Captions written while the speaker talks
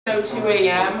2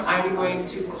 a.m. I'm going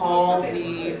to call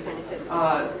the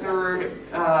third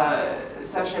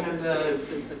session of the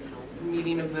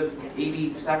meeting of the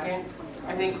 82nd,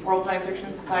 I think, World Science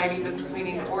Fiction Society business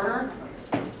meeting to order.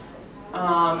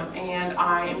 And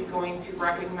I am going to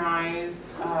recognize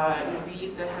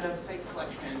Naveed, the head of site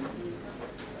selection.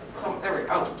 So, there we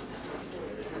go.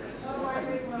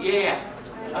 Yeah.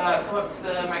 Come up to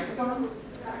the microphone.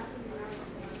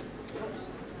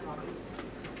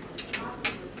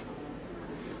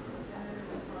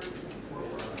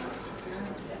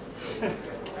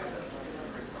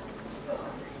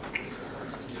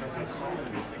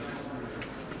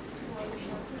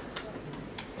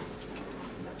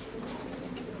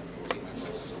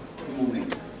 Good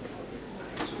morning.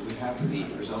 So we have the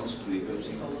results for the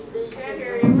voting.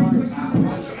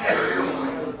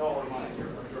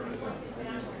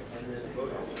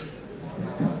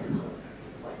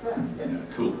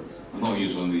 Cool. I've not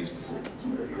used one of these before.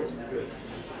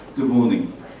 Good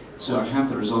morning. So I have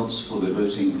the results for the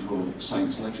voting for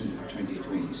site selection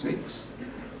 2026.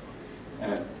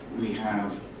 We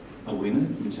have a winner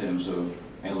in terms of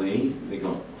LA. They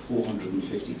got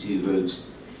 452 votes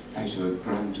out of a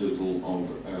grand total of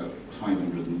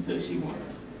 531.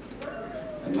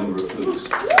 A number of folks.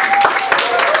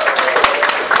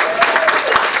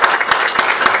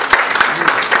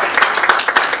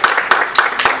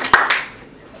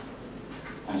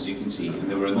 As you can see, and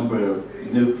there were a number of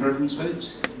no preference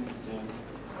votes.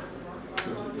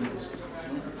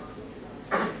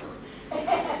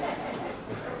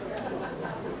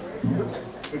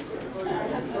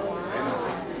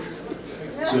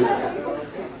 So, the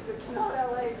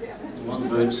one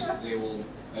votes, they all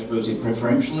voted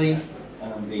preferentially,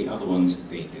 and the other ones,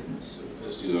 they didn't. So the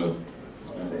first two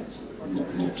are not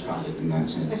valid in that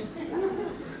sense.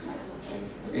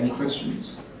 Any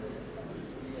questions?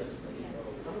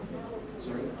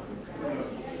 Sorry?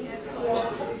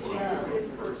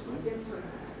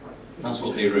 That's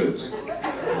what they wrote.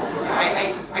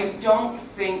 I don't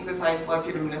think the site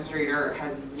selection administrator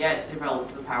has yet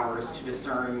developed the powers to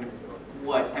discern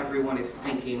what everyone is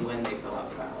thinking when they fill out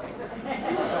the ballot.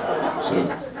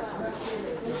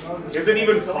 So, is it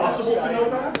even possible to know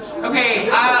that? Okay,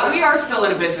 we are still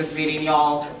in a business meeting,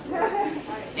 y'all.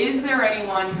 Is there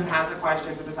anyone who has a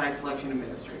question for the site selection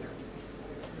administrator?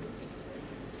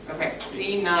 Okay,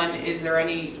 seeing none, is there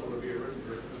any?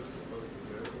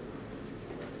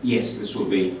 yes, this will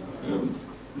be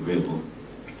available.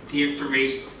 The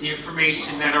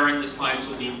information that are in the slides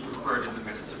will be recorded in the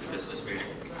minutes of the business meeting.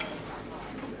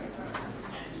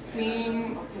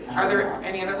 Seeing, are there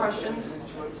any other questions?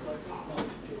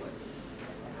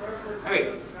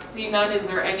 Okay, seeing none, is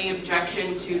there any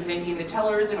objection to thanking the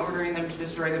tellers and ordering them to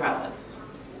destroy the ballots?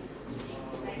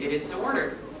 It is so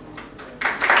ordered.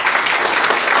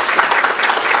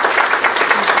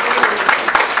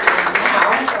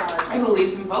 I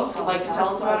believe some folks would like to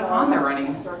tell us about a con they're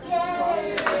running.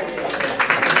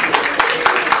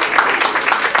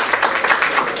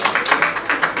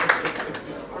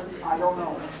 I don't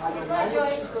know.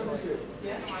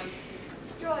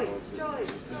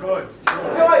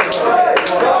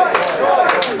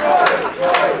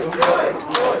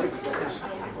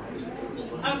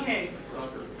 Okay.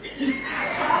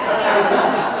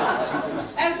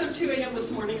 As of 2 a.m.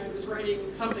 this morning, I was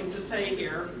writing something to say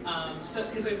here,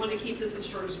 because I want to keep this as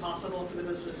short as possible for the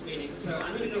business meeting. So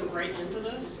I'm going to go right into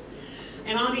this.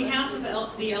 And on behalf of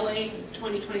the LA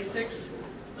 2026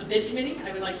 bid committee,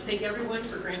 I would like to thank everyone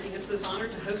for granting us this honor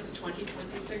to host the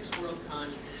 2026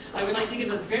 Worldcon. I would like to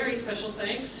give a very special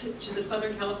thanks to the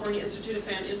Southern California Institute of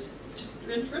Fan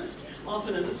Interest,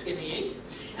 also known as SCIFI,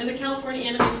 and the California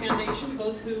Anime Foundation,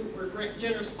 both who were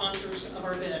generous sponsors of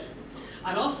our bid.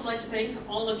 I'd also like to thank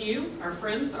all of you, our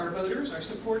friends, our voters, our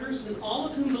supporters, and all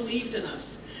of whom believed in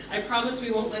us. I promise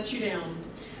we won't let you down.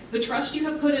 The trust you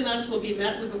have put in us will be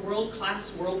met with a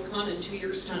world-class Worldcon in 2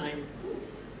 years' time.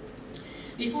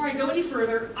 Before I go any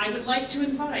further, I would like to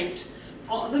invite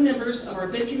all the members of our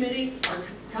bid committee, our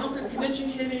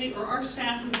convention committee, or our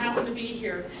staff who happen to be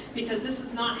here, because this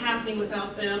is not happening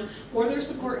without them or their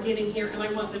support getting here, and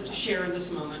I want them to share in this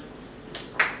moment.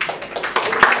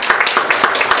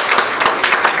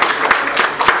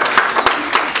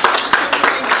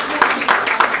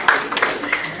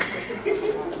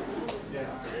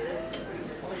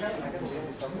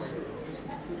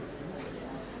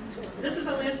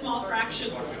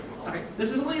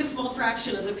 This is only a small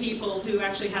fraction of the people who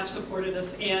actually have supported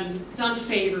us and done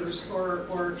favors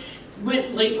or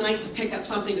went late night to pick up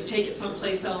something to take it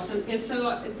someplace else. And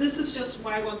so this is just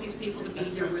why I want these people to be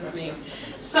here with me.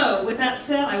 So with that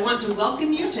said, I want to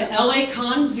welcome you to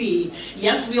LACon V.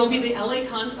 Yes, we'll be the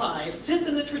LACon 5, 5th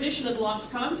in the tradition of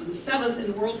Lost Cons and 7th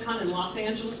in Worldcon in Los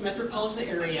Angeles metropolitan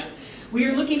area. We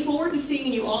are looking forward to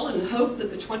seeing you all and hope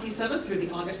that the 27th through the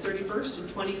August 31st and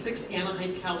 26th,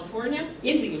 Anaheim, California,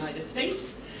 in the United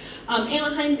States.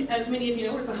 Anaheim, as many of you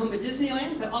know, is the home of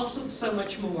Disneyland, but also so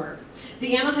much more.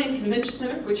 The Anaheim Convention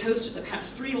Center, which hosted the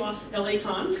past 3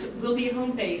 LACons, will be a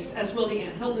home base, as will the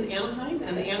Hilton Anaheim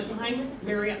and the Anaheim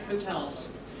Marriott hotels.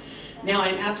 Now,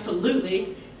 I'm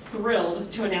absolutely thrilled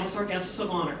to announce our guests of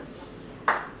honor.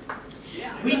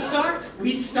 We start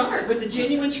with the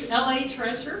genuine LA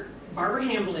treasure, Barbara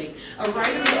Hambly, a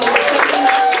writer with over 70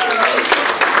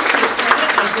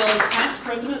 as well as past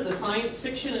president of the Science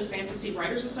Fiction and Fantasy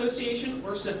Writers Association,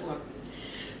 or SFWA.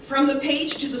 From the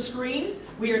page to the screen,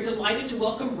 we are delighted to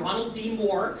welcome Ronald D.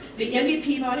 Moore, the Emmy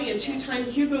Peabody and 2-time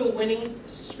Hugo-winning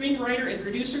screenwriter and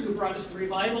producer who brought us the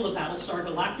revival of Battlestar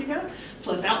Galactica,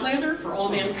 plus Outlander, For All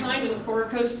Mankind, and of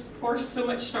course so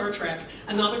much Star Trek,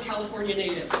 another California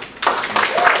native.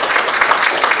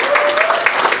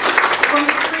 From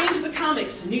the screen to the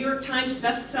comics, New York Times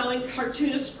best-selling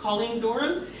cartoonist Colleen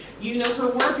Doran. You know her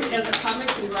work as a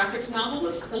comics and graphics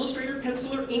novelist, illustrator,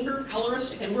 penciler, inker,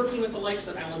 colorist, and working with the likes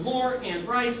of Alan Moore, Anne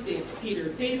Rice, Peter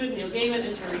David, Neil Gaiman,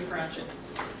 and Terry Pratchett.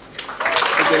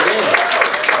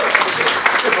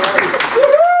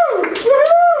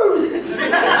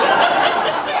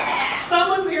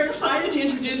 Someone we are excited to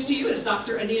introduce to you is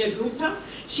Dr. Anita Gupta.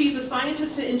 She's a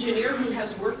scientist and engineer who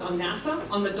has worked on NASA,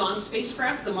 on the Dawn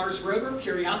spacecraft, the Mars rover,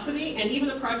 Curiosity, and even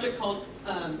a project called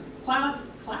Cloud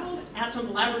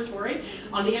Atom Laboratory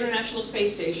on the International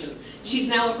Space Station. She's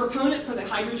now a proponent for the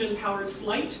hydrogen-powered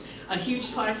flight, a huge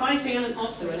sci-fi fan, and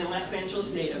also an Los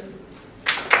Angeles native.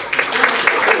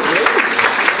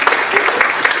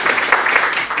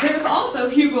 There's also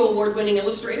Hugo Award-winning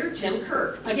illustrator Tim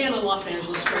Kirk, again a Los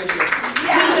Angeles treasure. Tim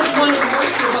has won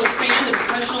awards for both fan and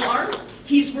professional art.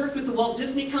 He's worked with the Walt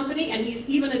Disney Company, and he's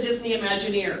even a Disney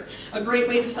Imagineer. A great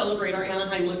way to celebrate our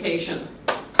Anaheim location.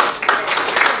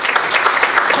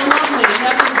 The lovely and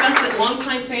effervescent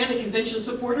longtime fan and convention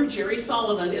supporter Jerry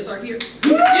Sullivan is our here.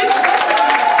 Guest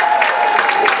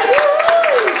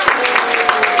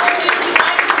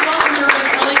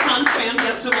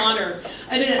of honor,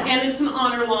 and it's an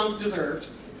honor long deserved.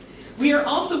 We are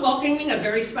also welcoming a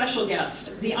very special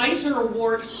guest, the Eisner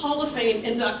Award Hall of Fame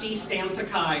inductee Stan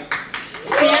Sakai.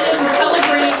 Stan is a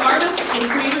celebrated artist and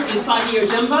creator of Usagi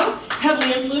Yojimbo,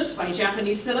 heavily influenced by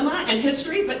Japanese cinema and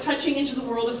history, but touching into the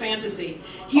world of fantasy.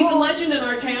 He's a legend in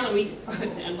our town,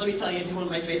 and let me tell you, he's one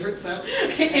of my favorites, and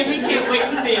we can't wait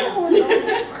to see him.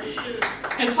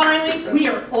 And finally, we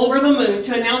are over the moon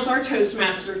to announce our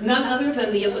Toastmaster, none other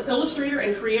than the illustrator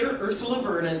and creator Ursula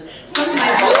Vernon.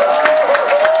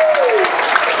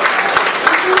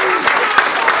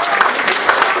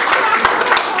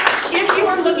 If you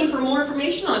are looking for more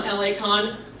information on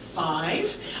LACon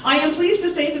 5, I am pleased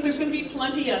to say that there's going to be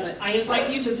plenty of it. I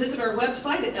invite you to visit our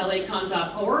website at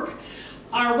lacon.org.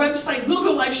 Our website will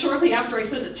go live shortly after I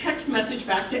send a text message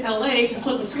back to LA to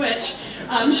flip a switch.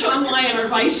 Sean Lyon, our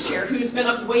vice chair, who's been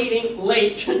up waiting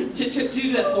late to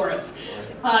do that for us.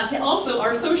 Also,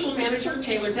 our social manager,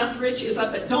 Taylor Deathridge, is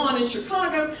up at dawn in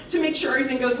Chicago to make sure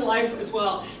everything goes live as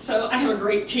well. So I have a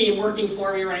great team working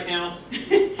for me right now.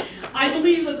 I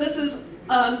believe that this is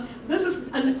a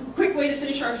quick way to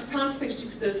finish our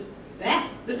conversation. This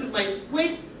is my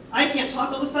wait. I can't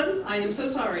talk all of a sudden. I am so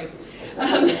sorry.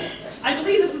 I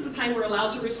believe this is the time we're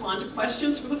allowed to respond to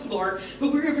questions for the floor,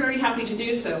 but we're very happy to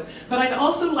do so. But I'd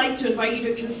also like to invite you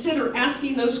to consider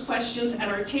asking those questions at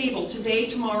our table today,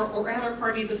 tomorrow, or at our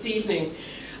party this evening.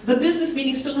 The business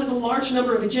meeting still has a large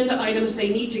number of agenda items they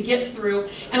need to get through,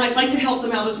 and I'd like to help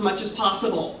them out as much as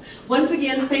possible. Once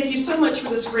again, thank you so much for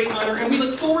this great honor, and we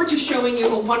look forward to showing you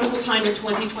a wonderful time in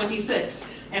 2026.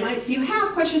 And if you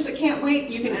have questions that can't wait,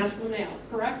 you can ask them now,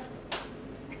 correct?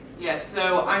 Yes,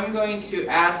 so I'm going to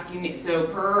ask you, so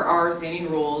per our standing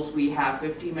rules, we have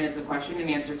 15 minutes of question and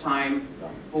answer time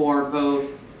for both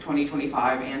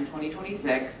 2025 and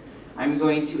 2026. I'm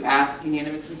going to ask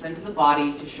unanimous consent of the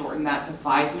body to shorten that to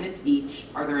 5 minutes each.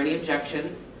 Are there any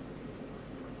objections?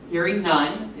 Hearing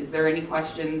none, is there any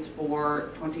questions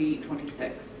for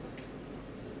 2026?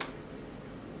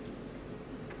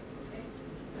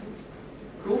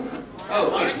 Cool.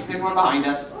 Oh, wait, there's one behind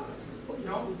us.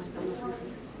 No.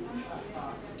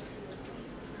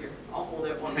 Here, I'll hold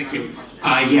it one. Thank you.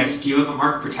 Yes, do you have a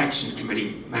Mark Protection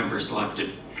Committee member selected?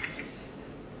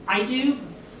 I do,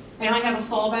 And I have a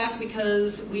fallback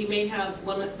because we may have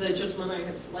one of the gentlemen I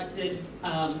have selected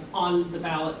on the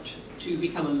ballot to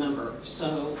become a member.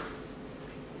 So,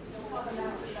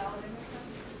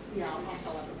 yeah, I'll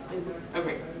tell everybody.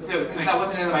 Okay, so since that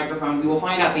wasn't in the microphone, we will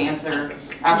find out the answer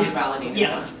after the balloting is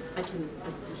Yes. done.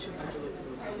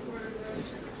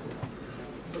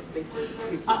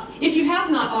 If you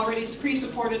have not already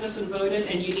pre-supported us and voted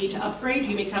and you need to upgrade,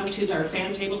 you may come to our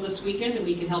fan table this weekend and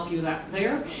we can help you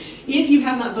there. If you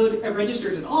have not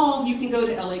registered at all, you can go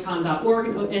to lacon.org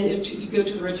and you go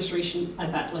to the registration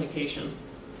at that location.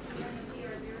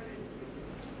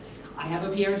 I have a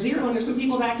PR0 and there's some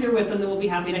people back here with them that will be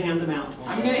happy to hand them out.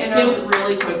 I'm going to interrupt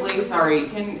really quickly. Sorry.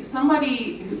 Can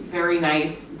somebody who's very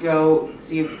nice go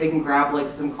see if they can grab like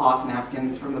some cloth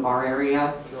napkins from the bar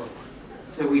area? Sure.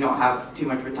 So we don't have too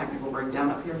much of a technical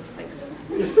breakdown up here. Thanks.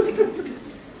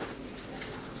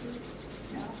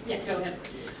 Yeah, go ahead.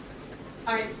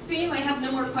 All right, seeing I have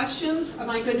no more questions, am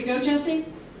I good to go, Jesse?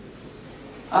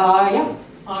 Yeah.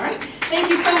 All right. Thank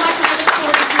you so much. I look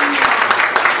forward to seeing you all.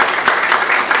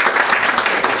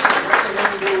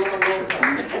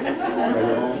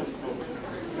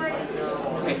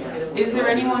 Okay. Is there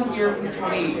anyone here from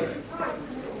 20?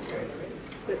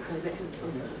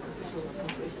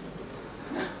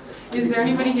 Is there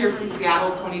anybody here from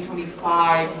Seattle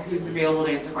 2025 who's available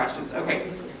to answer questions?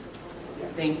 Okay.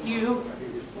 Thank you.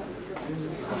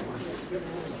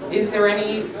 Is there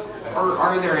any, or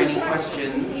are there any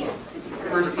questions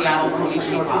for Seattle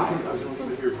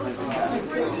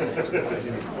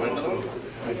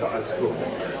 2025? That's cool.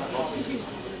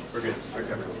 We're good.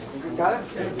 Got it?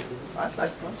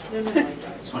 Nice question.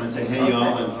 Just want to say, hey,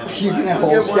 y'all. You can have a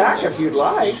whole stack if you'd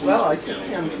like. Well, I can.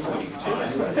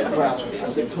 Well,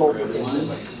 I've been told that they do.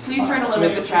 Please try to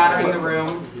limit the chatter in the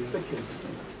room.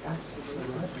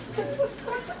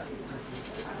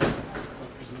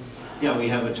 Yeah, we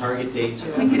have a target date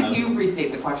Could coming up. you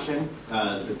restate the question?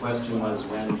 The question was,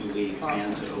 when do we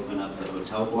plan to open up the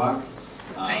hotel block?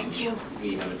 Thank you.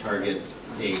 We have a target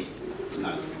date,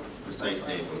 not precise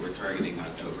date, but we're targeting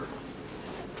October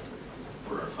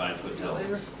for our 5 hotels.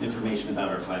 Information about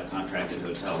our 5 contracted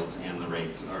hotels and the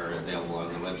rates are available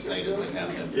on the website as I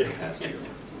have them for the past year.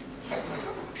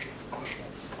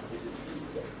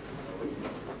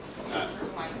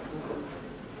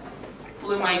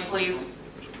 Blue mic, please.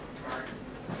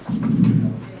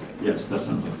 Yes, that's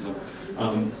not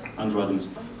Andrew Adams.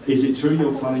 Is it true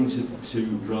you're planning to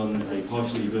run a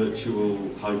partially virtual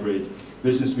hybrid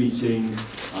business meeting?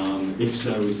 If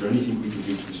so, is there anything we can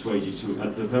do to persuade you to,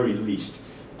 at the very least,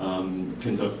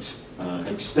 conduct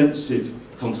extensive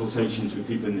consultations with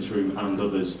people in this room and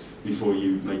others before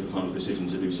you make a final decision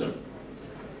to do so?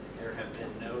 There have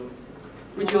been no...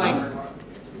 Would you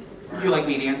like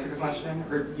me to answer the question,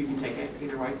 or you can take it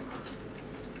either way?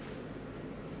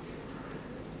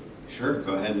 Sure,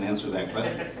 go ahead and answer that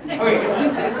question. Okay,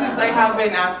 since I have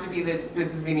been asked to be the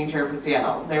business meeting chair for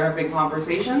Seattle, there have been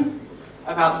conversations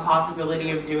about the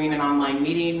possibility of doing an online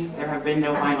meeting. There have been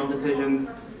no final decisions.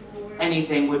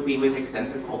 Anything would be with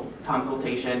extensive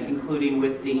consultation, including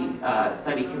with the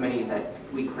study committee that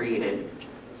we created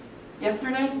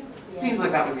yesterday. Seems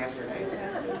like that was yesterday.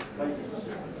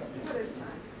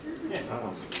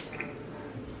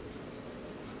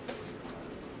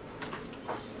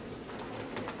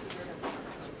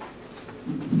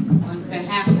 On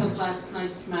behalf of last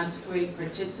night's masquerade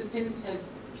participants, have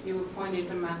you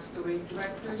appointed a masquerade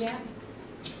director yet?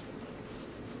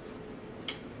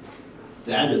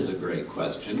 That is a great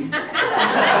question. All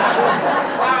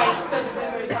right, so the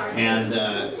members are... And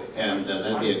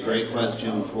that'd be a great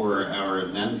question for our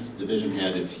events division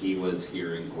head if he was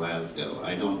here in Glasgow.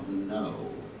 I don't know.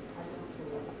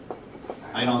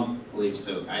 I don't believe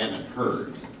so. I haven't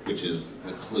heard, which is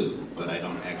a clue, but I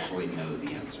don't actually know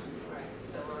the answer.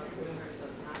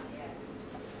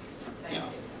 Yeah.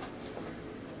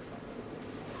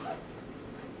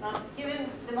 Given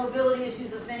the mobility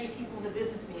issues of many people in the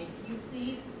business meeting, can you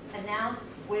please announce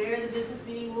where the business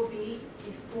meeting will be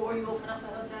before you open up the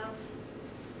hotel?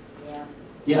 Yeah.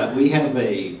 Yeah, we have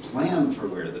a plan for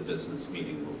where the business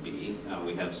meeting will be.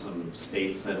 We have some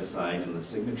space set aside in the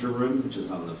signature room, which is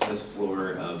on the 5th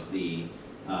floor of the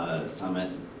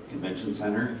Summit Convention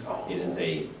Center. It is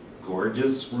a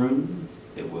gorgeous room.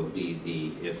 It will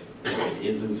be if it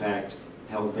is in fact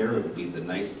held there, it will be the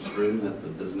nicest room that the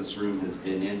business room has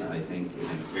been in, I think, in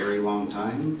a very long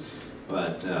time.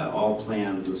 But all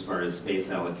plans as far as space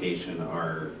allocation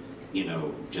are,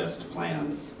 just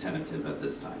plans, tentative at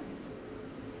this time.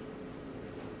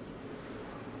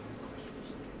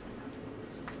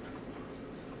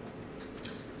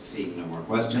 Seeing no more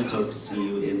questions, hope to see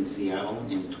you in Seattle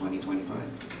in 2025.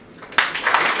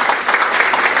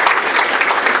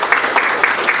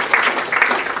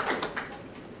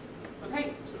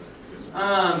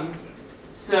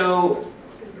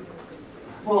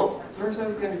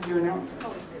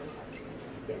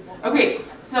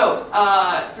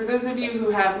 those of you who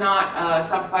have not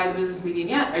stopped by the business meeting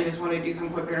yet, I just want to do some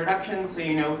quick introductions so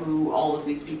you know who all of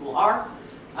these people are.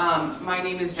 My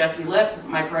name is Jessie Lipp.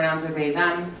 My pronouns are they,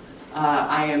 them.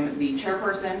 I am the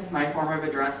chairperson. My form of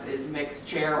address is mixed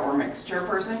chair or mixed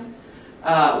chairperson.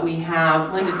 We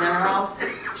have Linda Demeroff,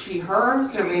 she, her,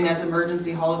 serving as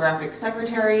emergency holographic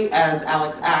secretary, as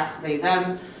Alex Axe, they,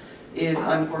 them, is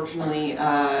unfortunately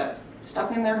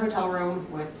stuck in their hotel room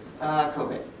with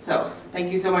COVID. So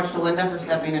thank you so much to Linda for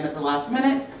stepping in at the last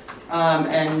minute,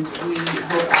 and we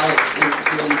hope Alex is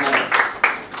feeling better.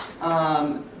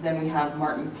 Then we have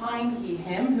Martin Pine, he,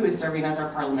 him, who is serving as our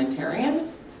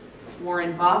parliamentarian.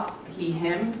 Warren Buff, he,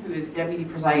 him, who is deputy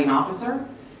presiding officer.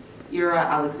 Ira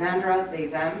Alexandra, they,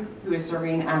 them, who is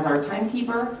serving as our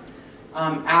timekeeper.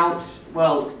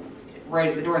 Right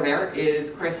at the door there is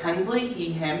Chris Hensley,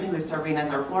 he, him, who is serving as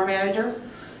our floor manager.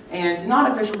 And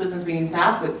not official business meeting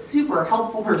staff, but super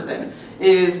helpful person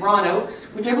is Ron Oakes,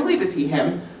 which I believe is he,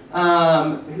 him,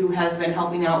 who has been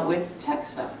helping out with tech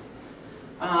stuff.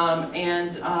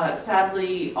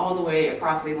 Sadly, all the way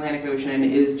across the Atlantic Ocean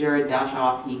is Jared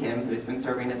Dashoff, he, him, who's been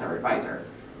serving as our advisor.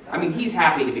 I mean, he's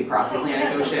happy to be across the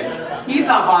Atlantic Ocean. He's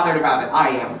not bothered about it.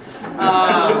 I am.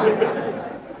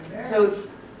 So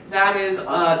that is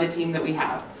the team that we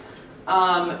have.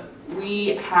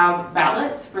 We have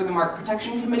ballots for the Mark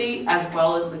Protection Committee, as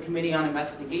well as the Committee on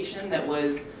Investigation that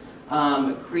was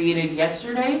created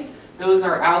yesterday. Those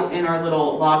are out in our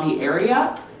little lobby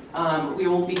area. We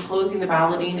will be closing the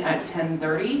balloting at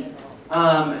 10:30.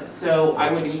 So I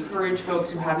would encourage folks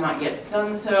who have not yet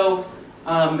done so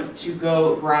to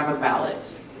go grab a ballot.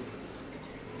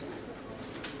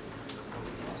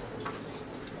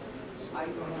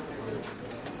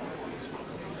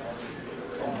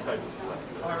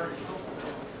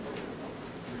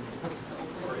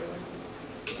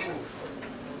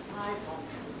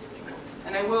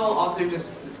 And I will also just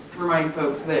remind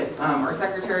folks that our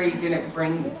secretary didn't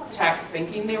bring tech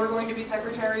thinking they were going to be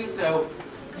secretary, so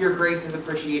your grace is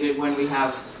appreciated when we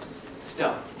have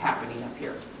stuff happening up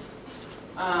here.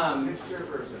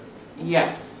 Chairperson.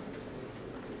 Yes.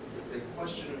 It's a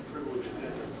question of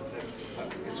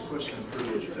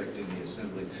privilege affecting the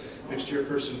assembly. Next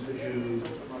chairperson, could you?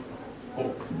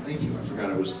 Oh, thank you. I forgot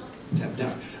I was tapped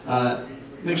down.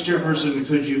 Next chairperson,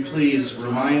 could you please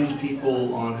remind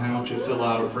people on how to fill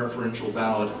out a preferential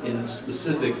ballot? In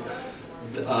specific,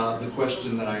 the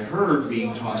question that I heard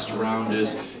being tossed around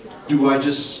is, do I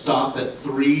just stop at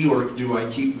 3 or do I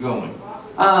keep going?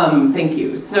 Thank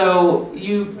you. So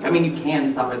you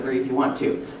can stop at 3 if you want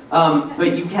to,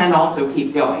 but you can also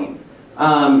keep going.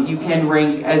 You can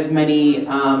rank as many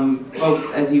folks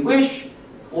as you wish,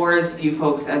 or as few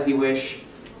folks as you wish.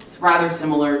 It's rather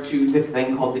similar to this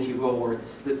thing called the Hugo Awards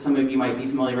that some of you might be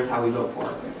familiar with how we vote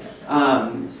for.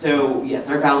 So yes,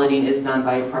 our balloting is done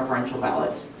by preferential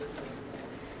ballot.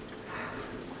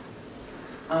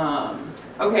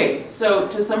 Okay, so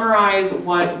to summarize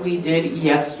what we did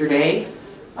yesterday,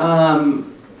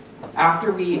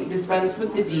 after we dispensed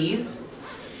with the Ds,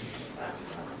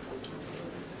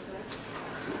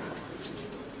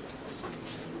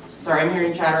 sorry, I'm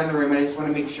hearing chatter in the room. I just want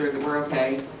to make sure that we're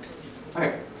okay.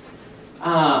 Okay.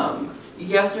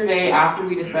 Yesterday, after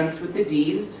we dispensed with the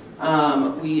Ds,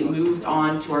 we moved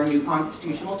on to our new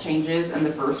constitutional changes and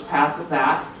the first pass of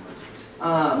that.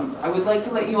 I would like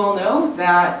to let you all know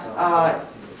that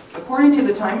according to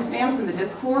the timestamps in the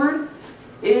Discord,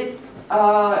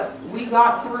 we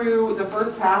got through the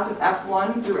first pass of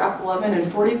F1 through F11 in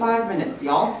 45 minutes,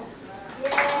 y'all.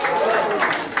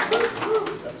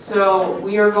 So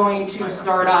we are going to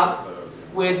start up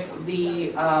with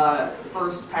the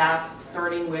first pass,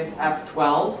 starting with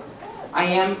F12. I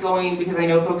am going, because I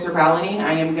know folks are balloting,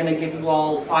 I am going to give you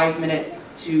all 5 minutes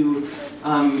to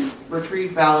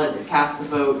retrieve ballots, cast the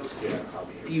vote.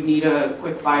 If you need a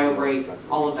quick bio break,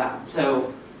 all of that.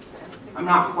 So I'm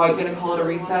not quite going to call it a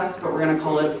recess, but we're going to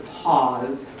call it a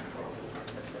pause.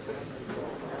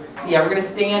 Yeah, we're going to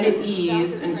stand at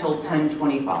ease until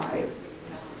 10:25.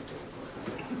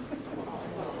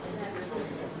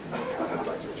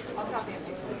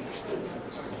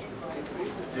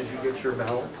 Did you get your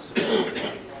ballots?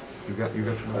 You got your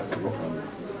ballots?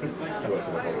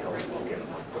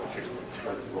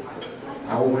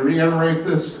 I will reiterate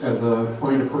this as a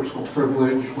point of personal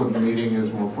privilege when the meeting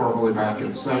is more formally back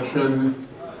in session.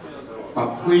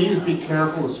 But please be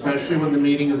careful, especially when the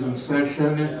meeting is in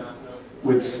session,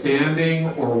 with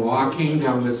standing or walking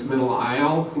down this middle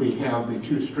aisle. We have the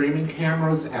 2 streaming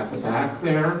cameras at the back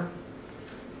there.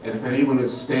 And if anyone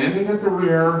is standing at the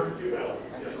rear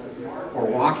or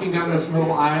walking down this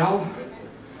middle aisle,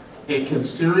 It can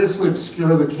seriously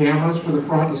obscure the cameras for the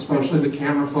front, especially the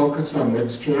camera focused on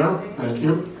Mick's chair. Thank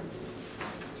you.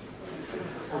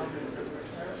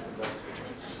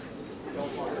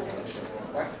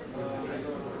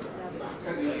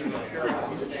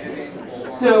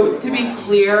 So to be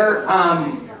clear,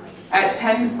 at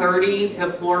 10:30,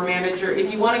 the floor manager,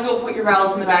 if you want to go put your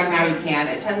ballots in the bag now, you can.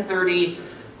 At 10:30,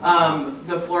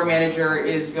 the floor manager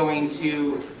is going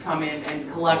to come in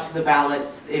and collect the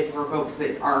ballots if for folks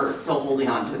that are still holding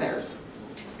on to theirs.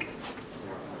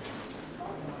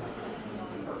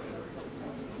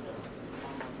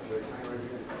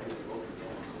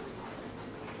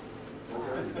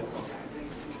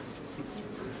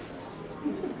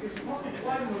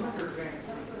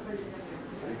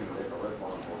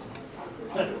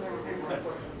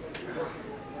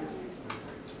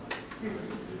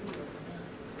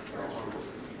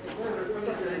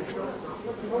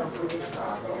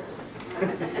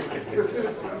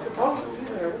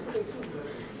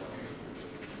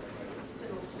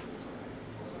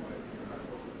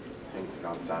 Things have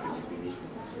gone savvy this meeting.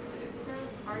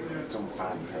 Some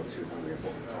fan crowd too hungry.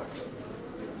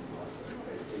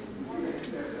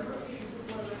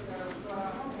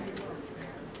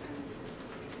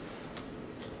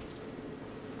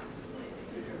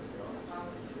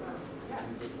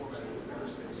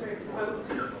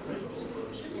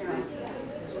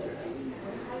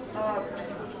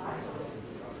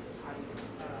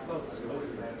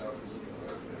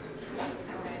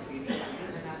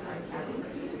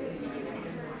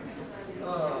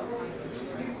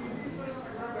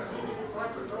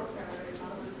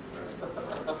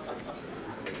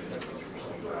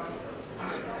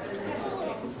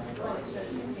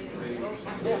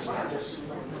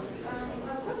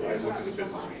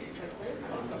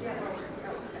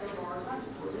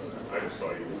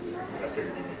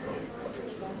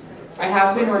 I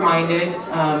have been reminded,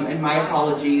 and my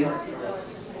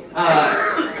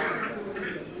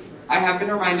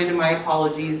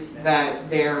apologies, that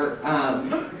there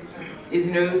is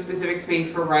no specific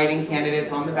space for writing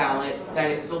candidates on the ballot.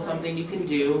 That is still something you can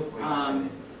do.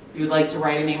 If you would like to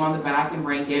write a name on the back and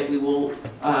rank it, we will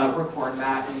record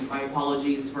that. And my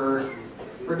apologies for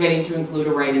forgetting to include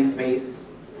a write-in space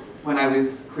when I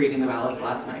was creating the ballots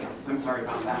last night. I'm sorry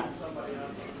about that.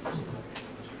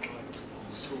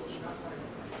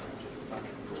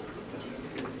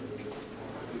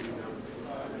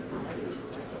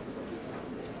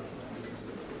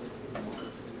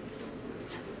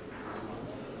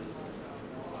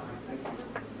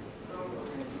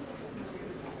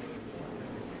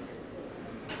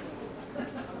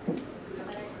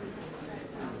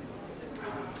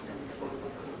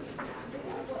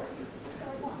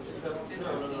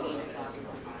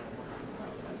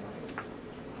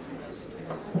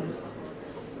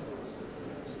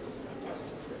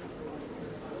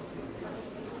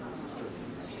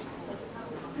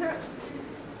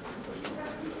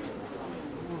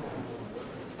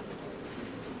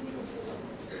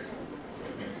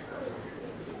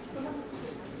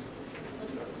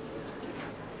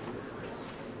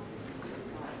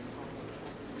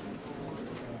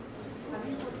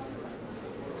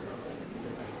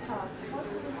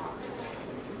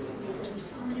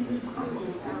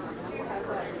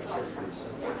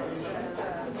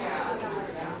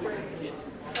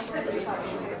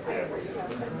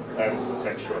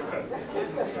 Text shortcut.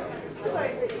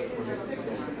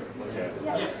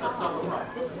 Yes, that's not a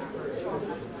problem.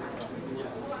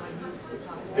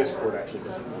 Discord actually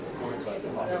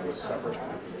doesn't pop into a separate.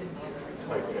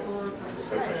 Type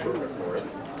a shortcut for it,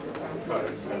 cut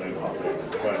it, and then pop it in.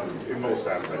 But in most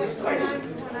apps, I just type it.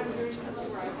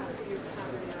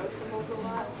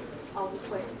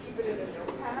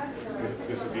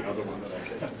 This is the other one that I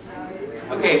can.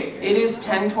 Okay, it is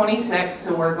 10:26,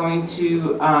 so we're going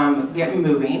to get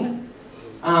moving.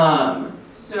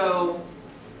 So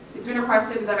it's been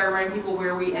requested that I remind people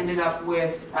where we ended up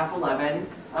with F11,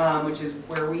 which is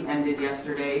where we ended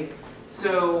yesterday.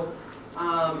 So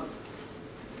the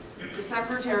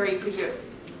secretary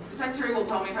will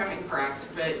tell me if I'm incorrect,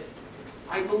 but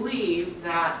I believe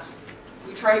that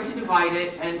we tried to divide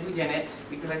it and we didn't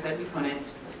because I said we couldn't.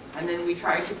 And then we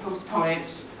tried to postpone it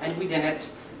and we didn't.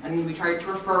 And we tried to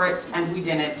refer it and we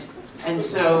didn't. And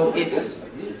so it's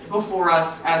before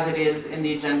us as it is in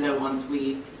the agenda once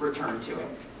we return to it.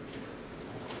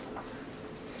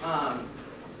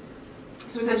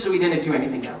 So essentially we didn't do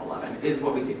anything to F11 is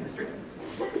what we did yesterday.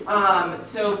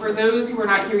 So for those who were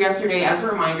not here yesterday, as a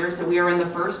reminder, so we are in the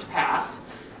first pass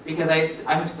because I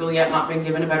have still yet not been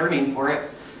given a better name for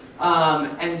it.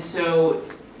 And so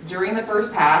during the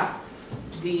first pass,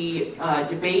 the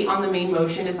debate on the main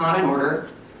motion is not in order.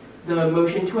 The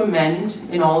motion to amend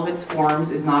in all of its forms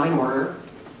is not in order.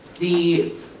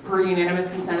 Per unanimous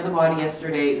consent of the body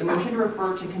yesterday, the motion to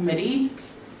refer to committee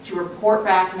to report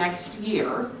back next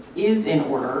year is in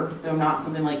order, though not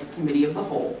something like committee of the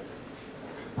whole.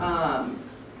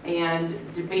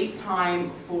 And debate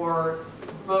time for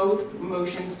both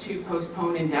motions to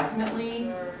postpone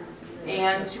indefinitely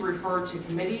and to refer to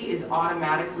committee is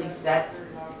automatically set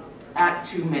at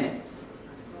 2 minutes.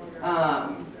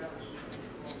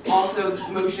 Also,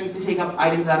 motions to take up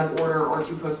items out of order or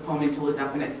to postpone until a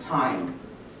definite time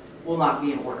will not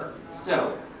be in order.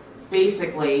 So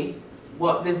basically,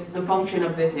 what the function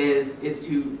of this is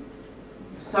to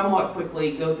somewhat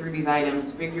quickly go through these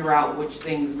items, figure out which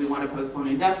things we want to postpone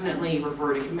indefinitely,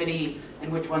 refer to committee,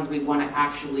 and which ones we want to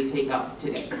actually take up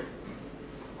today.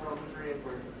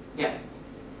 Yes.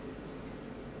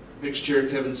 Next Chair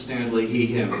Kevin Stanley, he,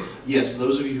 him. Yes,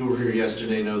 those of you who were here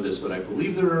yesterday know this, but I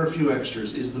believe there are a few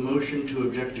extras. Is the motion to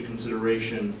object to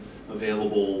consideration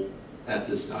available at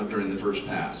this during the first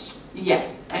pass?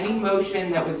 Yes. Any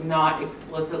motion that is not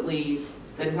explicitly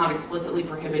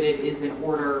prohibited is in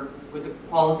order with the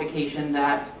qualification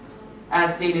that,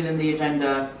 as stated in the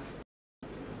agenda,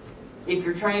 if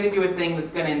you're trying to do a thing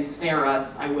that's going to ensnare us,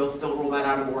 I will still rule that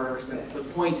out of order, since the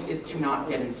point is to not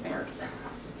get ensnared.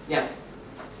 Yes.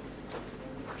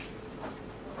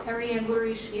 Harry Ann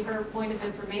Lurie, she, her, point of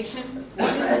information. What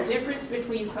is the difference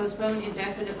between postpone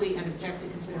indefinitely and object to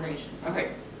consideration?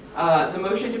 Okay. The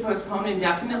motion to postpone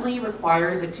indefinitely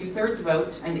requires a 2/3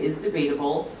 vote and is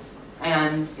debatable.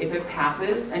 And if it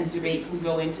passes, and debate can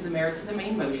go into the merits of the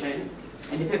main motion,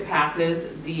 and if it passes,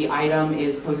 the item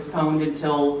is postponed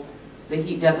until the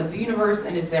heat death of the universe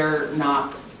and is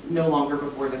no longer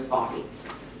before this body.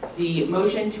 The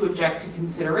motion to object to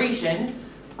consideration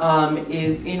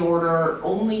is in order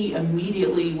only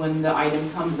immediately when the item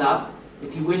comes up.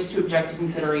 If you wish to object to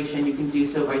consideration, you can do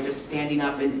so by just standing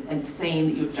up and saying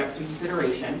that you object to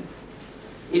consideration.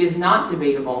 It is not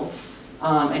debatable,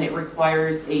 and it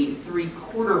requires a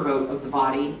 3/4 vote of the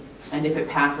body, and if it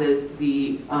passes,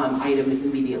 the item is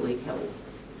immediately killed.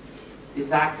 Is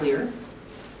that clear?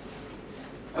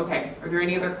 Okay, are there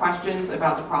any other questions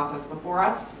about the process before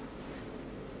us?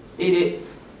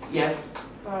 Yes?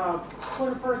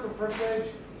 Point of personal privilege,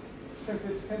 since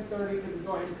it's 10:30, could we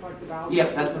go ahead and collect the ballots?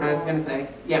 Yep, that's what I was going to say.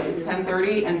 Yep, it's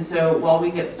 10:30, and so while we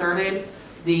get started,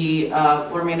 the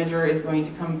floor manager is going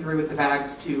to come through with the bags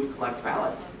to collect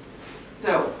ballots.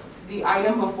 So the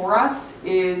item before us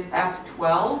is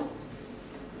F12,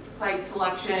 site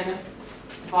selection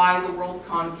by the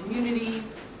Worldcon community,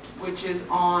 which is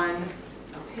on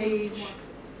a page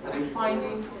that I'm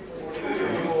finding.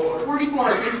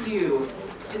 44, thank you.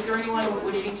 Is there anyone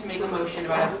wishing to make a motion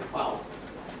about F12?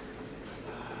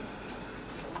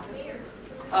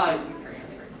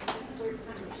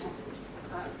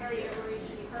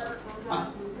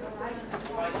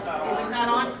 Is it not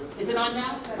on? Is it on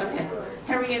now? Okay.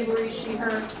 Harry Ann Lurie, she,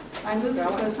 her. I move to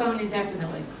postpone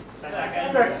indefinitely.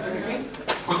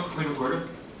 Point of order.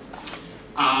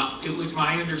 It was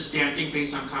my understanding,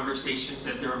 based on conversations,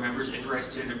 that there are members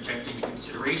interested in objecting to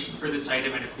consideration for this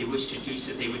item, and if they wish to do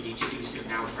so, they would need to do so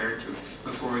now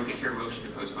before we could hear a motion to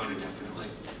postpone indefinitely.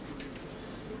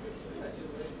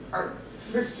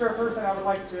 Mr. Chairperson, I would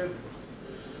like to,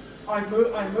 I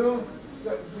move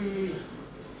that we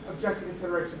object to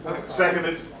consideration.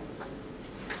 Seconded.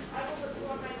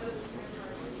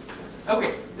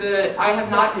 Okay, I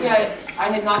had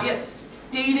not yet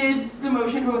stated the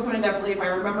motion to postpone indefinitely, if I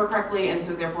remember correctly, and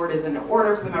so therefore it is in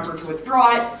order for the member to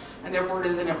withdraw it, and therefore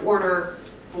it is in order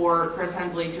for Chris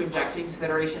Hensley to object to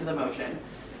consideration of the motion.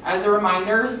 As a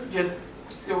reminder, just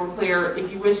so we're clear, if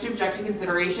you wish to object to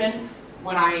consideration,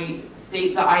 when I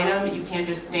state the item, you can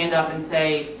just stand up and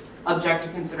say, object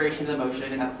to consideration of the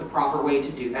motion, and that's the proper way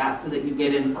to do that so that you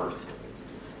get in first.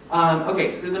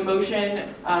 Okay, so the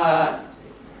motion,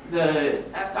 the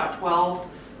F.12,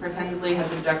 Chris Hensley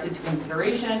has objected to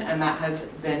consideration, and that has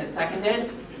been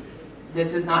seconded.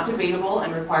 This is not debatable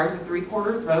and requires a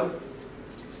 3/4 vote.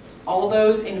 All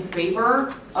those in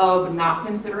favor of not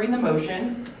considering the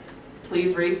motion,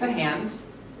 please raise the hand.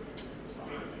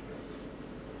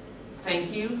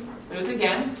 Thank you. Those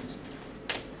against?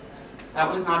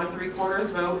 That was not a 3/4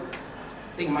 vote.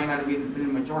 I think it might not have been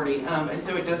a majority. And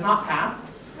so it does not pass.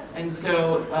 And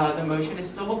so the motion is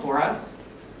still before us.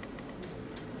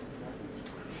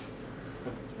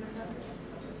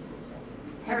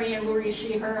 Harry Ann Lurie,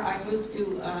 she, her. I move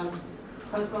to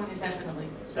postpone indefinitely.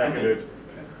 Seconded.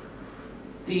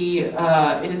 It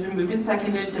has been moved and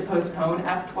seconded to postpone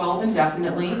F12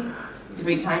 indefinitely.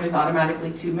 Debate time is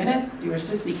automatically 2 minutes. Do you wish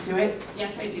to speak to it?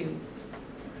 Yes, I do.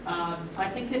 I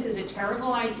think this is a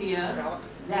terrible idea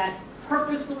that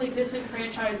purposefully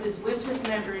disenfranchises WSFS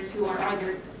members who are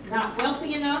either not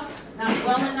wealthy enough, not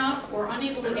well enough, or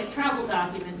unable to get travel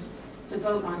documents to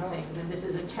vote on things. And this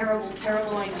is a terrible,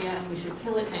 terrible idea, and we should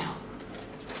kill it now.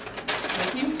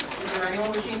 Thank you. Is there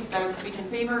anyone wishing to speak in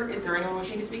favor? Is there anyone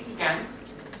wishing to speak against?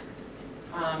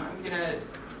 I'm going to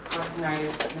recognize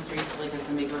Mr. Eastlake as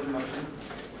the maker of the motion.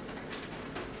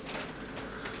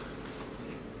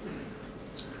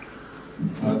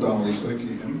 Donald Eastlake.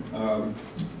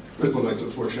 First, I'd like to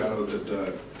foreshadow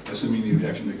that assuming the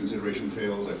objection to consideration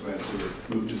fails, I plan to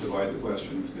move to divide the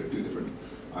question. There are two different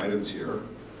items here.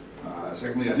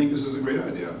 Secondly, I think this is a great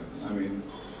idea. I mean,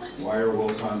 why are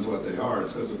Worldcons what they are?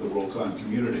 It's because of the Worldcon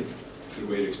community. To a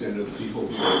great extent of the people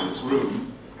who are in this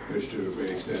room, which to a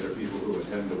great extent are people who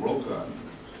attend the Worldcon.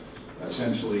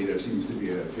 Essentially, there seems to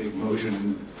be a big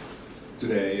motion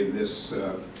today in this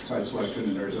site selection,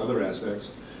 and there's other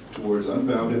aspects, towards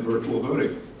unbounded virtual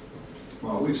voting.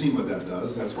 Well, we've seen what that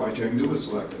does. That's why Chengdu was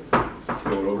selected.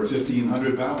 There were over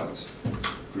 1,500 ballots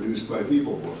produced by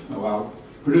people. Well,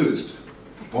 produced,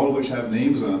 all of which have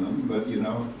names on them, but you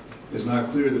know, it's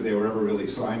not clear that they were ever really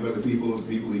signed by the people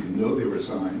even know they were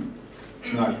signed.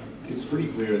 It's pretty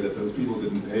clear that those people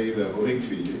didn't pay the voting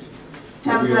fees.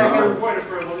 Point of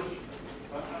privilege.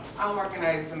 I'll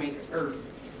recognize the maker, or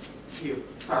you,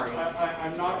 sorry.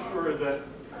 I'm not sure that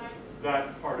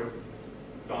that part of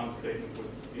Don's statement was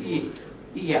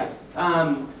Yes.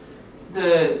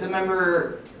 The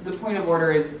point of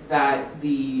order is that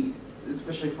the,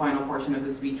 especially final portion of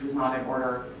the speech was not in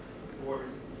order.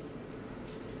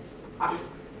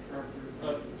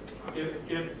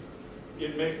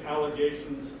 It makes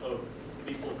allegations of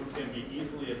people who can be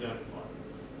easily identified.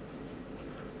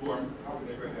 How can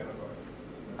they be identified?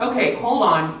 Okay, hold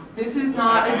on. This is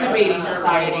not a debating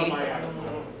society.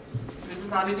 This is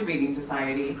not a debating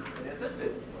society.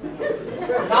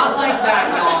 Not like that,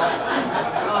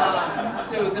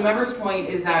 y'all. So the member's point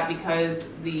is that because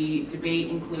the debate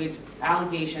includes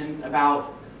allegations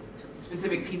about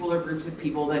specific people or groups of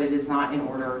people, that it is not in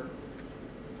order.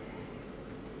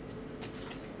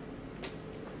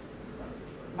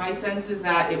 My sense is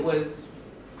that it was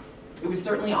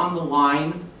certainly on the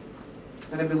line,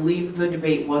 that I believe the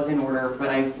debate was in order, but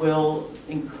I will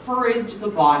encourage the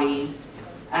body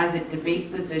as it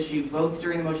debates this issue, both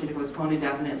during the motion to postpone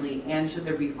indefinitely and should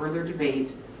there be further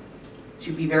debate,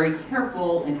 to be very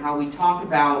careful in how we talk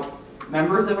about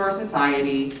members of our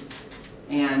society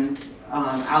and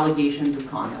allegations of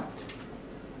conduct.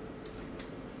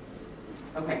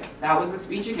 Okay, that was a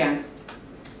speech against.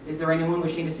 Is there anyone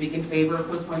wishing to speak in favor of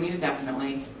postponing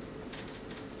indefinitely?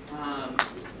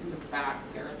 In the back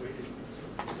here.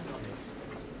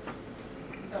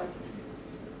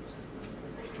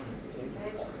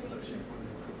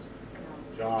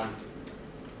 John.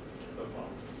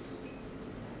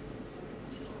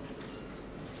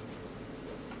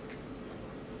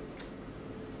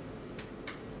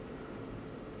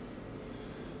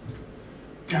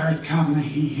 Garrett Kavanagh,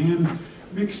 he, him.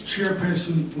 Mixed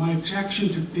chairperson, my objection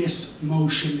to this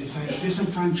motion is that it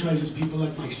disenfranchises people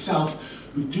like myself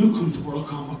who do come to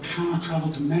Worldcon but cannot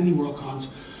travel to many Worldcons.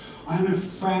 I am a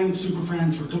friend, super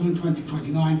friend for Dublin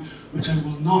 2029, which I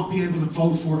will not be able to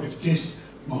vote for if this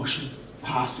motion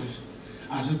passes.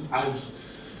 As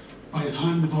by the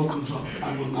time the vote comes up,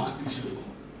 I will not be suitable.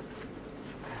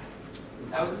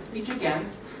 That was a speech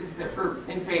against, or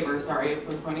in favor, sorry, of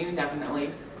postponing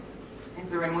indefinitely. Is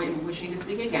there anyone wishing to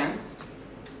speak against?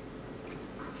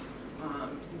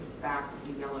 Back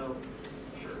the yellow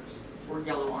shirts, or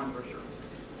yellow on your shirts.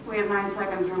 We have 9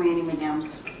 seconds remaining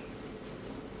against.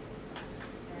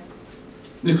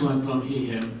 Nikolai Plum, he,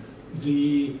 him.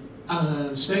 The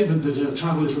statement that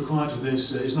travel is required for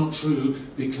this is not true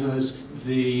because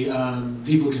the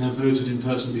people can have voted in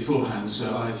person beforehand,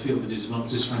 so I feel that it does not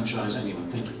disfranchise anyone.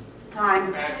 Thank you.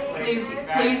 Time.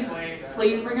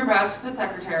 Please bring your badge to the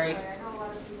secretary.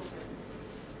 All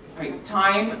right,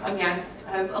 time against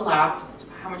has elapsed.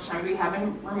 How much time do we have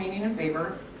remaining in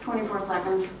favor? 24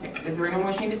 seconds. Okay. Is there anyone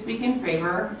wishing to speak in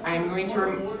favor? I am going to.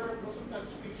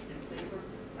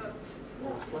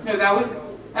 No, that was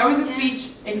a speech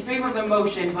in favor of the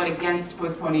motion, but against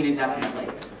postponing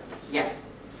indefinitely. Yes.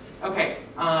 Okay.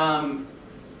 I'm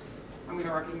going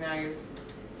to recognize,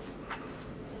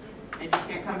 and you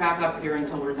can't come back up here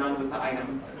until we're done with the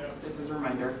item. Just as a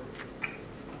reminder.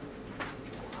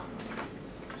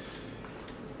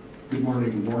 Good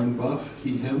morning, Warren Buff,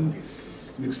 he, him.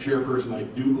 Mixed chairperson, I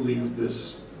do believe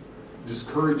this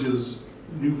discourages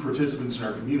new participants in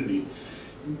our community.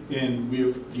 And we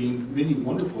have gained many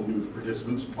wonderful new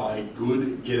participants by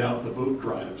good get out the vote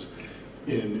drives.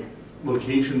 And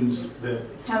locations that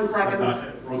 10 have seconds. not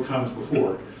had Worldcons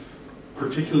before,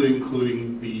 particularly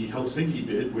including the Helsinki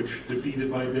bid, which defeated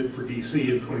my bid for DC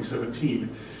in 2017.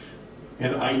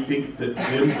 And I think that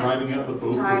them driving out the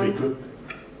vote was a good thing.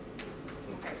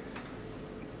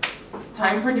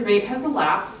 Time for debate has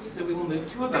elapsed, so we will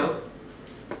move to a vote.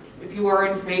 If you are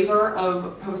in favor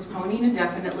of postponing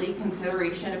indefinitely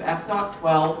consideration of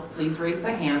F.12, please raise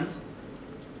the hand.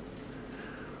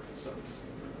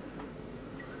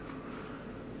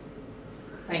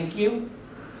 Thank you.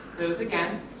 Those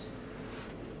against?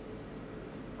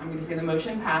 I'm going to say the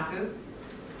motion passes.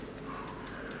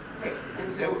 Okay,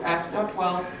 and so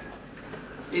F.12,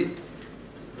 is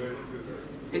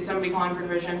somebody calling for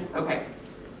division? Okay.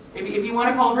 If you want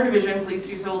to call for division, please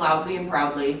do so loudly and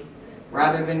proudly,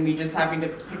 rather than me just having to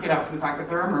pick it up for the fact that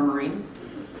there are murmurings.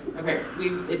 Okay,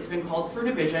 it's been called for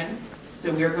division,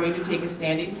 so we are going to take a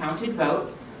standing counted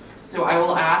vote. So I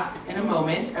will ask in a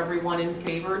moment everyone in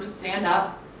favor to stand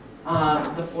up.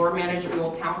 The floor manager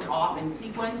will count off in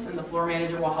sequence, and the floor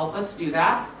manager will help us do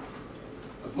that.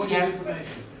 A point of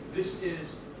information. This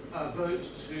is a vote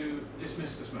to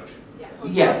dismiss this motion.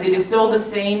 Yes, it is still the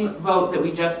same vote that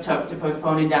we just took to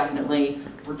postpone indefinitely.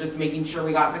 We're just making sure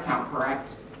we got the count correct.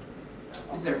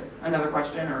 Is there another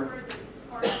question or?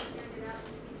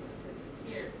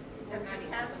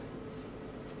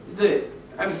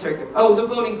 I'm sorry. Oh, the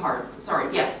voting cards.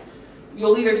 Sorry. Yes,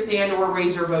 you'll either stand or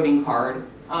raise your voting card,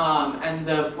 and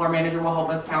the floor manager will help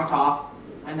us count off,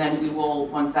 and then we will,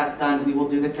 once that's done, we will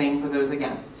do the same for those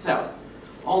against. So,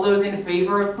 all those in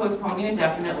favor of postponing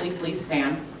indefinitely, please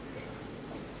stand.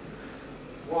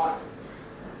 1,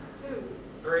 2,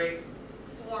 3,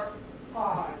 4,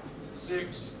 5,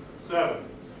 6, 7,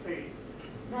 8,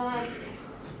 9,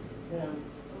 10,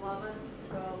 11,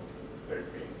 12, 13,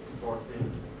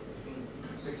 14,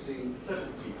 16, 17,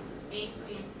 18,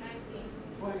 19,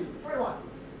 20, 21,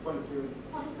 22,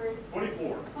 23,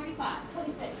 24, 25,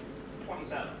 26,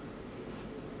 27,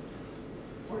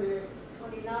 28,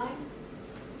 29,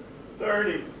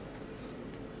 30,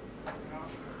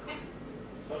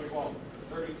 31,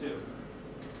 32.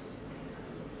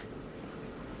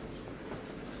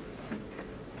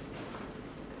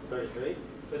 33,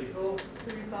 34,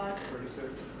 35, 36,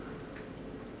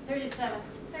 37,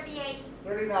 38,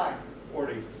 39,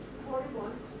 40,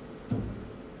 41,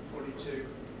 42,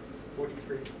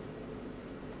 43,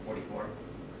 44,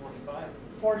 45,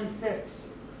 46.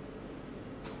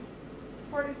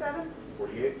 47.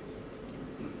 48.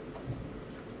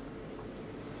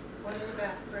 One in the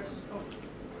back, Chris.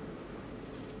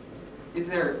 Is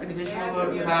there an additional vote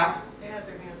in the back? They have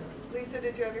their hand up. Lisa,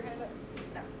 did you have your hand up?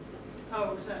 No.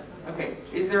 Oh, was that? Okay.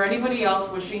 Is there anybody else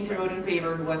wishing to vote in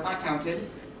favor who was not counted?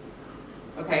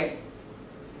 Okay.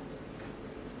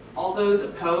 All those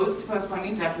opposed to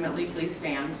postponing indefinitely, please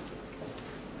stand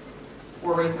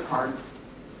or raise the card.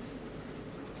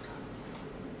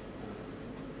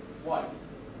 1,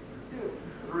 2,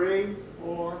 3,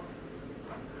 4,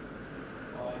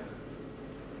 5,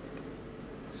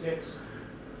 6,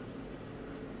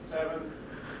 7,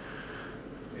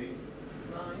 8,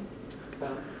 9,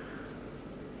 10,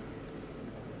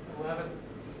 11,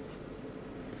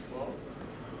 12,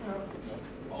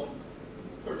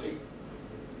 13,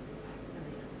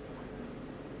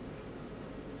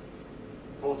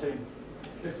 14,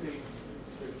 15,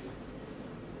 16,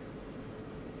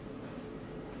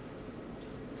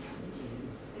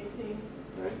 18,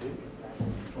 19,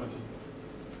 20,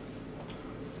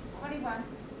 21,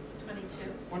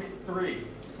 22. 23,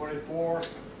 24,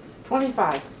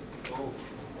 25. oh,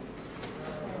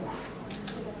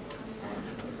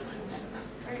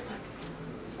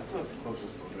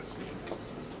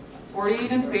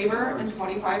 48 in favor and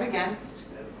 25 against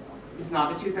is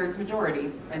not a 2/3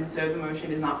 majority, and so the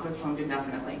motion is not postponed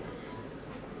indefinitely.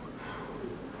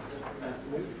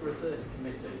 Move for a third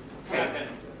committee. Okay.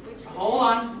 Hold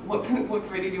on. What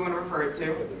committee do you want to refer it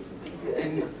to?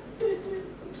 And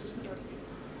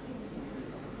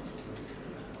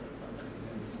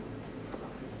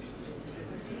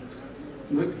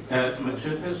Madam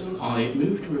Chairperson, I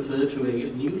move to refer to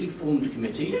a newly formed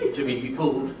committee to be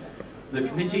called the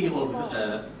Committee of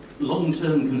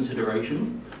Long-Term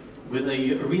Consideration, with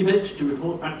a remit to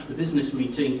report back to the business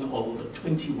meeting of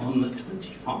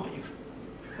 21-25.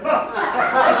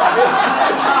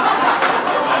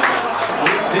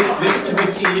 This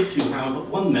committee to have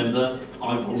one member,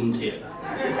 I volunteer.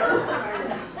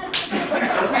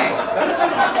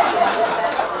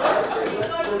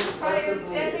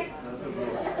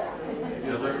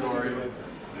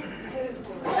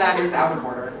 that is out of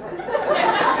order.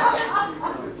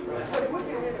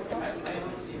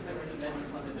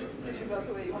 not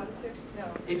the way you wanted to? No.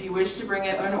 If you wish to bring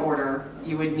it in order,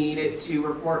 you would need it to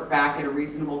report back at a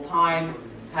reasonable time,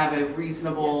 have a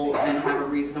reasonable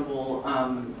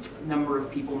number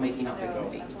of people making up the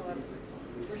committees.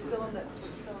 We're still in the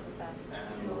fence.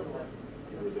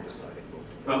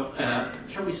 Well,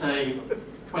 shall we say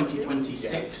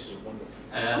 2026?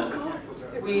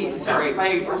 Sorry, by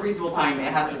a reasonable time,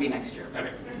 it has to be next year.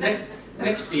 Okay.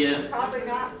 Next year, Probably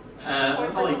not.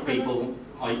 5 people.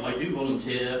 I do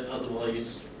volunteer, otherwise,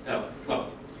 well,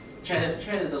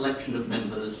 chair's election of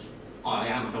members, I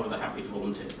am, however, happy to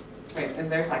volunteer. Okay, is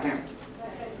there a second?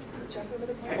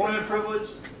 Point of privilege?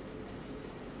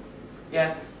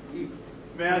 Yes.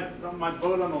 Man, my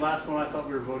vote on the last one, I thought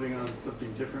we were voting on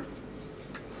something different.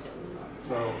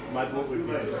 So my vote would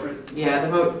be different. Yeah,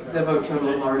 the vote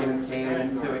total has already been stated,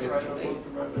 and so it is too late.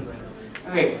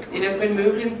 Okay, it has been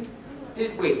moved and,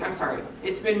 I'm sorry.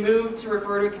 It's been moved to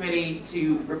refer to a committee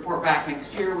to report back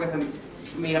next year with a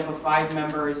made up of 5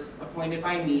 members appointed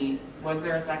by me. Was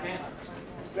there a second?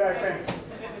 Second.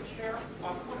 Chair,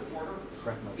 point of order.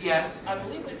 Yes. I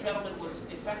believe the gentleman was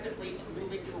effectively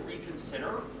moving to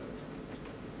reconsider.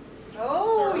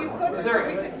 Oh, you could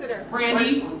reconsider.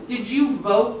 Randy, did you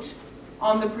vote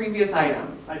on the previous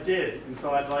item? I did, and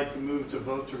so I'd like to move to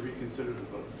vote to reconsider the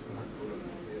vote.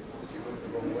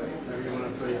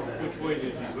 Which way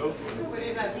did you vote?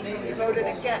 You voted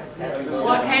against.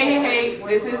 Well, hey,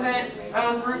 this isn't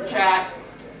a group chat.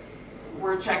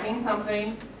 We're checking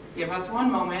something. Give us one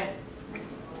moment.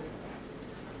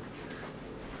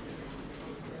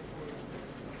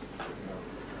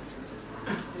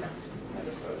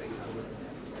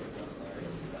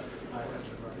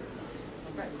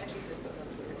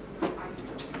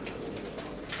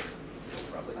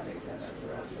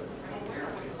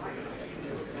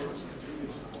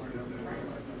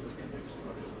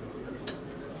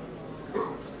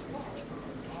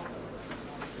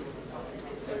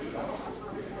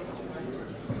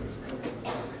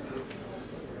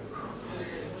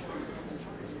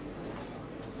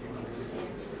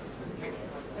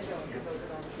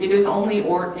 It is only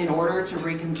in order to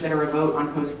reconsider a vote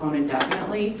on postpone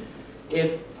indefinitely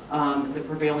if the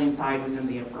prevailing side was in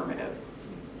the affirmative.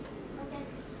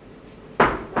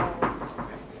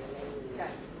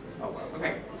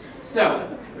 Okay,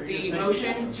 so the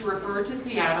motion to refer to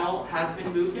Seattle has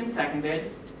been moved and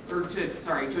seconded, or to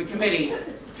a committee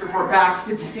to report back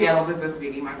to the Seattle business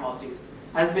meeting, my apologies,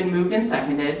 has been moved and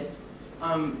seconded.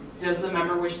 Does the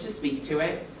member wish to speak to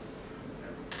it?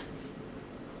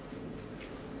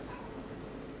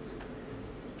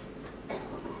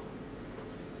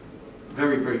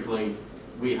 Very briefly,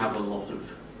 we have a lot of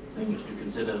things to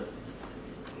consider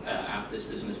at this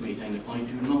business meeting. I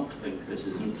do not think this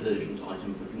is an urgent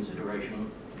item for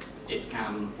consideration. It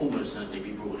can almost certainly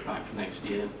be brought back next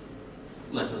year.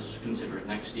 Let us consider it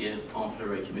next year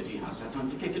after a committee has had time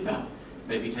to kick it back.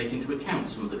 Maybe take into account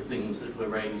some of the things that were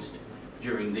raised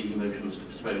during the motions to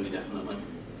postpone indefinitely.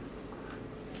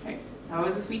 Okay, that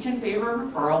was a speech in favor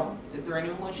of referral. Is there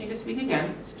anyone wishing to speak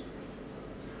against?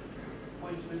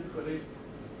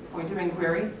 Point of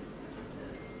inquiry.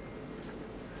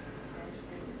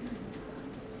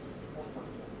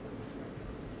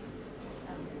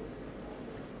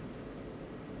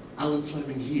 Alan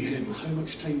Fleming, he, him. How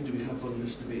much time do we have on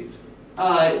this debate?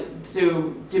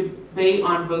 So debate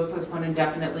on both postpone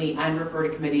indefinitely and refer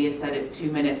to committee is set at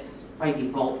 2 minutes by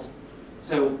default.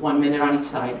 So 1 minute on each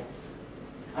side.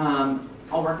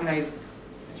 I'll recognize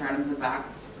Mr. Adams in the back.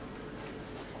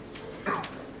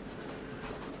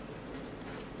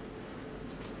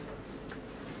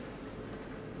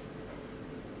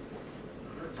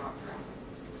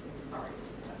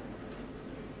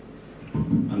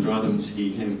 Andrew Adams,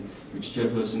 he, him, which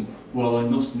chairperson. While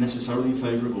I'm not necessarily in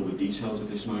favour of all the details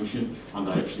of this motion, and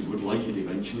I actually would like it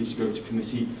eventually to go to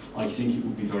committee, I think it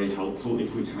would be very helpful if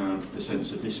we had the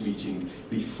sense of this meeting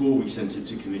before we sent it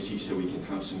to committee, so we can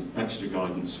have some extra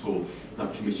guidance for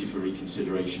that committee for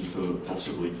reconsideration for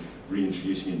possibly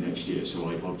reintroducing it next year. So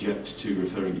I object to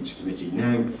referring it to committee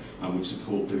now, and would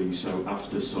support doing so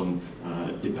after some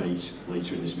debate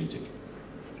later in this meeting.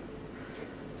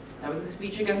 That was a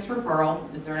speech against referral.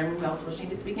 Is there anyone else wishing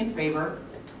to speak in favor?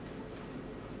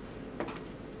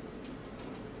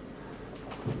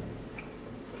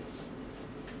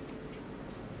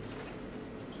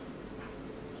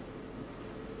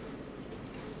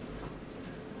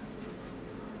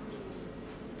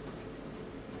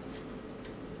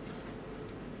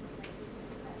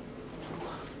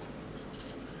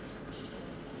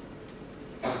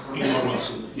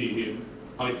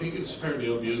 I think it's fairly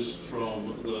obvious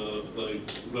from the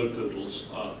vote totals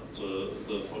at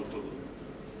the photo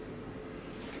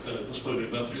postpone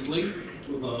indefinitely,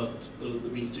 that the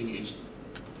meeting is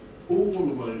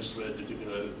almost ready to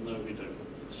go. No, we don't.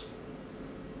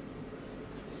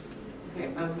 Okay,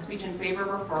 that was a speech in favor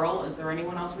of referral. Is there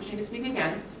anyone else wishing to speak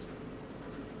against?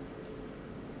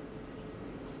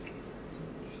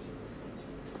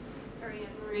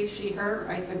 Marie, she, her,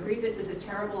 I agree this is a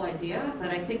terrible idea, but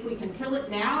I think we can kill it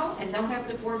now and don't have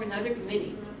to form another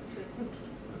committee.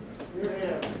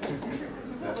 That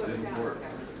didn't work.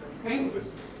 Okay.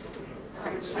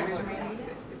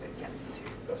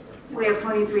 We have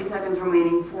 23 seconds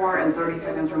remaining for and 30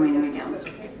 seconds remaining against.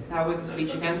 That was a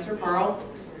speech against referral.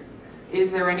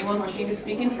 Is there anyone wishing to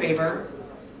speak in favor?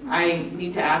 I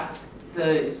need to ask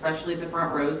especially the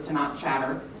front rows, to not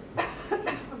chatter.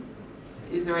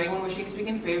 Is there anyone wishing to speak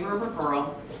in favor of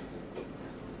referral?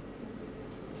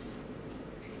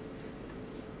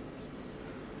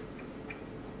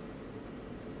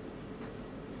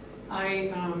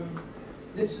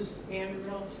 This is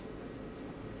Andrew.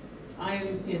 I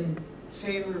am in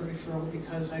favor of referral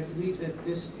because I believe that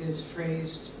this is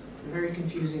phrased very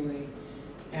confusingly,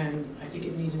 and I think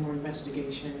it needs more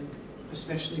investigation,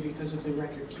 especially because of the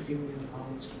record keeping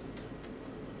involved.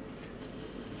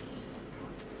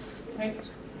 Okay.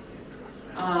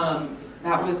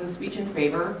 That was a speech in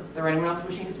favor. Is there anyone else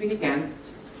wishing to speak against?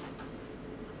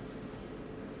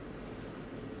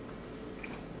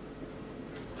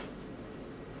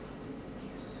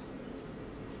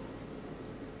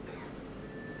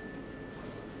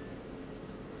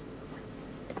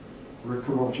 Rick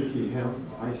Kowalczyk,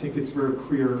 him. I think it's very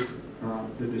clear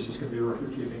that this is going to be a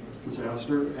record-keeping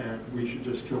disaster, and we should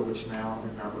just kill this now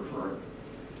and not refer it.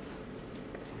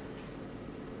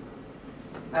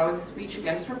 That was a speech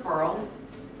against referral.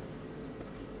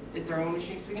 Is there anyone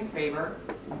wishing to speak in favor?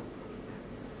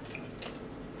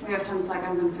 We have 10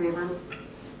 seconds in favor.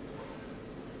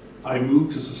 I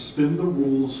move to suspend the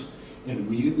rules and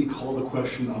immediately call the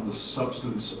question on the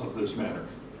substance of this matter.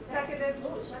 Seconded.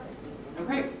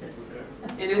 Okay.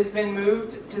 It has been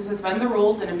moved to suspend the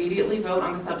rules and immediately vote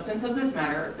on the substance of this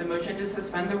matter. The motion to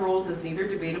suspend the rules is neither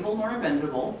debatable nor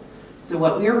amendable. So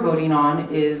what we are voting on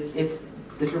is, if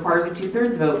this requires a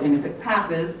 2/3 vote, and if it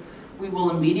passes, we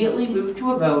will immediately move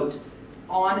to a vote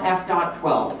on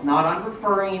F.12, not on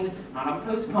referring, not on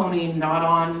postponing, not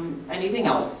on anything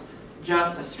else,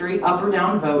 just a straight up or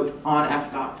down vote on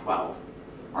F.12.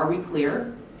 Are we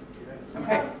clear?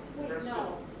 Okay.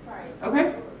 No, sorry.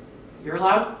 Okay. You're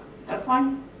allowed. That's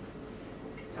fine.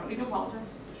 Don't need to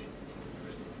apologize.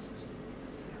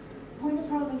 Point of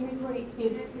parliamentary authority.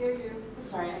 Is it near you?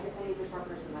 Sorry, I guess I need this one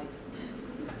person mic.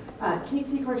 Kate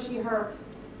Secor, she, her.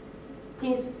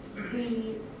 If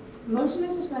the motion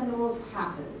to suspend the rules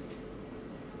passes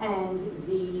and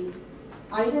the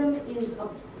item is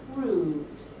approved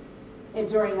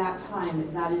during that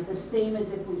time, that is the same as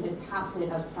if we had passed it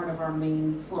as part of our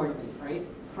main floor debate, right?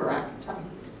 Correct.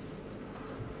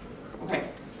 Okay.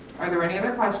 Are there any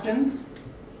other questions?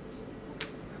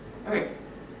 Okay.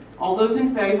 All those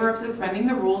in favor of suspending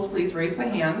the rules, please raise the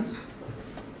hand.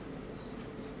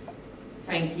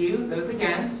 Thank you. Those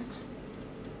against?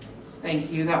 Thank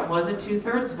you. That was a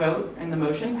 2/3 vote, and the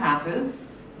motion passes.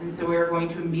 And so we are going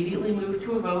to immediately move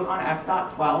to a vote on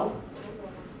F.12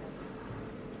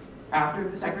 after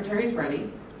the secretary is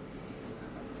ready.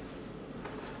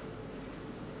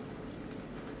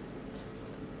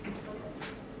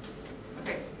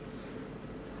 Okay.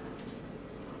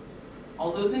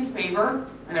 All those in favor,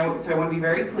 and so I want to be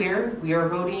very clear, we are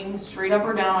voting straight up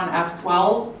or down on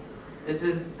F12. This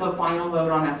is the final vote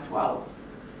on F12.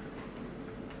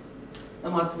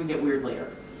 Unless we get weird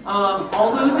later.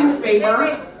 All those in favor?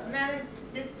 Wait, Madam,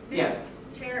 Yes.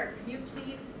 Chair, can you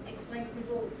please explain to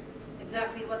people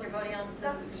exactly what they're voting on?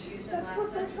 Because of the confusion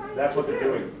last time? That's what they're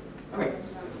doing. Okay.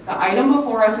 The item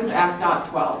before us is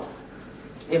F.12.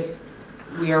 If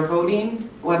we are voting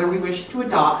whether we wish to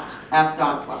adopt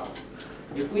F.12.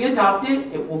 If we adopt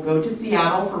it, it will go to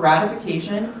Seattle for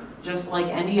ratification, just like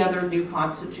any other new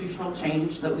constitutional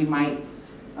change that we might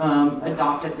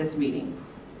adopt at this meeting.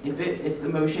 If the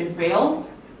motion fails,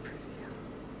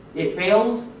 it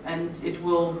fails and it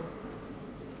will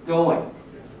go away,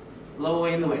 blow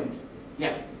away in the wind.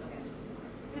 Yes.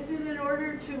 Is it in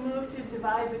order to move to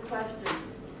divide the questions?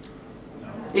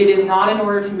 It is not in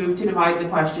order to move to divide the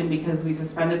question because we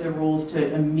suspended the rules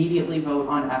to immediately vote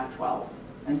on F12.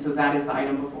 And so that is the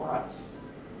item before us.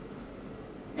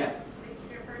 Yes.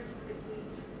 Chairperson, could we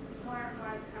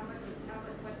clarify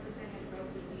what percentage vote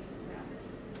we need to pass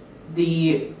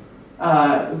it?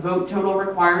 The vote total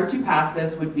required to pass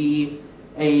this would be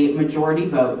a majority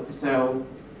vote. So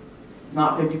it's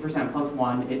not 50% plus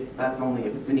one. That's only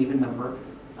if it's an even number.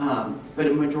 but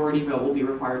a majority vote will be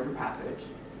required for passage.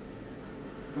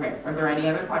 Okay, are there any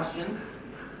other questions?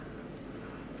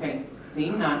 Okay,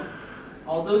 seeing none.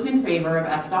 All those in favor of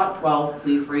F.12,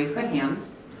 please raise the hand.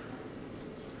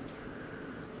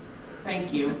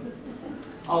 Thank you.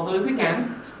 All those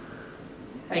against?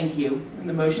 Thank you. And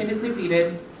the motion is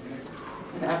defeated,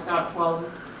 and F.12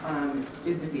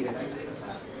 is defeated. I just said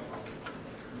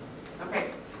that.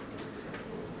 Okay.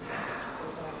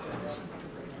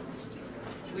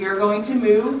 We are going to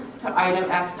move to item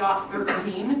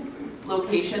F.13,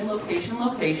 location, location,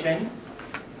 location.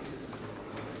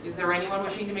 Is there anyone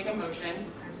wishing to make a motion?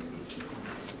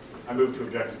 I move to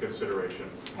object to consideration.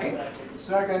 Okay.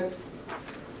 Second.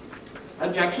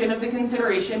 Objection of the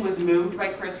consideration was moved by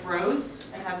Chris Rose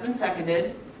and has been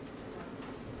seconded.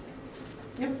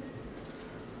 Yep.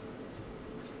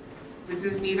 This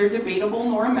is neither debatable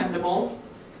nor amendable.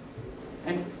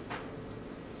 And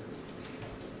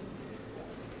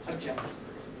object.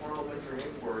 Parliamentary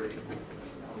inquiry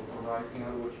arising out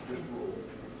of what you just ruled.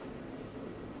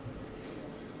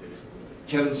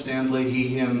 Kevin Stanley, he,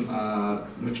 him,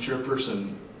 Mixed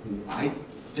Chairperson, I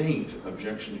think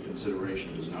objection to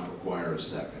consideration does not require a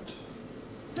second.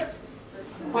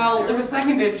 Well, it was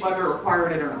seconded whether it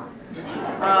required it or not.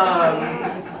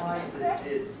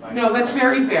 No, that's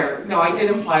very fair. No, I did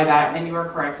imply that, and you are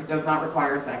correct. It does not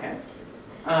require a second.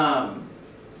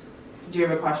 Do you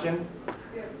have a question?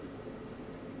 Yes.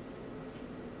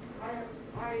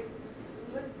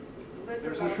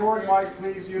 There's a short mic,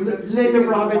 please use it. Linda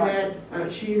Robinette,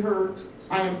 she, her.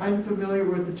 I am unfamiliar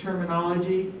with the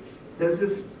terminology. Does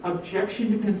this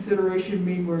objection to consideration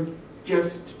mean we're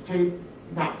just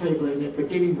not tabling it, but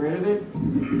getting rid of it?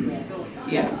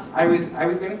 Yes, I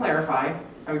was going to clarify.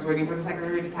 I was waiting for the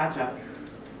secretary to catch up.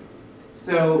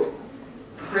 So,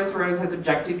 Chris Rose has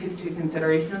objected to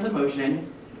consideration of the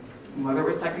motion. Whether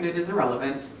it was seconded is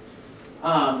irrelevant.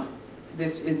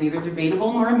 This is neither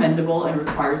debatable nor amendable and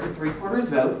requires a 3/4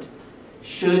 vote.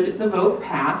 Should the vote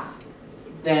pass,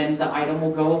 then the item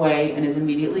will go away and is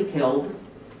immediately killed.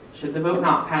 Should the vote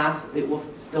not pass, it will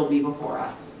still be before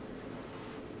us.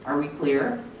 Are we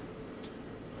clear?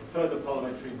 Further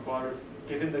parliamentary inquiry.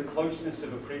 Given the closeness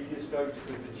of a previous vote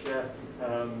with the chair,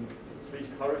 please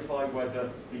clarify whether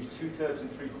these 2/3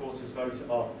 and 3/4 votes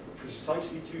are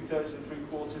precisely 2/3 and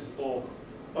 3/4 or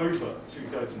over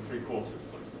 2/3 and 3/4,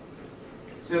 please.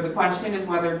 So the question is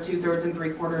whether 2/3 and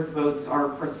 3/4 votes are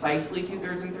precisely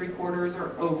 2/3 and 3/4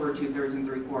 or over 2/3 and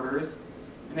 3/4.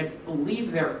 And I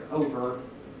believe they're over.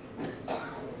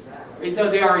 No,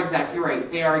 they are exact. You're right.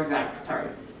 They are exact. Sorry.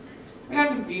 I got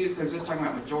confused because I was just talking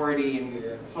about majority and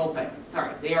the whole thing.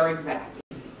 Sorry. They are exact.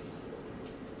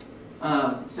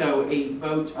 So a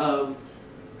vote of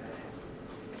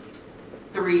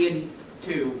 3 and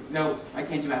 2. No, I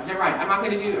can't do that. Never mind. I'm not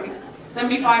going to do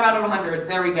 75 out of 100.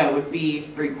 There we go. Would be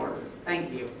 3/4.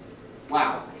 Thank you.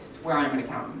 Wow. I swear I'm an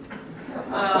accountant.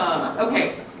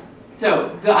 Okay.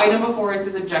 So the item before us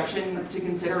is objection to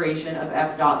consideration of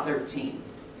F.13.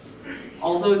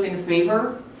 All those in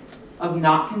favor of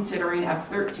not considering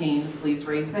F.13, please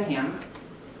raise the hand.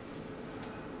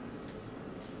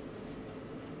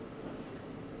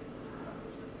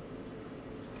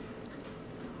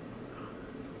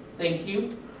 Thank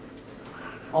you.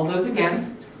 All those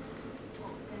against?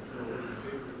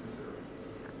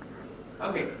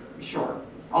 Okay, sure.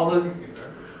 All those.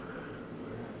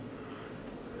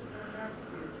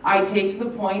 I take the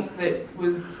point that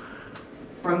was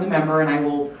from the member and I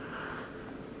will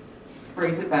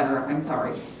phrase it better. I'm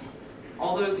sorry.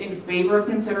 All those in favor of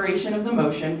consideration of the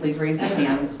motion, please raise their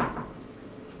hands.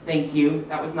 Thank you.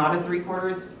 That was not a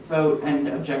 3/4 vote and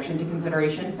objection to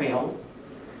consideration fails.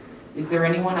 Is there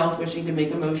anyone else wishing to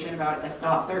make a motion about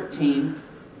F.13?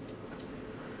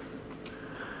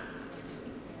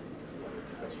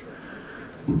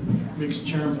 Mixed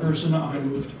Chairperson, I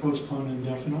move to postpone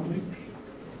indefinitely.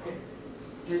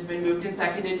 It has been moved and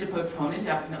seconded to postpone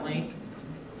indefinitely.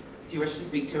 Do you wish to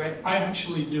speak to it? I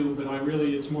actually do, but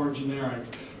it's more generic.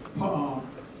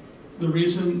 The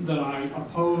reason that I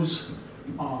oppose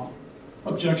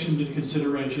objection to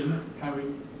consideration,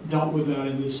 having dealt with that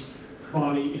in this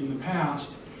body in the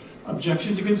past,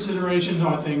 objection to consideration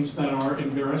are things that are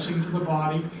embarrassing to the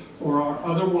body or are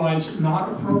otherwise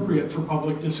not appropriate for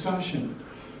public discussion.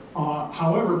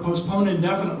 However, postpone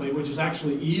indefinitely, which is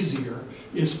actually easier,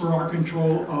 is for our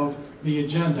control of the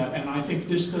agenda, and I think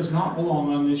this does not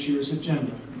belong on this year's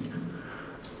agenda.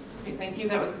 Okay, thank you.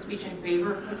 That was a speech in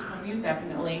favor of postponing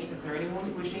indefinitely. Is there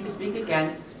anyone wishing to speak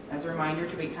against? As a reminder,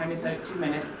 debate time is set at 2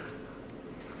 minutes.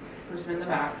 Person in the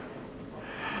back.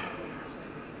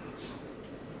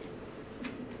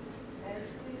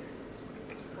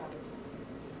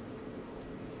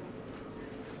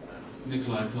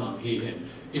 Nikolai Plum, he, him.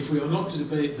 If we are not to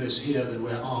debate this here, then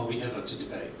where are we ever to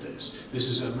debate this? This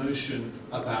is a motion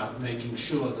about making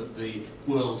sure that the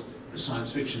World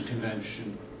Science Fiction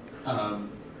Convention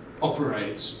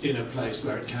operates in a place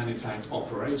where it can in fact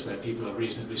operate, where people are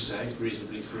reasonably safe,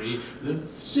 reasonably free, the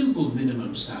simple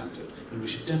minimum standard, and we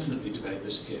should definitely debate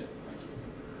this here.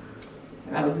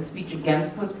 That was a speech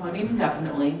against postponing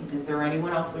indefinitely. Is there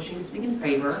anyone else wishing to speak in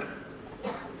favor?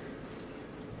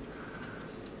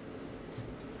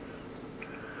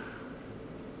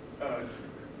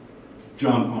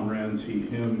 John Pomeranz, he,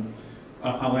 him.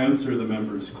 I'll answer the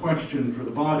member's question for the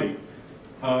body.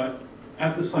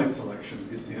 At the site selection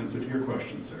is the answer to your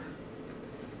question, sir.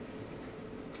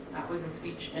 That was a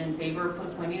speech in favor of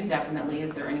postponing indefinitely.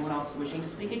 Is there anyone else wishing to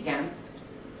speak against?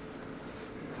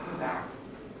 Go back.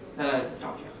 The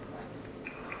Josh.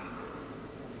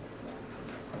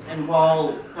 And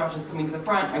while Josh is coming to the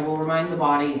front, I will remind the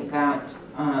body that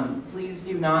please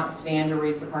do not stand or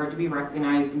raise the card to be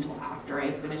recognized until after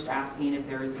I have finished asking if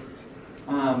there's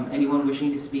anyone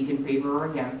wishing to speak in favor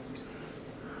or against.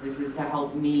 This is to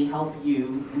help me help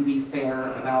you and be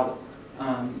fair about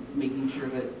making sure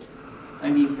that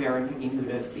I'm being fair in picking who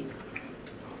to speak.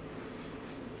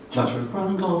 Joshua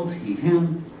Chronicles, he,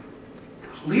 him.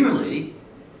 Clearly,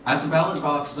 at the ballot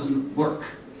box doesn't work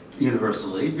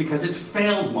universally because it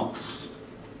failed once.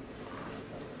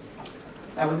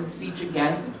 That was a speech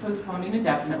against postponing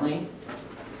indefinitely.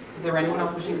 Is there anyone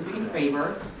else wishing to speak in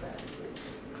favor?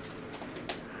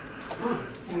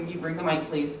 Can you bring the mic,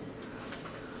 please?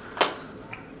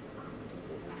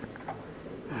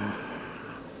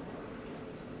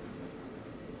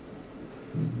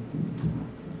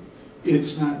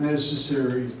 It's not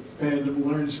necessary. Fandom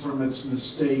learns from its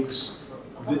mistakes.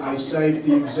 I cite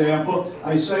the example.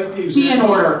 Be in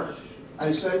order.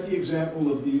 I cite the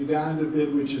example of the Uganda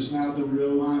bid, which is now the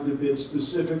Rwanda bid,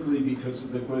 specifically because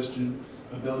of the question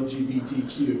of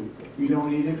LGBTQ. We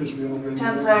don't need it because we don't.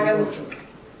 10 seconds.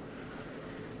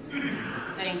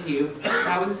 Thank you.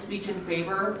 That was a speech in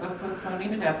favor of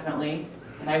postponing indefinitely,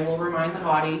 and I will remind the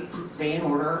body to stay in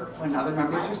order when other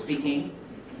members are speaking.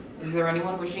 Is there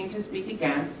anyone wishing to speak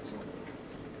against?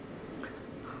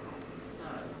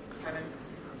 Kevin?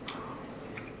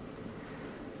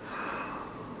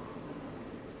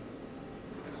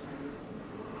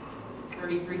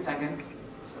 Thirty-three seconds.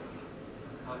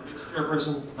 Mr.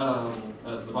 Chairperson,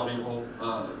 the body of whole,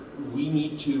 we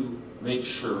need to make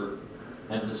sure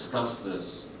and discuss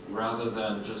this rather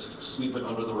than just sweep it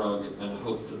under the rug and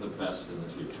hope for the best in the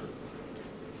future.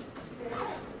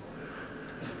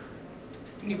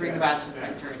 Can you bring the badge to the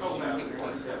secretary so she can take your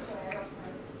name?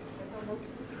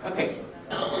 Okay.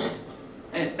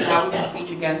 And that was a speech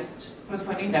against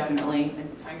postponing indefinitely,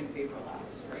 and time in favor allows,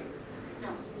 right? No.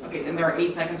 Okay, then there are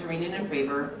 8 seconds remaining in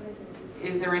favor.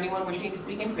 Is there anyone wishing to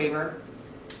speak in favor?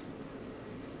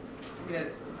 I'm going to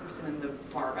the person in the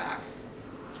far back.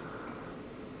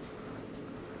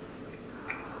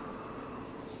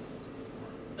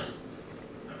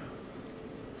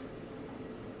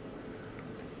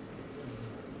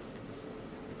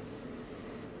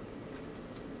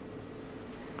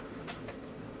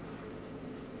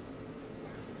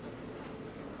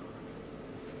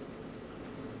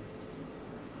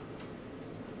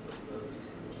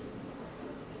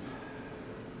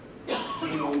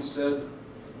 Instead,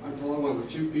 I'm probably one of the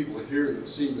few people here that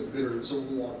seem the bitter and civil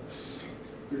war.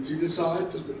 But if you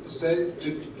decide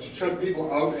to shut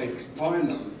people out and confine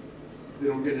them, they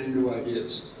don't get any new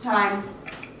ideas. Time.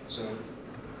 So,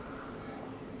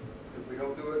 if we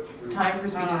don't do it... Time for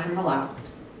speeches has elapsed.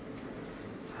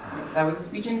 That was a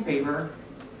speech in favor.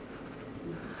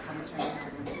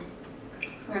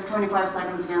 We have 25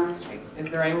 seconds against.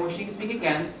 Is there anyone wishing to speak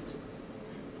against?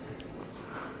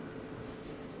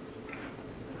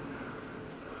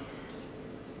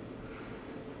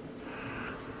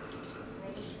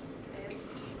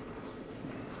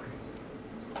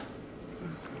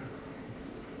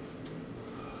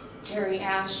 Terry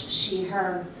Ash, she,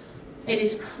 her. It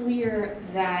is clear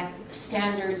that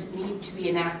standards need to be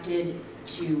enacted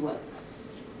to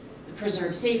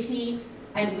preserve safety,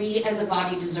 and we as a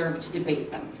body deserve to debate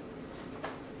them.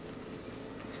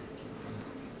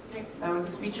 Okay, that was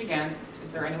a speech against.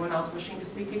 Is there anyone else wishing to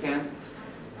speak against?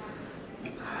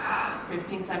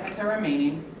 15 seconds are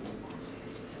remaining.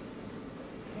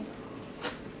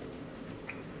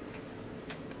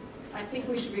 I think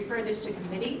we should refer this to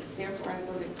committee, therefore I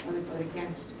voted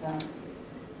against.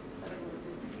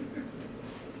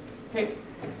 Okay,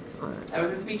 that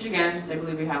was a speech against. I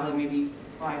believe we have like maybe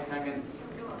 5 seconds,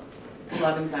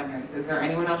 11 seconds. Is there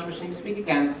anyone else wishing to speak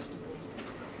against?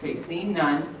 Okay, seeing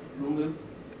none, we'll move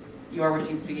You are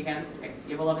wishing to speak against? Okay,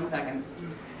 you have 11 seconds.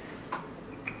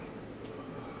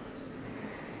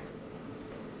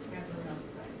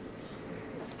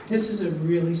 This is a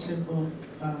really simple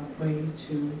way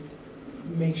to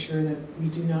make sure that we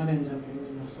do not end up in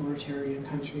an authoritarian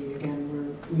country again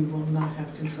where we will not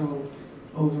have control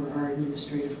over our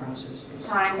administrative processes.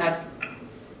 Time. That's.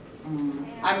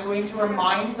 I'm going to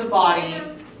remind the body.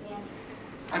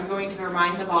 I'm going to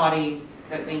remind the body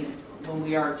that when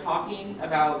we are talking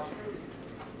about,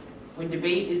 when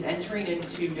debate is entering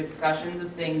into discussions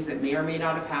of things that may or may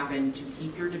not have happened, to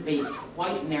keep your debate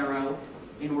quite narrow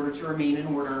in order to remain in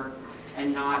order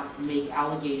and not make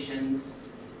allegations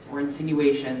or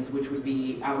insinuations which would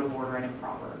be out of order and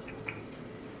improper.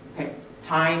 Okay,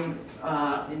 time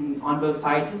on both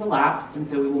sides has elapsed, and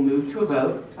so we will move to a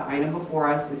vote. The item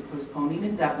before us is postponing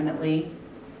indefinitely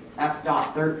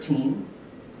F.13,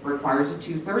 requires a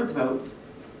 2/3 vote.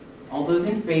 All those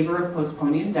in favor of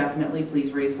postponing indefinitely,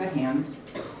 please raise the hand.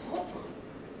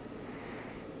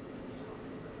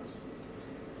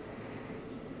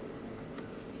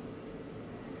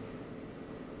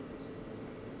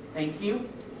 Thank you.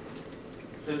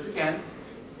 Those against?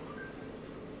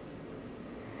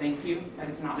 Thank you. That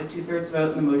is not a 2/3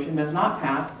 vote, and the motion does not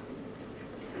pass.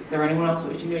 Is there anyone else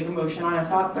wishing to make a motion on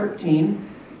F.13?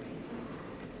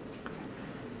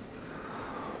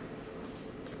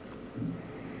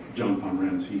 John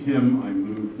Pomerantz, he, him. I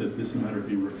move that this matter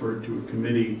be referred to a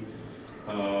committee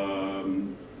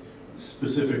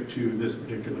specific to this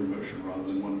particular motion rather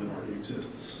than one that already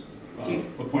exists,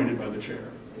 appointed by the chair.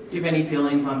 Do you have any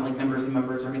feelings on like numbers of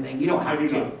members or anything? You don't have to.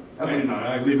 Okay. I do not.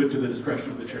 I leave it to the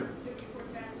discretion of the chair.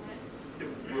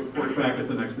 Report back at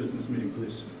the next business meeting,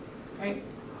 please. Okay.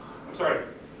 I'm sorry.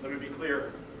 Let me be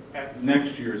clear. At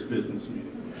next year's business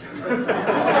meeting.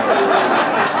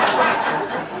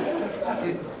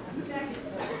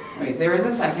 Right, there is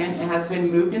a second. It has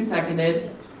been moved and seconded.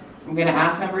 I'm going to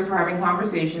ask members who are having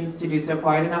conversations to do so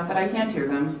quiet enough that I can't hear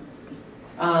them.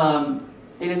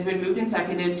 It has been moved and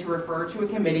seconded to refer to a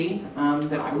committee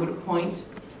that I would appoint,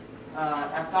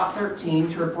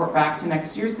 F.13, to report back to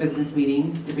next year's business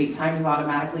meeting. Debate time is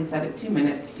automatically set at 2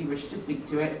 minutes if you wish to speak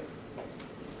to it.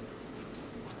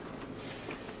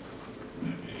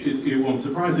 It won't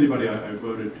surprise anybody. I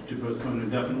voted to postpone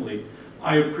indefinitely.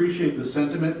 I appreciate the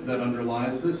sentiment that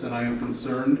underlies this, and I am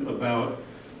concerned about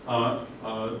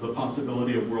the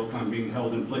possibility of Worldcon being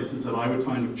held in places that I would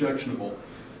find objectionable.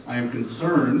 I am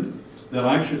concerned that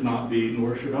I should not be,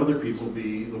 nor should other people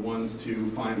be, the ones to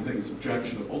find things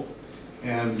objectionable.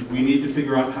 And we need to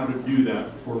figure out how to do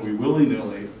that before we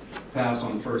willy-nilly pass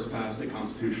on first pass a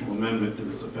constitutional amendment to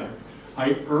this effect.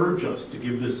 I urge us to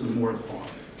give this some more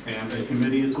thought, and a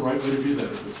committee is the right way to do that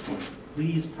at this point.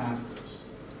 Please pass this.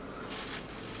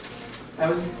 That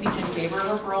was a speech in favor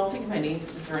of referral to committee.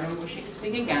 Is there anyone wishing to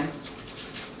speak against?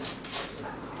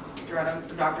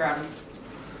 Dr. Adams.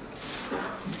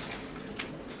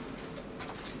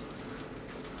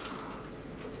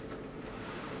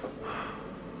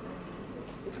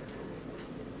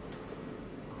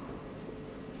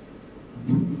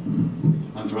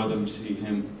 Andrew Adams, he,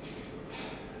 him.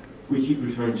 We keep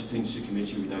referring to things to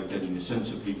committee without getting a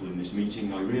sense of people in this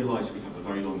meeting. I realise we have a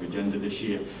very long agenda this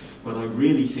year, but I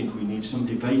really think we need some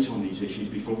debate on these issues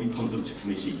before we punt them to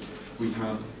committee. We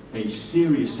have a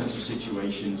serious set of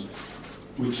situations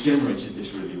which generated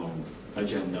this really long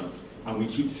agenda, and we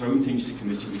keep throwing things to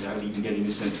committee without even getting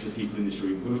a sense of the people in this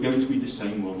room, who are going to be the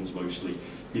same ones mostly,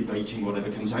 debating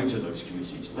whatever comes out of those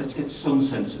committees. Let's get some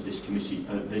sense of this committee,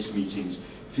 this meeting's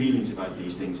feelings about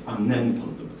these things, and then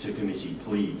punt them to committee,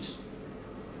 please.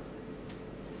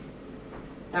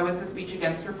 That was the speech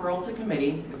against referral to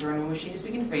committee. Is there anyone wishing to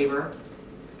speak in favor?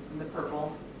 In the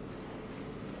purple.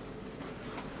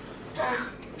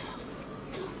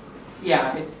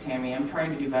 Yeah, it's Tammy. I'm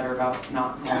trying to do better about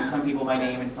not calling some people by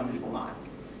name and some people not.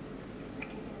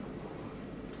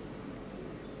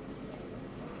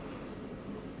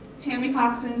 Tammy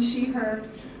Coxon, she, her.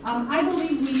 I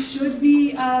believe we should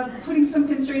be putting some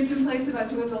constraints in place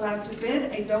about who is allowed to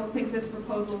bid. I don't think this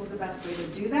proposal is the best way to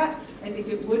do that. I think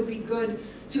it would be good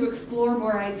to explore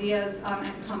more ideas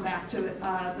and come back to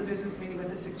the business meeting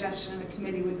with a suggestion. The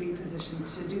committee would be positioned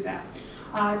to do that.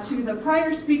 To the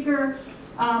prior speaker,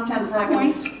 10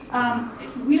 seconds.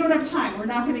 We don't have time. We're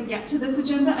not going to get to this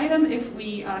agenda item if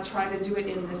we try to do it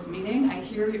in this meeting. I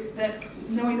hear that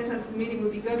knowing this as the meeting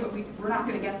would be good, but we're not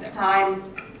going to get there. Time.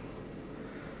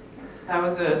 That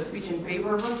was a speech in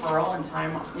favor of referral, and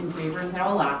time in favor is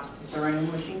now elapsed. Is there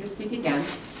anyone wishing to speak again?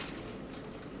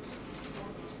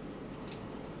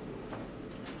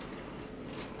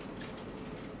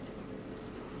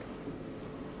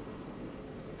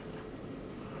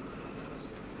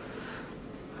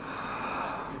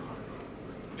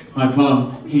 My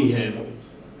pardon, he, him.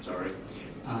 Sorry.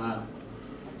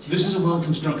 This is a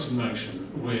well-constructed motion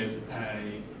with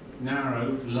a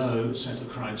narrow, low set of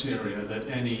criteria that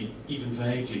any even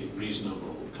vaguely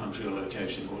reasonable country or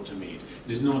location ought to meet.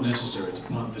 It is not necessary to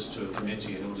punt this to a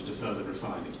committee in order to further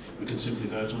refine it. We can simply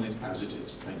vote on it as it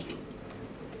is. Thank you.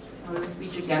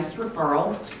 Speech against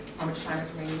referral. How much time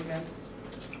is remaining again?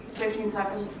 15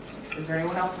 seconds. Is there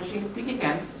anyone else wishing to speak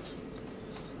against?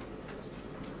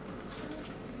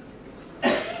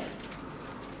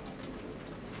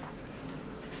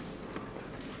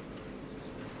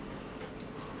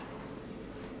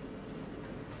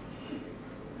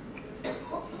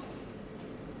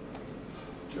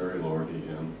 Jerry Lordy,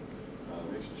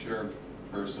 Mr.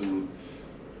 Chairperson,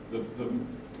 the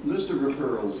list of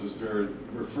referrals is very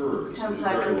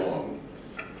long.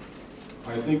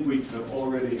 I think we have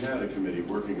already had a committee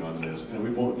working on this, and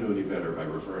we won't do any better by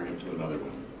referring it to another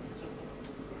one.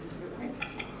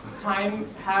 Time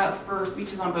for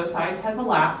speeches on both sides has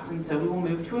elapsed, and so we will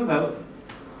move to a vote.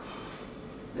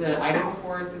 The item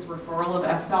before us is referral of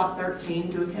FDOT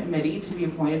 13 to a committee to be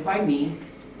appointed by me.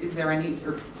 Is there any,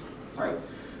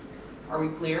 are we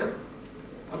clear?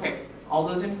 Okay, all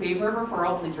those in favor of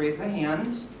referral, please raise the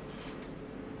hand.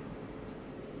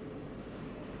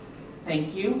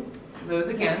 Thank you. Those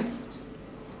against?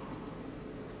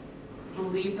 I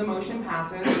believe the motion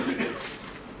passes.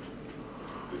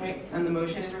 Okay, and the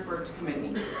motion is referred to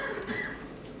committee.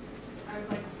 I would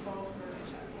like to call for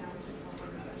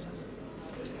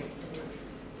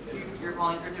You're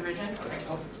calling for division? Okay.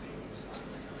 So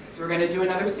we're going to do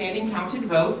another standing counted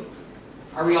vote.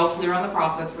 Are we all clear on the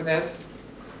process for this?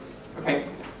 Okay.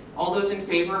 All those in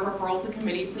favor of referral to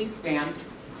committee, please stand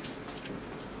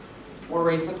or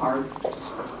raise the card.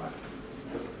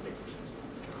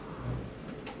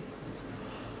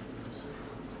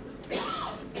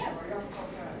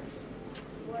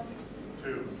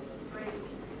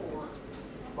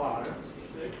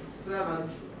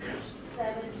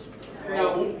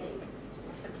 No.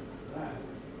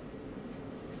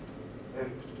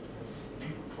 And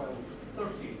 12,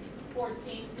 13,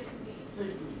 14, 15,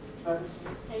 16, 17,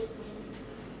 18,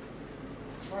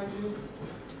 22,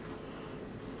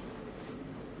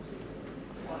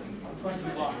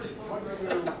 21,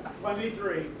 22,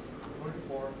 23,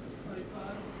 24,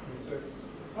 25, 26,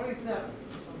 27,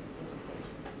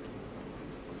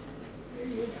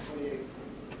 28,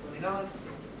 29,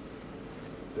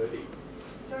 30.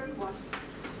 31,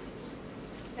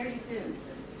 32,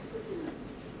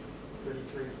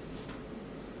 33,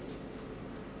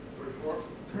 34,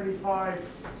 35,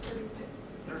 36,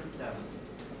 37,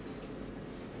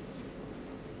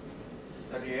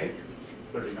 38,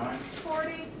 39,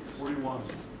 40, 41,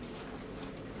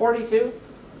 42.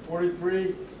 43.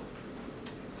 Is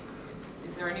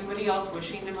there anybody else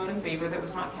wishing to vote in favor that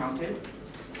was not counted?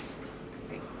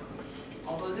 Okay.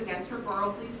 All those against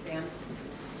referral, please stand.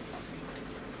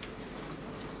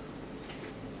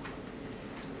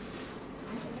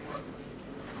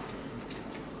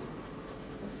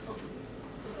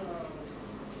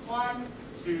 One,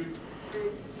 2, 3,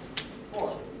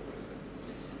 4,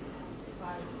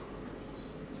 5,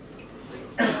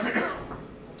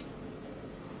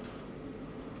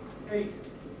 8,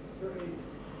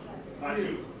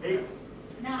 8,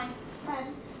 9,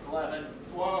 10, 11,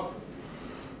 12,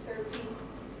 13,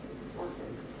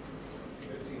 14,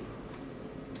 15,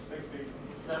 16,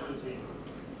 17,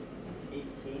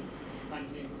 18,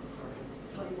 19,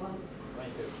 21,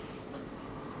 22,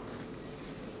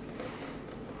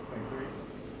 23,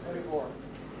 24,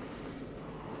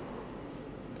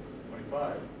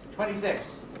 25,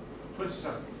 26.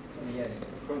 27, 28.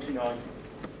 29,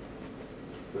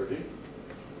 30.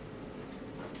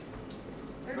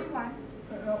 31,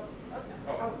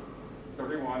 Oh,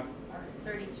 31.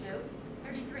 32,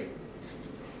 33. Is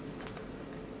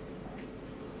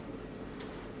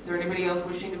there anybody else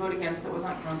wishing to vote against that was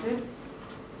not counted?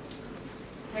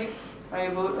 Okay, by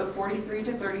a vote of 43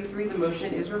 to 33, the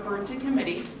motion is referred to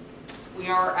committee. We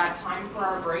are at time for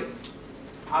our break.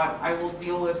 I will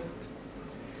deal with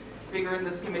figuring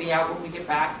this committee out when we get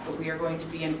back, but we are going to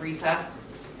be in recess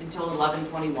until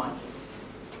 11:21.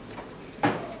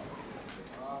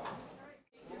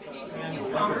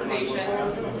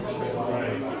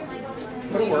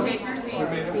 Take your seats.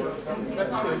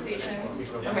 Conversations.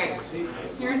 Okay,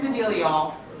 here's the deal,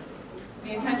 y'all.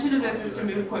 The intention of this is to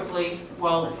move quickly,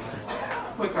 well,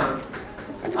 quicker.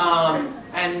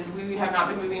 And we have not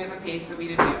been moving at the pace that we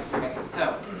did yesterday.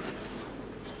 So,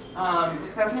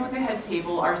 discussing with the head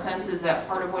table, our sense is that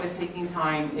part of what is taking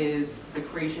time is the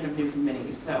creation of new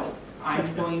committees. So,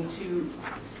 I'm going to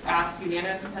ask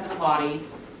unanimous consent of the body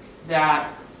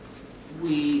that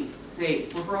we say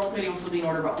referral committee will still be in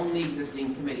order, but only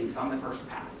existing committees on the first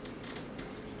pass.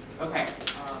 Okay.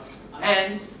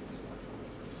 And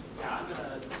yeah, I'm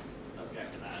gonna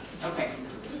object to that. okay.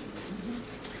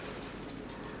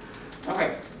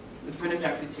 Okay, it's been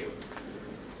objected to.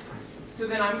 So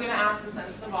then I'm going to ask the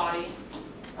sense of the body.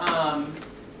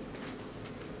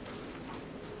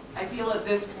 I feel at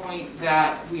this point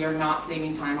that we are not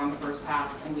saving time on the first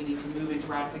pass and we need to move into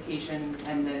ratifications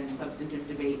and then substantive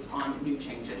debate on new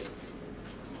changes.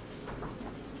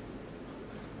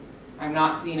 I'm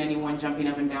not seeing anyone jumping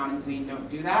up and down and saying don't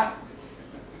do that.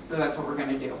 So that's what we're going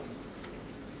to do.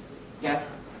 Yes?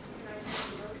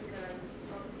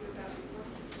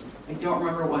 I don't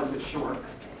remember what it was, but sure.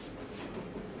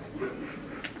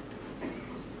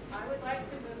 I would like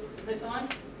to move, is this on?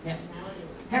 Yes.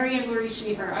 Harry and Marie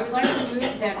Sheeher, I would like to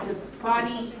move that the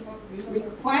body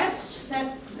request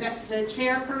that the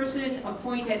chairperson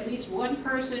appoint at least one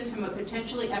person from a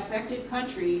potentially affected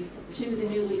country to the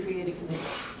newly created committee.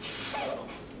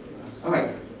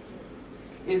 Okay.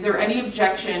 Is there any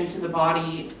objection to the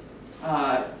body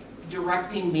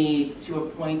directing me to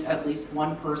appoint at least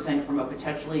one person from a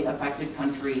potentially affected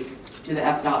country to the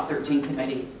F.13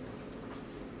 committee?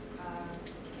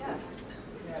 Yes.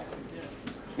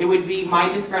 It would be my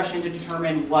discretion to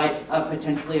determine what a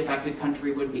potentially affected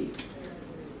country would be.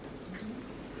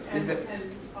 And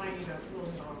finding a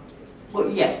ruling on. Well,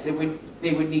 yes, it would.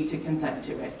 They would need to consent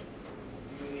to it.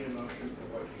 We need a motion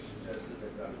for what you suggested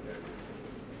they've got to do.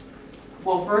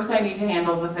 Well, first I need to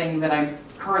handle the thing that I'm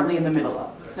currently in the middle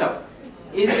of. So,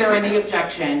 is there any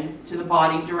objection to the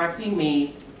body directing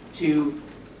me to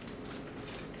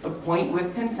appoint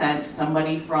with consent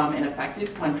somebody from an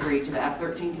affected country to the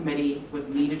F-13 committee with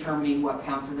me determining what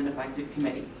counts as an affected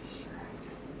committee?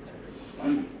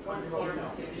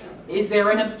 Is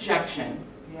there an objection?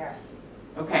 Yes.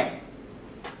 Okay.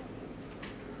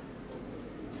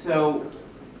 So,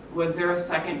 was there a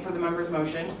second for the member's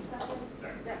motion?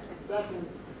 Second.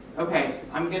 Okay,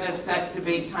 I'm going to set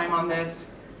debate time on this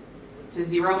to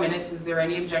 0 minutes. Is there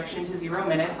any objection to 0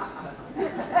 minutes?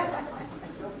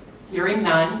 Hearing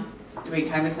none, debate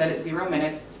time is set at 0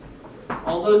 minutes.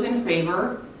 All those in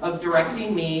favor of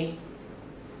directing me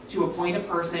to appoint a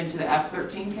person to the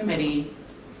F-13 committee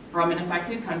from an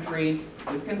affected country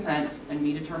with consent and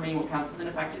me determining what counts as an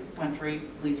affected country,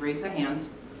 please raise the hand.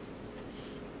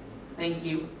 Thank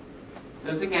you.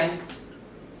 Those against?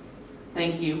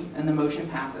 Thank you, and the motion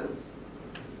passes.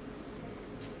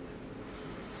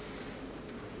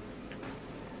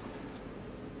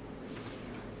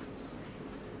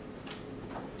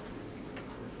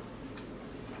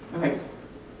 Okay,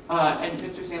 and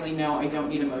Mr. Stanley, no, I don't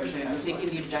need a motion. I'm taking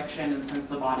the objection and sense of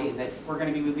the body that we're going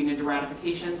to be moving into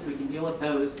ratification, so we can deal with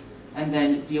those, and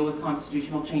then deal with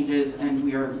constitutional changes, and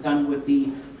we are done with the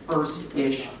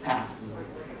first-ish pass.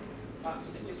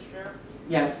 Mr. Chair?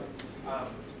 Yes.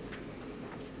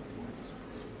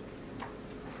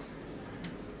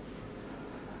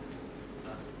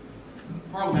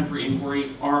 Parliamentary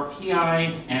inquiry, are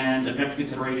PI and objective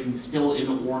considerations still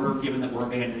in order given that we're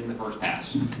abandoning the first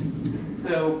pass?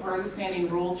 So per the standing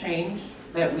rule change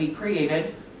that we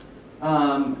created,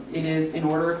 it is in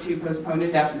order to postpone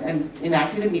and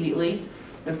enact it immediately.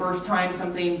 The first time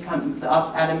something comes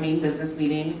up at a main business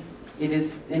meeting, it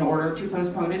is in order to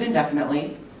postpone it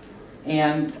indefinitely.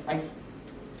 And I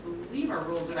believe our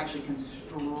rules would actually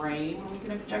constrain when we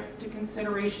can object to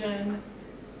consideration.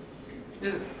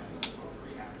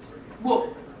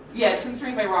 Well, yeah, it's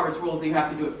constrained by Robert's rules that you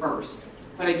have to do it first.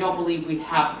 But I don't believe we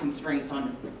have constraints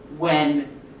on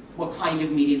what kind of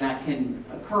meeting that can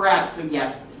occur at. So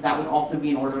yes, that would also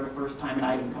be in order the first time an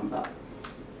item comes up.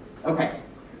 Okay.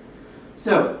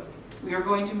 So we are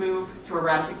going to move to a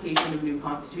ratification of new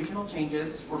constitutional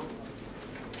changes, or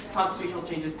constitutional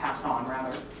changes passed on,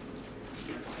 rather.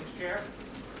 Mr. Chair?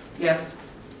 Yes.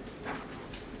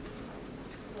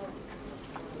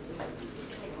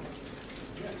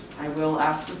 I will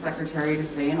ask the secretary to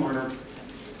stay in order.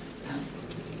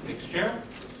 Mr. Chair,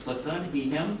 let's he,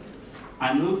 him.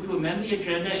 I move to amend the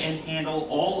agenda and handle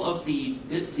all of the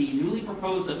newly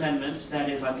proposed amendments,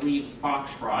 that is, I believe,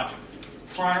 Foxtrot,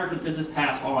 prior to business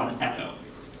pass on Echo.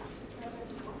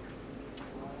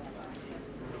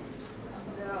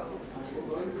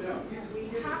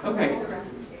 Okay.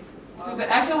 So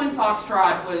the Echo and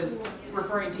Foxtrot was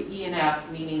referring to E and F,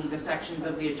 meaning the sections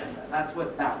of the agenda. That's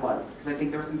what that was, because I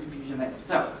think there was some confusion there.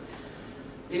 So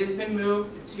it has been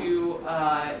moved to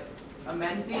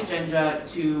amend the agenda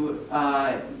to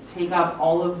take up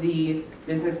all of the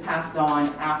business passed on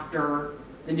after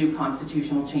the new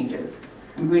constitutional changes.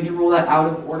 I'm going to rule that out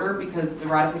of order because the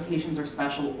ratifications are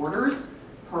special orders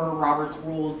per Robert's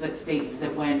rules that states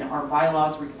that when our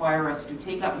bylaws require us to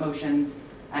take up motions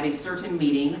at a certain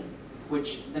meeting,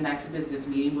 which the next business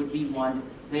meeting would be one,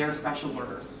 they are special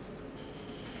orders.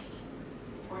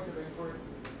 Point of inquiry.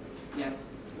 Yes.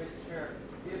 Mr. Chair,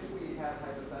 if we had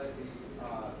hypothetically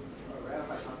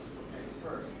ratified constitutional changes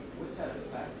first, would that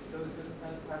affect those business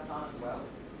ends passed on as well?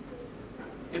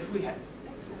 If we had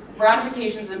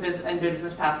ratifications and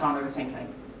business passed on are the same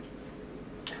thing.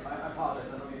 I apologize.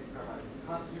 I don't mean to clarify.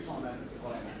 Constitutional amendments is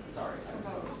what I meant. Sorry.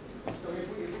 So if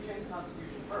we change the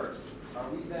Constitution first, are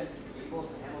we then able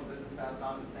to handle business passed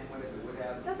on the same way as we would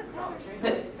have without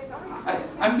changes?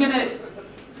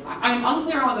 I'm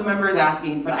unclear on what the member is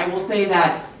asking, but I will say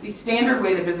that the standard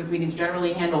way that business meetings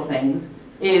generally handle things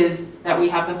is that we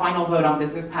have the final vote on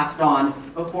business passed on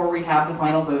before we have the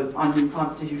final votes on new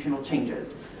constitutional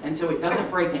changes. And so it doesn't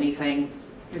break anything,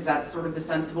 because that's sort of the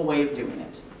sensible way of doing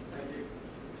it. Thank you.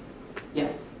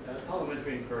 Yes.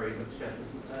 Parliamentary inquiry, Mr.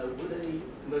 Chairman. Would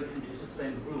a motion to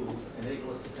suspend rules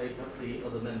enable us to take up the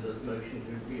other member's motion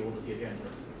to reorder the agenda?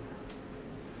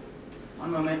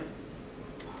 One moment.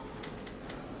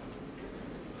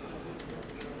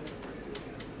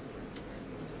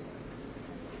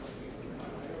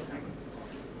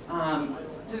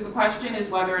 The question is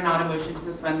whether or not a motion to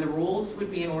suspend the rules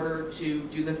would be in order to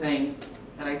do the thing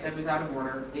that I said was out of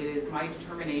order. It is my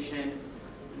determination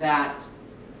that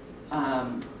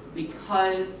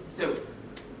so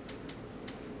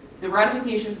the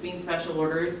ratifications being special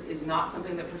orders is not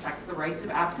something that protects the rights of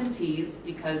absentees,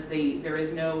 because there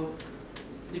is no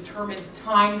determined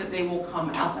time that they will come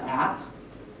up at,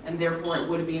 and therefore it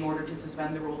would be in order to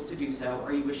suspend the rules to do so.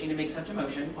 Are you wishing to make such a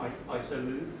motion? I so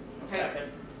move. Okay.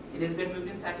 Second. It has been moved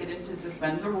and seconded to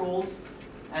suspend the rules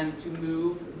and to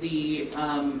move the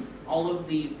all of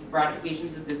the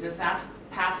ratifications of business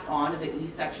passed on to the E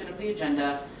section of the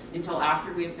agenda until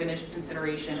after we have finished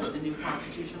consideration of the new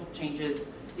constitutional changes,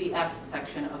 the F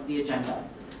section of the agenda.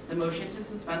 The motion to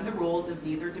suspend the rules is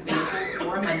neither debatable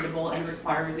nor amendable and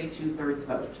requires a 2/3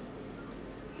 vote.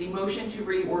 The motion to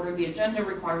reorder the agenda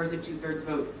requires a 2/3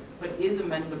 vote, but is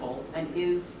amendable and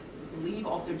is, I believe,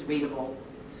 also debatable.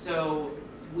 So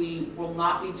we will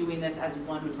not be doing this as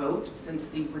one vote, since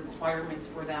the requirements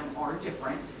for them are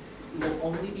different. We will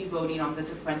only be voting on the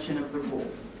suspension of the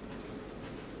rules.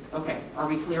 Okay, are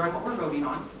we clear on what we're voting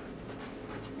on?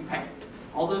 Okay.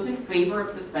 All those in favor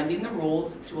of suspending the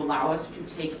rules to allow us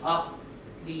to take up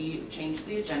the change to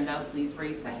the agenda, please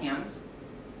raise the hand.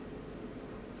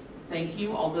 Thank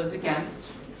you. All those against?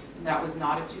 That was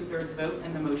not a 2/3 vote,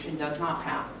 and the motion does not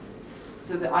pass.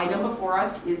 So the item before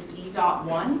us is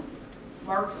E.1,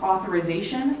 Mark's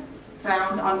authorization,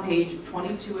 found on page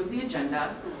 22 of the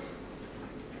agenda.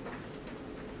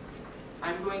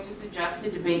 I'm going to suggest a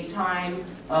debate time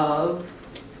of,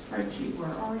 spreadsheet, where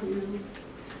are you?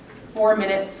 4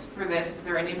 minutes for this. Is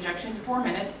there any objection to 4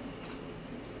 minutes?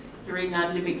 Hearing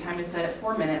none, debate time is set at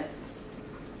 4 minutes.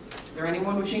 Is there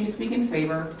anyone wishing to speak in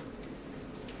favor?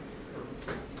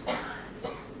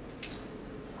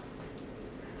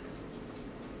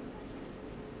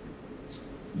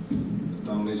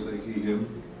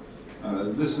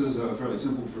 This is a fairly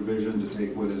simple provision to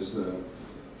take what is the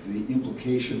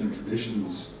implication and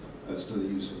traditions as to the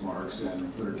use of marks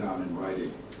and put it down in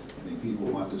writing. I think people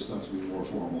want this stuff to be more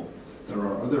formal. There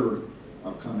are other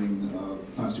upcoming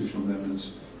constitutional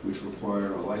amendments which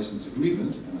require a license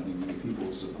agreement, and I think many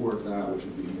people support that, which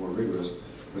would be more rigorous.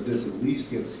 But this at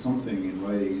least gets something in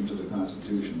writing into the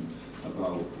Constitution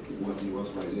about what the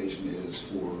authorization is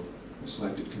for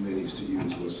selected committees to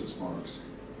use listless marks.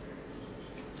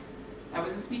 That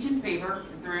was a speech in favor.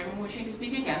 Is there anyone wishing to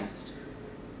speak against?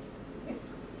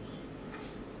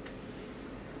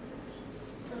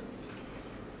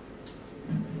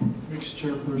 Mixed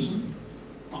Chairperson,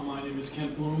 my name is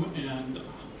Kent Bloom, and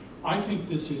I think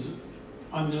this is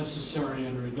unnecessary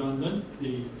and redundant.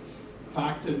 The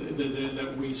fact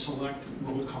that we select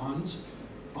Worldcons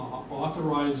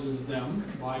authorizes them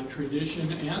by tradition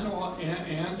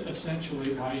and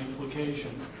essentially by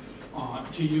implication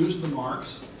to use the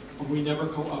marks. We never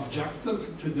object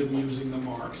to them using the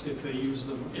marks if they use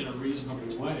them in a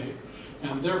reasonable way.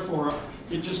 And therefore,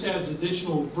 it just adds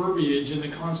additional verbiage in the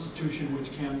Constitution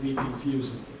which can be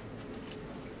confusing.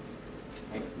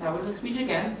 Okay, that was a speech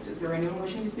against. Is there anyone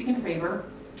wishing to speak in favor?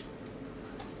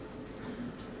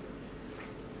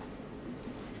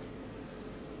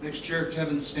 Next Chair,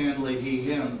 Kevin Stanley, he,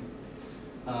 him.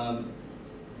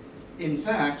 In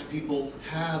fact, people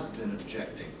have been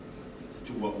objecting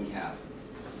to what we have.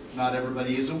 Not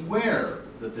everybody is aware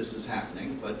that this is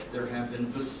happening, but there have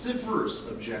been vociferous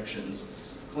objections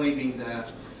claiming that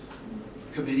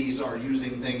committees are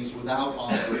using things without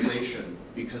authorization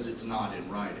because it's not in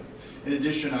writing. In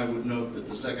addition, I would note that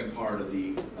the second part of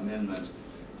the amendment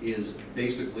is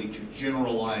basically to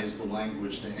generalize the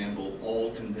language to handle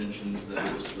all conventions that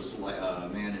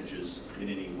WSFS manages in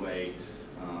any way.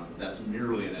 That's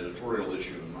merely an editorial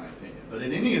issue in my opinion. But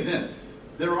in any event,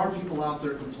 there are people out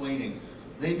there complaining.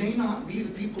 They may not be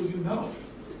the people you know.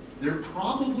 They're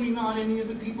probably not any of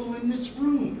the people in this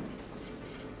room.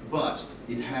 But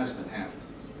it has been happening.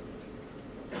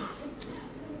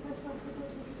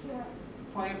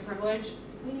 Point of privilege?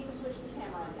 We need to switch the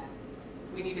camera on that.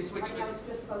 We need to switch right now it's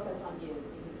just focused on you.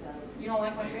 You don't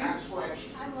like my face?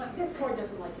 I'm like, Discord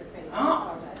doesn't like your face.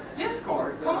 Oh,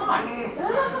 Discord, come on.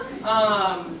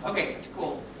 Okay,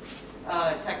 cool.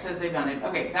 Tech says they've done it.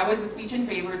 Okay, that was the speech in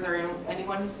favor. Is there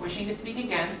anyone wishing to speak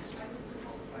against?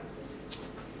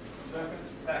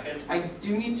 Second. I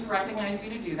do need to recognize you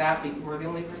to do that, but we're the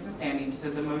only person standing. So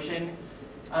the motion,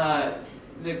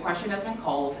 the question has been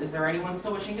called. Is there anyone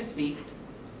still wishing to speak?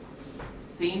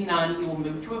 Seeing none, we will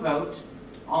move to a vote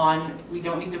on, we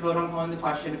don't need to vote on calling the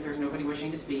question if there's nobody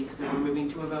wishing to speak, so we're moving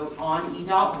to a vote on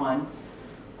E.1.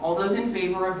 All those in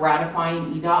favor of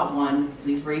ratifying E.1,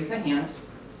 please raise the hand.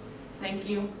 Thank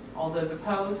you. All those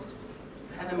opposed?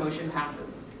 And the motion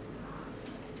passes.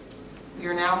 We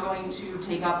are now going to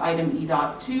take up item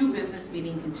E.2, business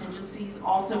meeting contingencies,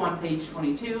 also on page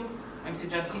 22. I'm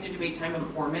suggesting a debate time of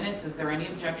 4 minutes. Is there any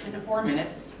objection to 4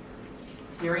 minutes?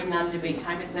 Hearing none, debate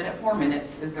time is set at 4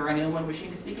 minutes. Is there anyone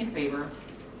wishing to speak in favor?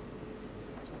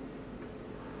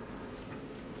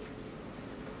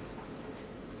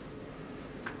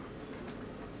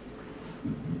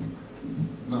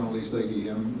 Not only thanking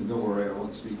him, don't worry, I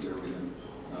won't speak to everything.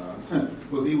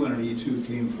 Both E1 and E2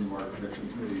 came from the Market Protection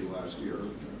Committee last year.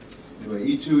 Anyway,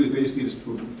 E2 is basically just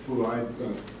to provide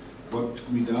what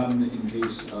can be done in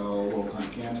case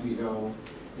Worldcon can't be held,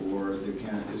 or there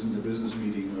isn't a business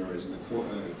meeting, or isn't a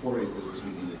core business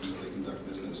meeting that can really conduct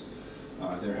business.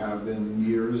 There have been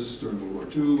years during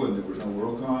World War II when there were no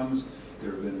Worldcons.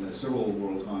 There have been several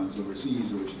Worldcons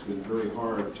overseas, which has been very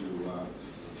hard to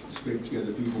scrape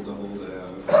together people to hold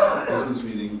a business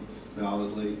meeting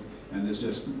validly, and this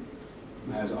just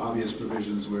has obvious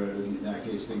provisions where in that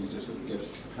case things just get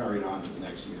carried on to the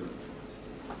next year.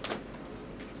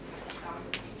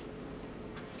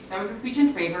 That was a speech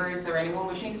in favor. Is there anyone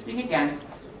wishing to speak against?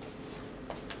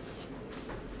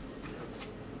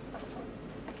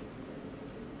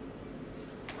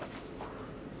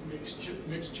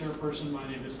 Mixed chairperson, my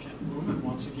name is Kent Bloom, and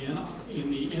once again, in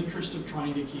the interest of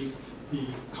trying to keep the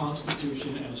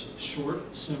Constitution as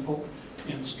short, simple,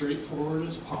 and straightforward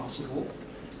as possible,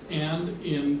 and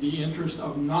in the interest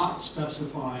of not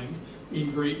specifying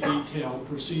in great detail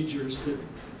procedures that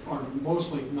are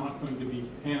mostly not going to be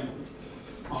handled.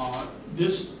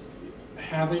 This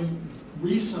having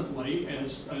recently,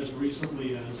 as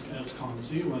recently as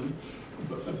Concealan,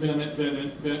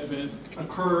 been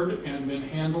occurred and been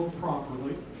handled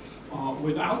properly,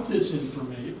 without this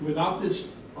information, without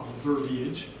this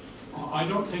verbiage, I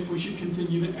don't think we should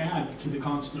continue to add to the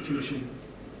Constitution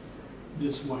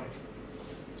this way.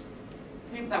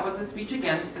 Okay, that was a speech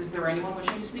against. Is there anyone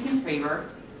wishing to speak in favor?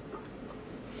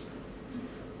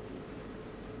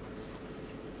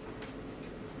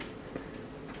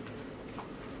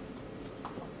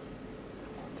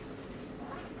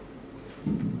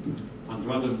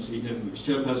 Andrew Adams, who's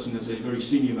chairperson, as a very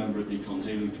senior member of the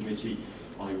Concealan Committee,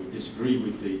 I would disagree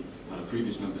with the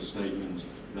previous member's statement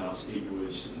that it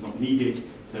was not needed.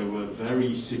 There were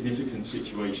very significant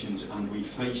situations and we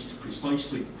faced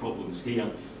precisely problems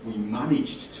here. We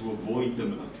managed to avoid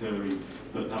them occurring,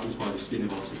 but that was by the skin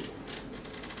of our teeth.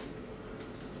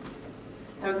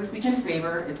 That was a speech in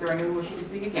favor. Is there anyone wishing to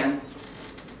speak against?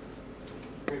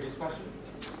 Previous question?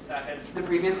 The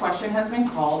previous question has been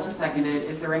called and seconded.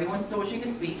 Is there anyone still wishing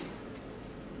to speak?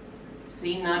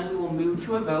 Seeing none, we will move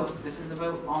to a vote. This is a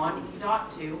vote on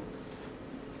E.2.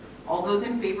 All those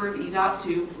in favor of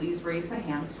E.2, please raise the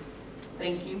hand.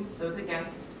 Thank you. Those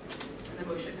against? And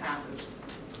the motion passes.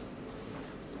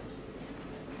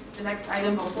 The next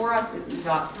item before us is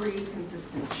E.3,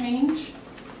 consistent change.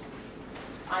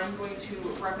 I'm going to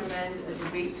recommend a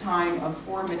debate time of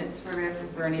 4 minutes for this.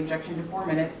 Is there any objection to 4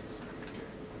 minutes?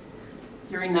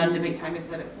 Hearing none, debate time is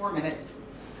set at 4 minutes.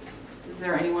 Is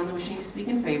there anyone wishing to speak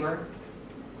in favor?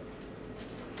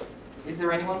 Is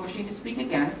there anyone wishing to speak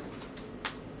against?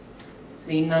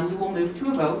 Seeing none, we will move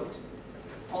to a vote.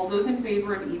 All those in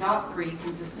favor of E.3,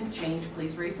 consistent change,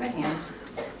 please raise the hand.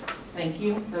 Thank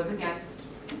you. Those against?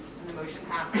 And the motion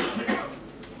passes.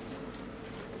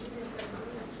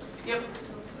 Yep.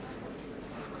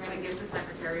 We're going to give the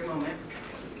secretary a moment.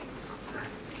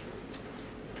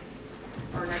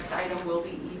 our next item will be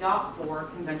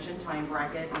E.4, convention time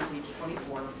bracket on page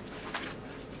 24.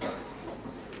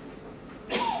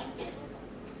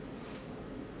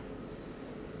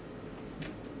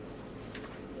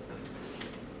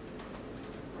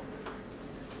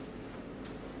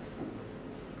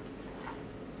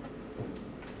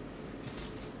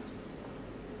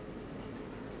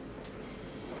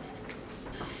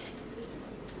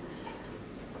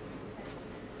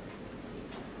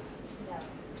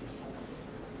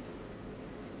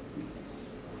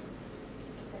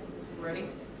 Ready?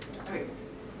 Okay.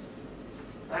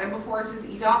 The item before us is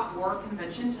E.4,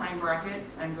 convention time bracket.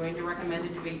 I'm going to recommend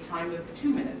a debate time of 2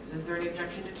 minutes. Is there any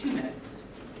objection to 2 minutes?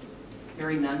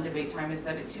 Hearing none, debate time is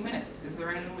set at 2 minutes. Is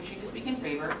there anyone wishing to speak in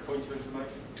favor? Points of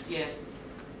information. Yes.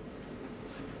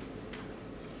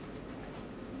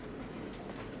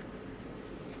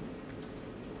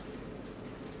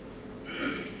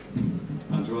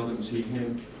 Andrew Adams, he,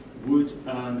 him. Would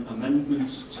an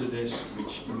amendment to this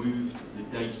which moved the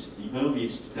date, the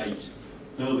earliest date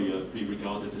earlier, be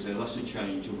regarded as a lesser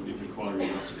change, or would it require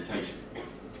ratification?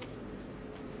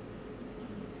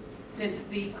 Since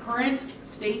the current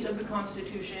state of the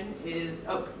Constitution is,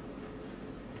 oh,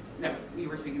 no, you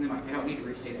were speaking to the mic. I don't need to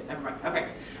restate it. Never mind. Okay.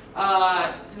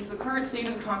 Since the current state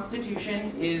of the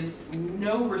Constitution is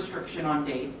no restriction on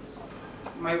dates,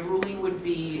 my ruling would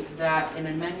be that an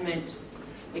amendment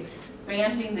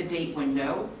expanding the date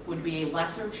window would be a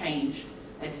lesser change,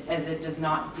 as it does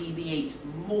not deviate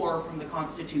more from the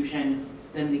Constitution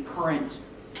than the current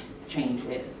change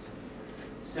is.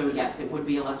 So yes, it would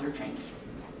be a lesser change.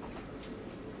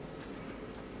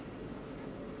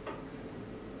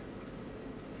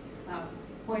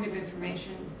 Point of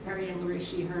information, Perry and Louis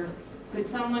Sheeher. Could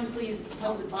someone please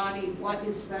tell the body what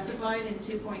is specified in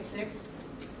 2.6?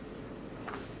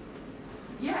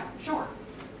 Yeah, sure.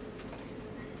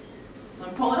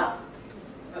 Let me pull it up.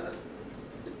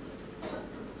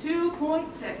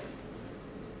 2.6.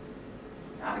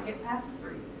 Gotta get past the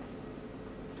threes.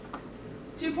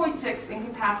 2.6,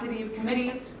 incapacity of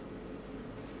committees.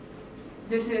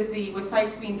 This is with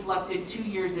sites being selected 2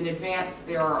 years in advance.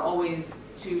 There are always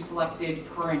 2 selected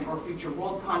current or future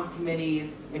Worldcon committees.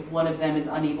 If one of them is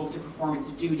unable to perform its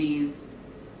duties,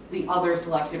 the other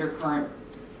selected or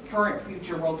current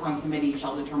future Worldcon committee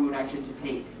shall determine what action to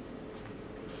take.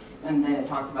 And then it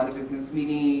talks about a business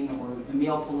meeting or the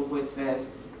meal full of WSFS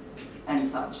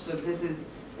and such. So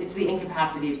it's the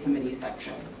incapacity of committee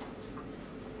section.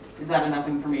 Is that enough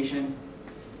information?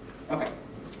 Okay.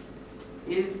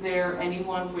 Is there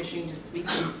anyone wishing to speak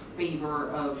in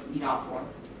favor of E.4?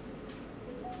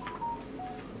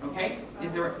 Okay.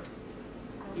 Is there? Are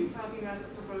you talking about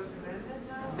the proposed amendment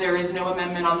now? There is no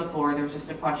amendment on the floor. There's just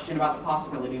a question about the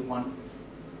possibility of one.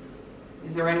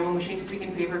 Is there anyone wishing to speak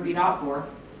in favor of E.4?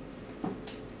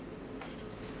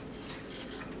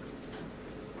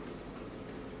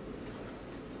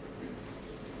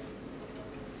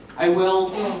 I will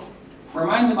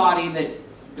remind the body that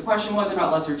the question wasn't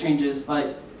about lesser changes,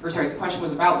 the question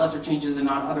was about lesser changes and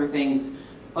not other things,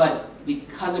 but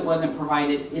because it wasn't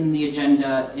provided in the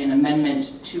agenda, an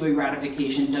amendment to a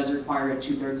ratification does require a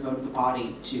 2/3 vote of the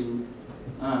body to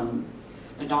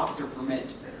adopt or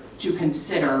permit, to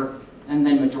consider, and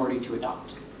then majority to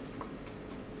adopt.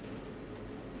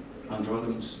 Andrew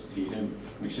Adams, he, him.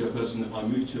 Mr. Chairperson, I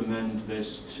move to amend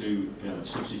this to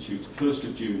substitute 1st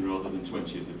of June rather than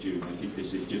 20th of June. I think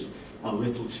this is just a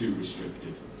little too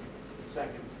restrictive.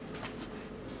 Second.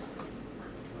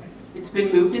 It's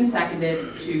been moved and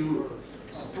seconded to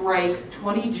strike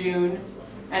 20 June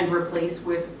and replace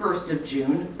with 1st of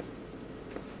June.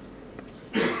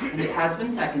 And it has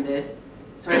been seconded.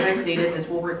 So as I stated, this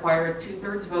will require a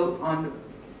 2/3 vote on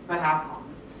behalf of.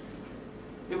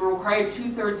 It will require a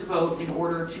 2/3 vote in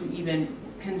order to even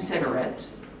consider it.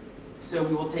 So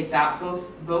we will take that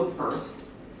vote first.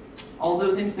 All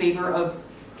those in favor of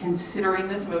considering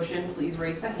this motion, please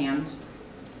raise the hand.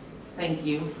 Thank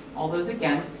you. All those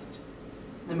against?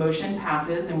 The motion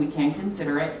passes and we can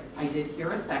consider it. I did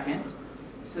hear a second.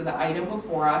 So the item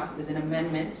before us is an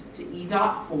amendment to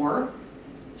E.4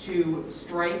 to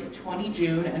strike 20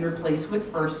 June and replace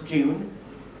with 1st June.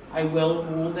 I will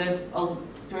rule this,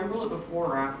 do I rule it before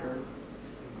or after?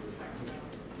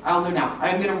 I'll do now.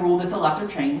 I'm going to rule this a lesser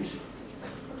change.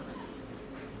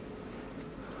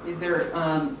 Is there,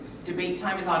 debate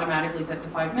time is automatically set to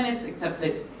 5 minutes, except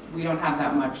that we don't have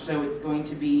that much. So it's going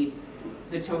to be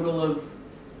the total of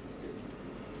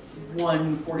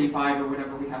 145 or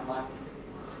whatever we have left.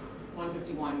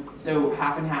 151. So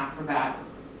half and half for that.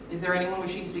 Is there anyone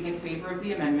wishing to speak in favor of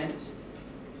the amendment?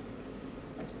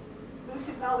 Move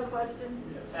to call the question.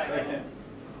 Second.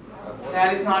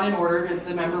 That is not in order. Does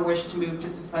the member wish to move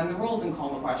to suspend the rules and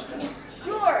call the question?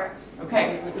 Sure.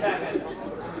 Okay.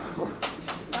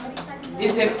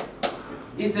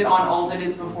 Is it on all that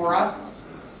is before us,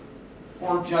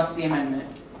 or just the amendment?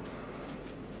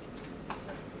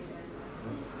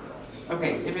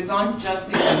 Okay, if it's on just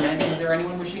the amendment, is there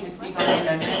anyone wishing to speak on the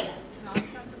amendment?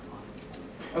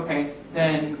 Okay,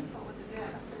 then.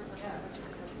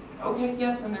 Okay,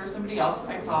 yes, and there's somebody else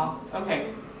I saw.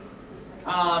 Okay.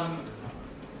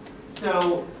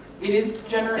 So it is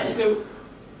so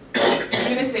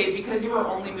I'm going to say, because you are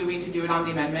only moving to do it on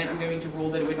the amendment, I'm going to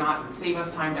rule that it would not save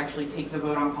us time to actually take the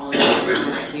vote on calling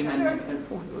the amendment.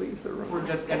 We're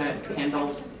just going to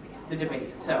handle the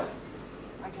debate. So,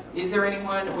 is there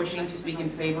anyone wishing to speak in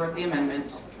favor of the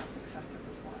amendment?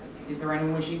 Is there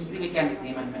anyone wishing to speak against the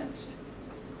amendment?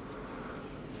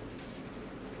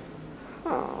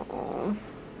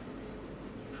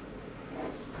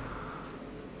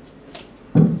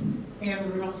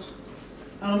 Ann Rudolph.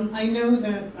 I know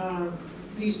that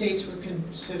these dates were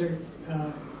considered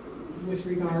with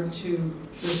regard to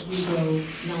the Hugo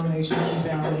nominations and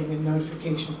balloting and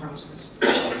notification process.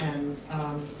 And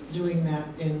doing that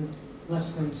in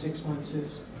less than 6 months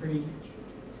is pretty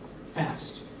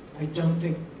fast. I don't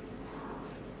think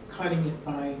cutting it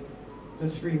by the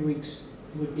 3 weeks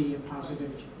would be a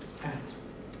positive act.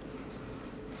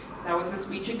 That was a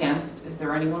speech against. Is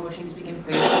there anyone wishing to speak in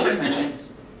favor of the amendment?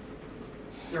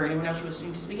 Is there anyone else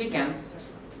wishing to speak against?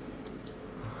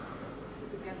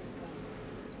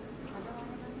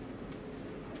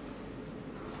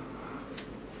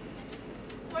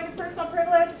 Point of personal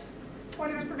privilege,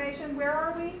 point of information, where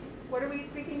are we? What are we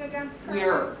speaking against?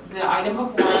 The item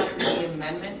before us is the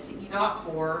amendment to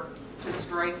E.4 to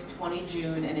strike 20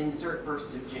 June and insert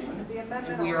 1st of June. The amendment.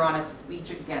 And we are on a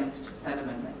speech against said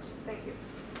amendment. Thank you.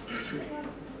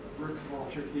 Rick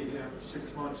Walchuk,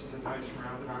 6 months is a nice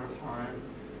round amount of time.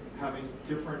 Having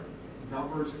different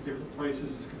numbers in different places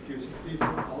is confusing people.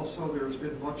 Also, there's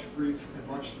been much grief and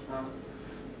much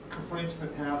complaints in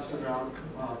the past about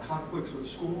conflicts with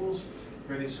schools.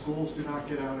 Many schools do not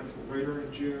get out until later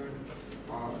in June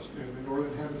in the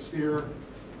Northern Hemisphere,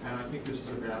 and I think this is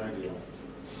a bad idea.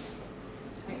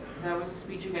 Okay, that was a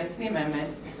speech against the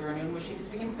amendment. Is there anyone wishing to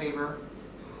speak in favor?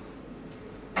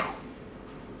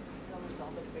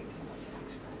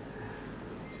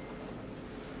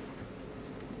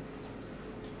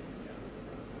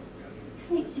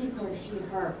 Kate Seacole, she,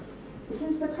 her.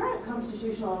 Since the current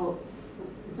constitutional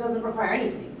doesn't require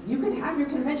anything, you could have your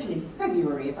convention in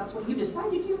February if that's what you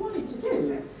decided you wanted to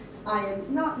do. I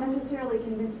am not necessarily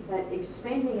convinced that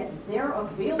expanding their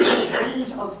available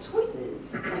range of choices,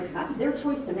 like that's their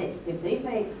choice to make. If they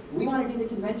say, we want to do the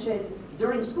convention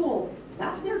during school,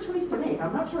 that's their choice to make.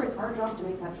 I'm not sure it's our job to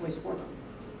make that choice for them.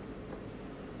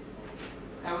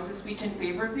 That was a speech in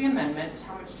favor of the amendment.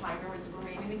 How much time is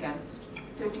remaining against?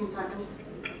 15 seconds.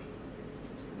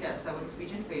 Yes, that was a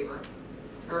speech in favor.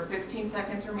 There are 15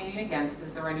 seconds remaining against.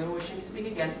 Is there anyone wishing to speak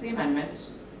against the amendment?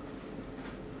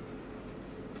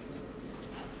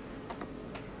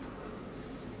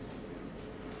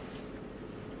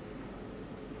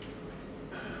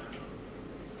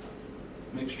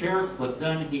 Mixed Chair, Cliff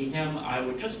Dunn, he, him. I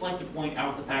would just like to point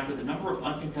out the fact that the number of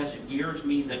uncontested years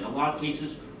means that in a lot of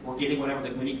cases we're getting whatever the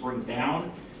committee brings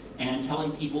down, and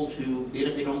telling people to bid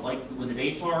if they don't like when the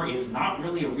dates are is not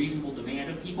really a reasonable demand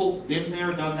of people. Been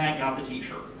there, done that, got the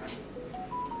t-shirt.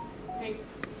 Okay.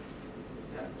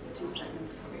 2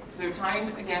 seconds. Okay. So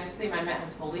time against the amendment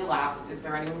has fully elapsed. Is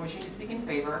there anyone wishing to speak in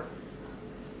favor?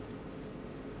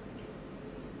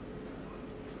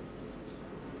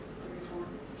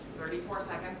 $34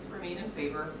 seconds remain in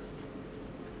favor.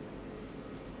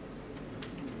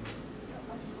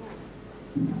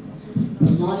 A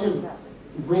lot of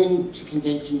when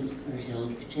conventions are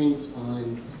held depends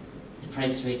on the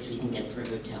price rates we can get for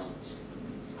hotels.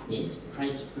 If the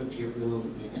price of your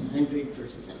room is $100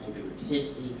 versus $150,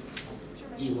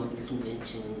 do you want your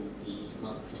convention the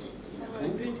month that it's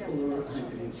 $100 or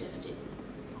 $150?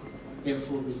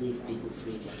 Therefore, we leave people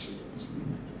free to choose.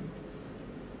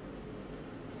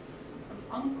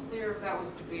 Unclear if that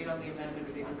was debate on the amendment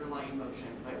or the underlying motion,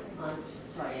 but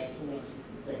sorry, I see.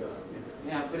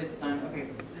 yeah, but it's done. Okay.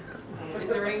 Is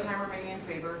there any time remaining in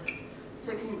favor?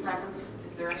 16 seconds.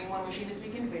 Is there anyone wishing to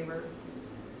speak in favor?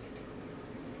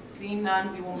 Seeing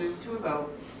none, we will move to a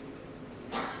vote.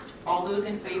 All those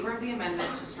in favor of the amendment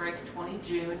to strike 20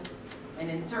 June and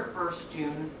insert 1st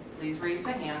June, please raise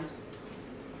the hand.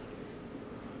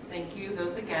 Thank you.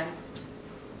 Those against?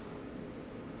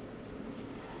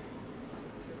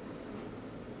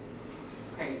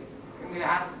 Okay, I'm going to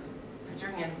ask, put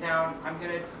your hands down. I'm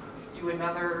going to do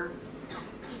another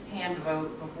hand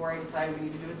vote before I decide we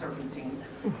need to do a serpentine.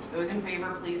 Those in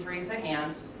favor, please raise the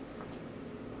hand.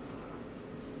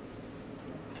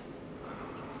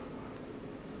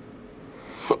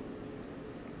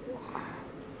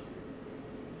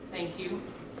 Thank you.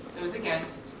 Those against?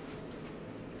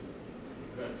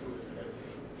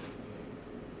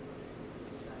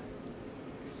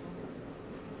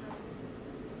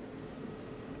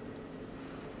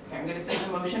 Okay, I'm going to say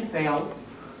the motion fails.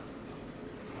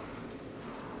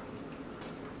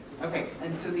 Okay,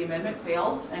 and so the amendment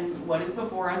fails, and what is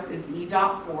before us is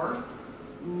E.4,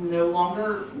 no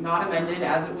longer not amended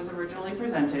as it was originally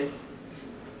presented.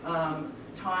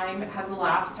 Time has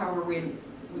elapsed, however,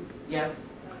 yes?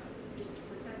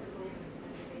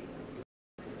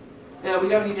 We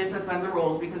don't need to suspend the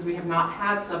rules because we have not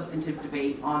had substantive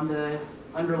debate on the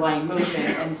underlying motion,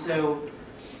 and so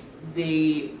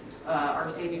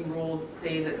our standing rules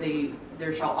say that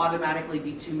there shall automatically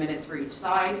be 2 minutes for each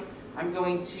side. I'm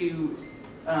going to,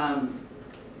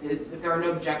 if there are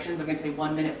no objections, I'm going to say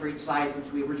 1 minute for each side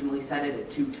since we originally set it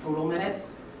at 2 total minutes.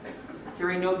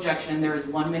 Hearing no objection, there is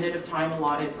 1 minute of time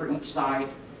allotted for each side.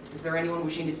 Is there anyone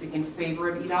wishing to speak in favor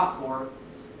of E.4?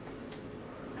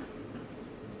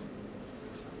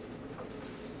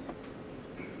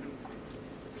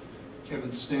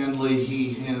 Kevin Stanley, he,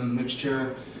 him, mixed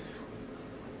chair.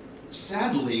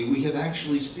 Sadly, we have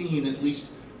actually seen at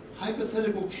least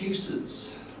hypothetical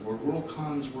cases where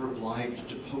Worldcons were obliged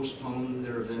to postpone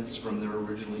their events from their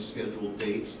originally scheduled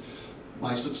dates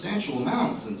by substantial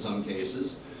amounts in some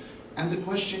cases. And the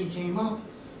question came up,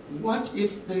 what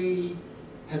if they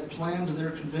had planned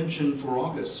their convention for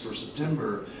August or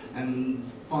September and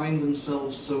find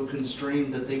themselves so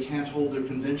constrained that they can't hold their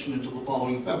convention until the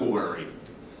following February?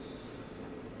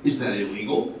 Is that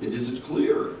illegal? It isn't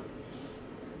clear.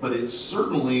 But it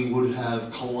certainly would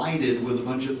have collided with a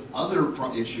bunch of other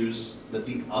issues that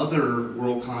the other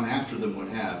Worldcon after them would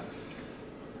have.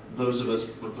 Those of us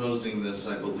proposing this,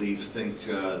 I believe, think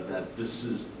that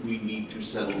we need to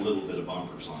set a little bit of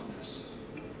bumpers on this.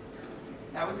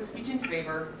 That was a speech in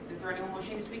favor. Is there anyone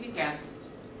wishing to speak against?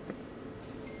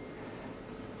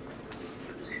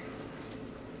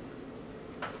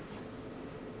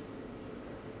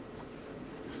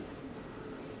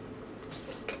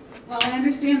 Well, I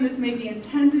understand this may be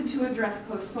intended to address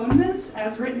postponements.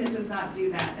 As written, it does not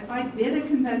do that. If I bid a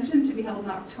convention to be held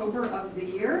in October of the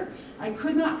year, I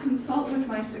could not consult with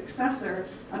my successor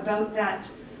about that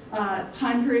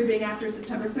time period being after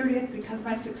September 30th because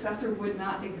my successor would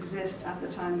not exist at the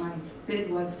time my bid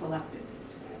was selected.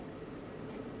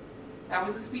 That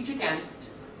was a speech against.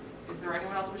 Is there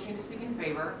anyone else wishing to speak in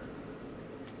favor?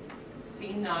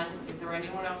 Seeing none, is there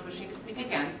anyone else wishing to speak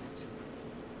against?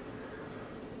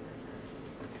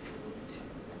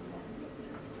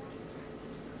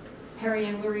 Perry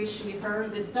and Lurie Schiefer,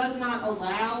 this does not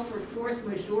allow for force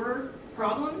majeure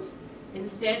problems.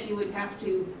 Instead, you would have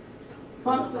to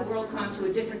bump the Worldcon to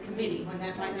a different committee when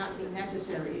that might not be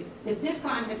necessary. If this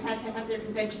con had had to have their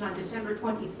convention on December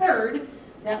 23rd,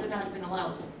 that would not have been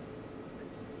allowable.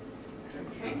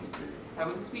 Okay, that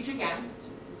was a speech against.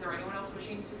 Is there anyone else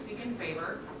wishing to speak in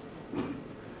favor?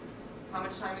 How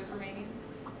much time is remaining?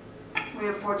 We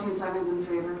have 14 seconds in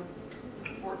favor.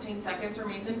 14 seconds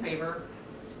remains in favor.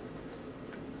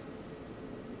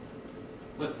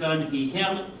 But done, he,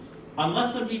 him.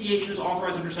 Unless the deviation is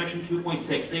authorized under section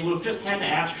 2.6, they would have just had to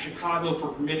ask Chicago for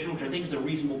permission, which I think is a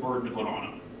reasonable burden to put on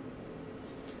them.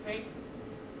 Okay,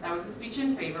 that was a speech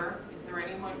in favor. Is there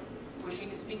anyone wishing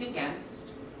to speak against?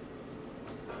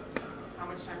 How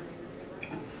much time remains in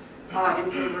favor?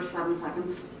 In favor, 7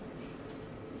 seconds.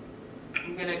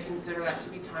 I'm going to consider that to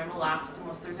be time elapsed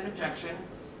unless there's an objection.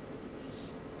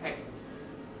 Okay.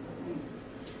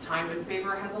 Time in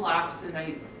favor has elapsed, and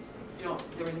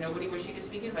there was nobody wishing to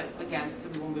speak against, so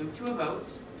we will move to a vote.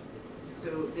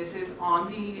 So this is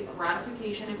on the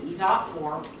ratification of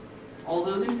E.4. All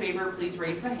those in favor, please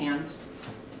raise the hand.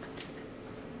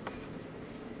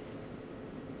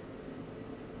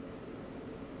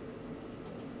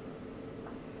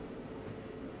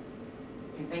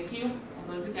 Okay, thank you.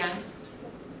 All those against?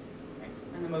 Okay.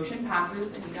 And the motion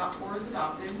passes, and E.4 is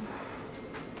adopted.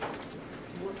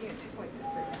 I'm looking at 2.6 right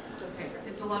now. Okay,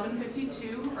 it's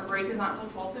 11:52. Our break is not until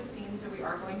 12:15, so we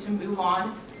are going to move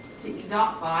on to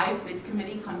E.5, Bid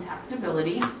Committee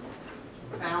Contactability,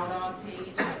 found on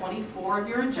page 24 of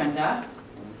your agenda.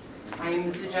 I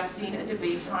am suggesting a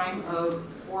debate time of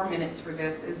 4 minutes for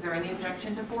this. Is there any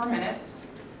objection to 4 minutes?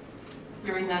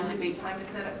 Hearing none, debate time is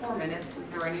set at 4 minutes. Is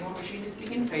there anyone wishing to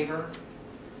speak in favor?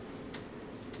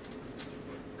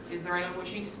 Is there anyone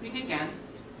wishing to speak against?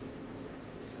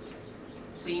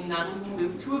 Seeing none, we will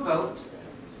move to a vote.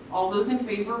 All those in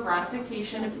favor of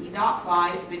ratification of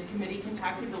E.5 bid committee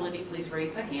contactability, please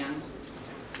raise the hand.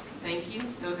 Thank you.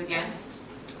 Those against?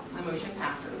 The motion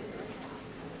passes.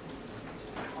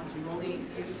 Once we only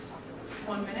use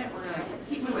 1 minute, we're going to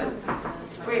keep moving.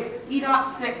 Wait,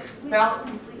 E.6 ballot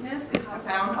completeness is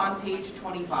found on page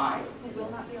 25.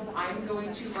 I'm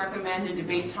going to recommend a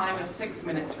debate time of 6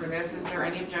 minutes for this. Is there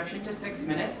any objection to 6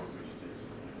 minutes?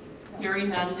 Hearing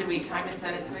none, debate time is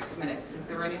set at 6 minutes. Is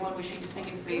there anyone wishing to speak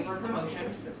in favor of the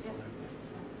motion?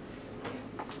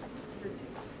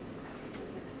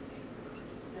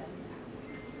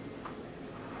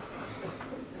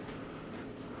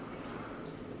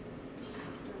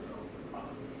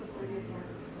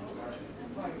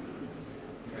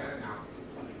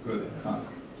 Good.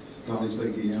 Donnie's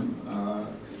Lake EM.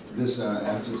 This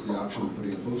adds us the option of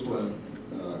putting a postal,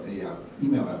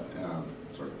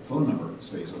 phone number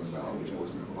space on the ballot, which I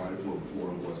wasn't provided for before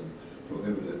and wasn't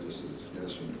prohibited. Just a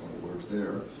suggestion, a couple words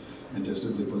there, and just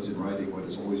simply puts in writing what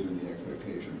has always been the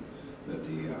expectation, that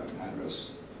the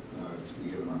address to be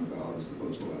given on the ballot is the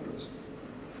postal address.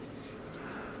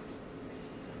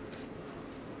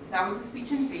 That was a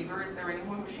speech in favor. Is there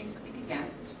anyone wishing to speak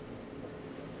against?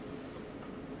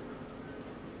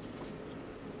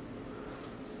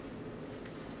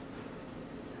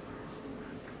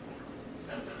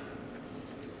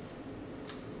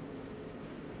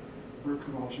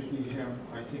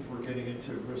 I think we're getting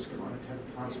into risk of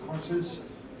unintended consequences.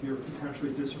 You're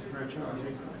potentially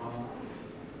disenfranchising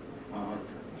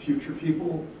future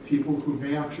people who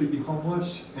may actually be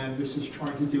homeless, and this is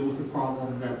trying to deal with a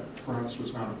problem that perhaps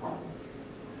was not a problem.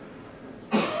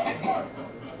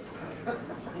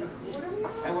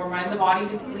 I will remind the body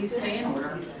to please stay in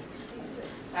order.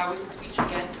 That was a speech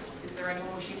against. Is there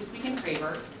anyone wishing to speak in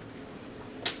favor?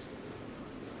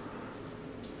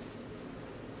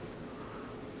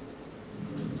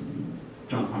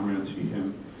 John Pomeranski,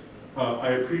 him. I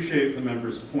appreciate the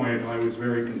member's point. I was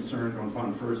very concerned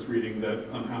upon first reading that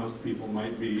unhoused people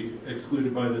might be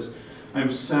excluded by this. I'm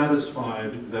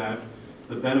satisfied that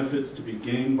the benefits to be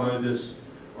gained by this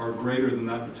are greater than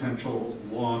that potential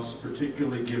loss,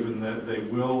 particularly given that they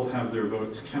will have their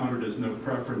votes counted as no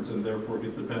preference and therefore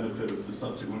get the benefit of the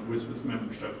subsequent WSFS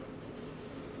membership.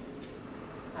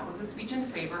 That was a speech in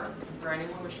favor. Is there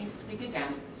anyone wishing to speak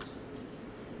against?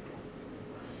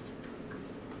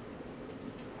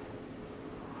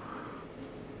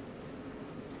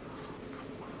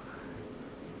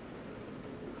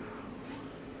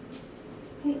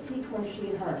 Kate Secor,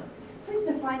 she, her. Please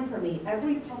define for me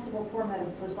every possible format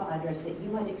of postal address that you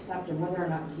might accept and whether or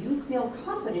not you feel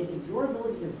confident in your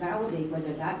ability to validate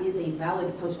whether that is a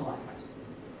valid postal address.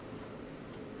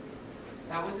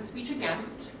 That was a speech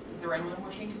against. Is there anyone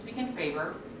wishing to speak in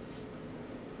favor?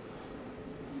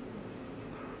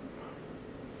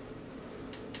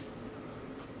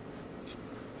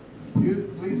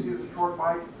 Please use a short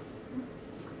mic.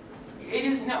 It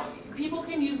is, no, people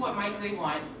can use what mic they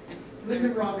want. Linda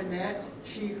Robinette,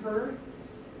 she, her.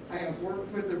 I have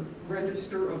worked with the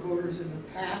Register of Voters in the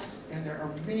past, and there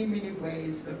are many, many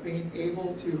ways of being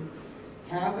able to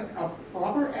have a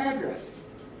proper address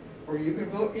where you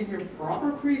can vote in your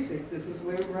proper precinct. This is the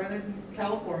way we run it in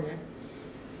California,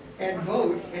 and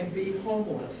vote and be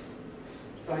homeless.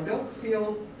 So I don't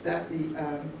feel that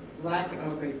the lack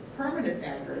of a permanent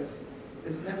address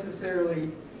is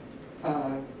necessarily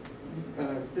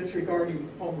disregarding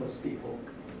homeless people.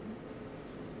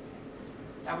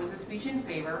 That was a speech in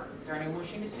favor. Is there anyone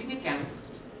wishing to speak against?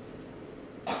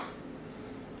 The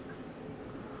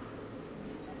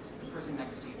person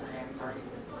next to you, I'm sorry.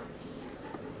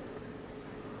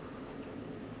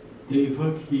 Dave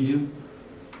Hook, he, him.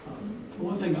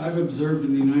 One thing I've observed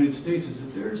in the United States is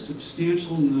that there are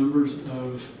substantial numbers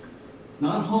of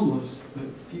not homeless,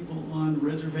 but people on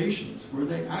reservations where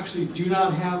they actually do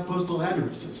not have postal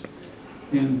addresses.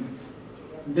 And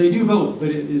they do vote, but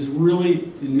it is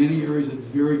really, in many areas, it's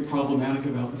very problematic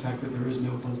about the fact that there is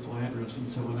no postal address. And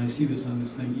so when I see this on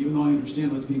this thing, even though I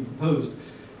understand what's being proposed,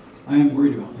 I am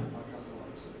worried about that.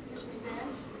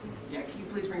 Yeah, can you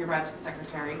please bring your badge to the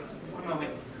secretary? One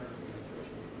moment.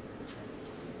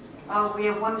 We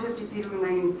have 153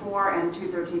 remaining for and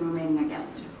 213 remaining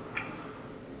against.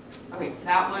 Okay,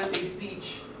 that was a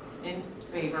speech in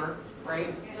favor,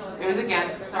 right? It was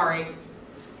against, sorry.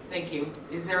 Thank you.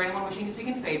 Is there anyone wishing to speak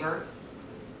in favor?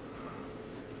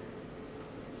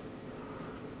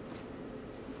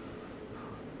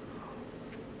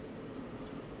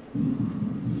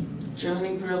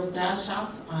 Joni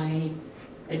Brill-Dashoff. I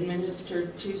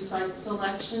administered 2 site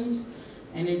selections,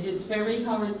 and it is very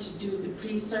hard to do the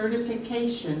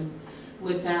pre-certification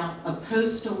without a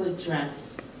postal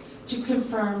address to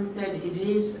confirm that it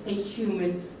is a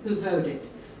human who voted.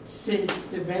 Since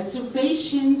the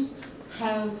reservations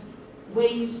have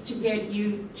ways to get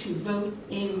you to vote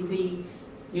in the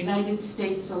United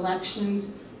States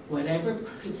elections, whatever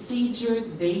procedure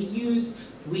they use,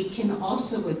 we can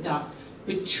also adopt.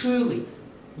 But truly,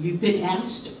 you've been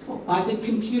asked by the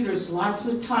computers lots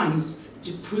of times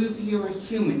to prove you're a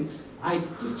human. I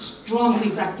would strongly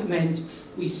recommend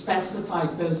we specify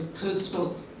both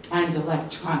postal and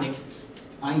electronic.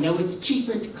 I know it's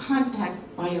cheaper to contact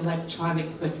by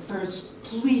electronic, but first,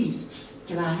 please,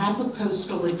 can I have a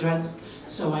postal address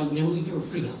so I know you're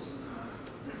real?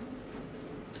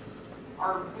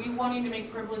 Are we wanting to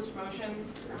make privileged motions?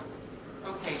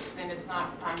 Okay, then it's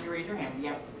not time to raise your hand.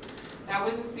 Yep. That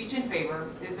was a speech in favor.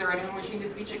 Is there anyone wishing to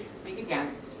speak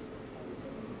against?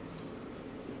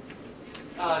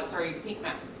 Sorry, pink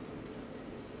mask.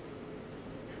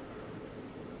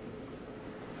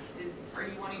 Are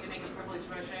you wanting to make a privileged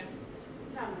motion?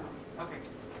 No, no. Okay.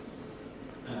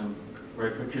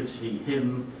 Ralph Richards, he,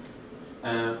 him.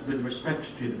 With respect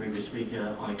to the previous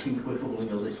speaker, I think we're falling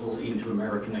a little into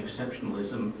American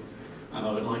exceptionalism, and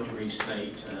I would like to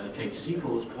restate Kate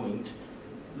Seaport's point.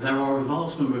 There are a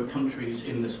vast number of countries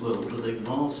in this world with a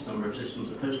vast number of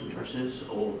systems of postal addresses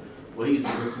or ways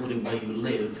of recording where you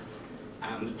live,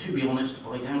 and to be honest,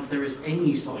 I doubt there is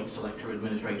any site selector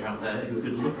administrator out there who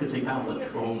could look at a ballot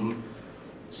from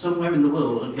somewhere in the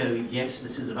world and go, yes,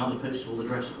 this is a valid postal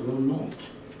address or not.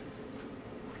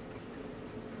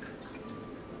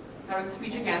 That was a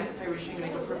speech against. Are you wishing to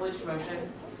make a privileged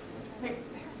motion?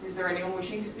 Is there anyone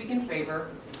wishing to speak in favor?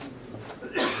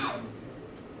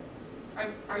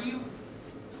 Are you?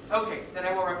 Okay, then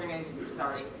I will recognize you.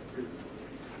 Sorry.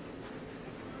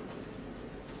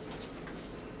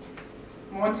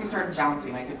 Once you started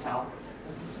bouncing, I could tell.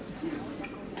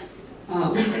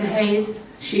 Lisa Hayes,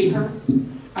 she, her.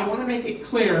 I want to make it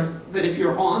clear that if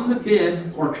you're on the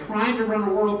bid or trying to run a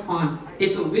Worldcon,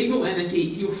 it's a legal entity.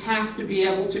 You have to be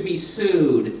able to be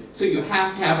sued. So you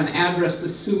have to have an address to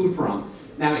sue from.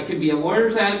 Now, it can be a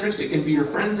lawyer's address, it can be your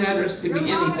friend's address, it can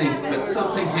be anything, but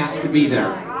something has to be there.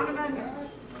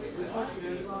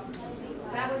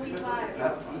 That would be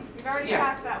 5. We've already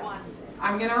passed that one.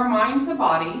 I'm going to remind the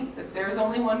body that there's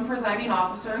only one presiding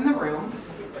officer in the room,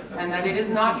 and that it is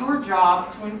not your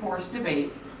job to enforce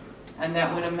debate, and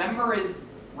that when a member is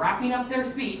wrapping up their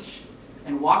speech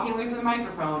and walking away from the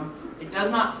microphone, it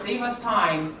does not save us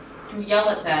time to yell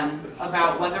at them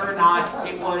about whether or not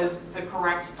it was the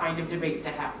correct kind of debate to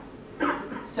have.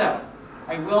 So,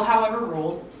 I will, however,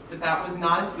 rule that that was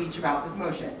not a speech about this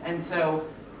motion. And so,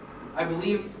 I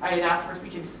believe I had asked for a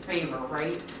speech in favor,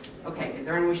 right? Okay, is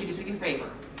there anyone wishing to speak in favor?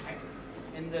 Okay.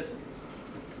 In the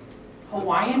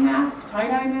Hawaiian mask,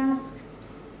 tie-dye mask,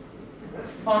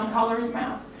 fun colors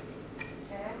mask.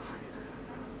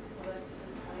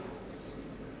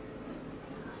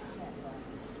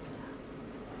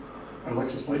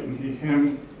 Alexis Layton, he,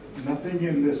 him. Nothing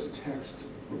in this text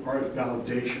requires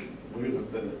validation.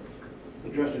 The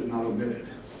address is not omitted.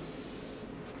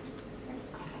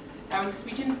 That was a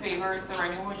speech in favor. Is there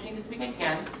anyone wishing to speak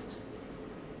against?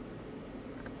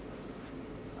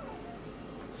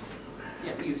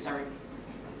 Yeah, you, sorry.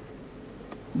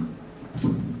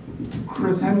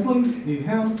 Chris Hensley, he,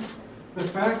 him. The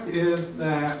fact is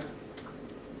that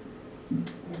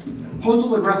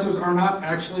postal addresses are not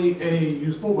actually a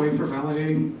useful way for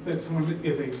validating that someone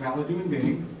is a valid human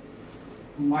being.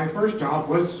 My first job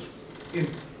was in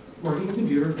working with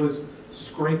computers was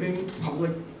scraping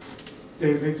public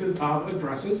databases of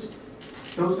addresses.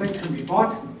 Those things can be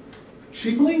bought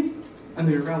cheaply, and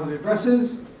they're valid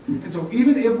addresses. And so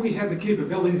even if we had the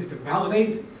capability to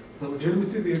validate the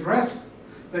legitimacy of the address,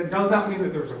 that does not mean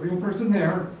that there's a real person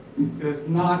there. It is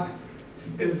not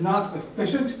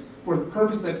sufficient for the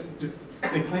purpose that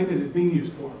they claim it is being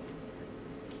used for.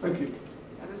 Thank you.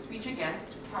 As a speech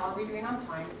against, how are we doing on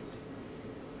time?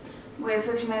 We have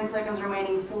 59 seconds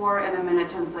remaining for and a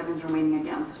minute 10 seconds remaining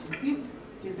against. Thank you.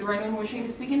 Is there anyone wishing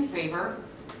to speak in favor?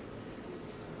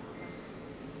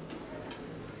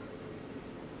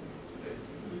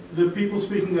 The people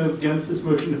speaking against this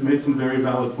motion have made some very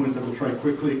valid points. I will try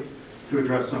quickly to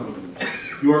address some of them.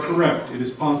 You are correct. It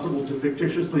is possible to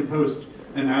fictitiously post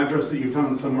an address that you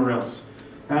found somewhere else.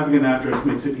 Having an address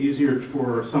makes it easier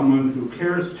for someone who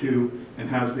cares to and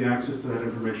has the access to that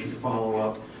information to follow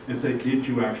up and say, did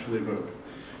you actually vote?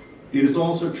 It is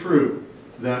also true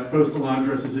that postal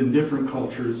addresses in different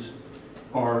cultures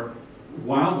are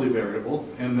wildly variable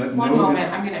and that One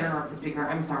moment, I'm going to interrupt the speaker.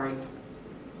 I'm sorry.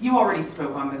 You already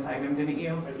spoke on this item, didn't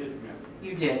you? I did, ma'am.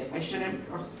 You did. I shouldn't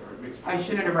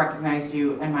have recognized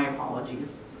you, and my apologies.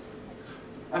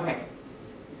 Okay.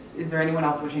 Is there anyone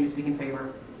else wishing to speak in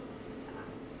favor?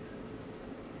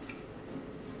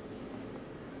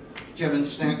 Kevin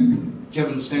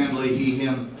Stanley, he,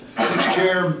 him. Mr.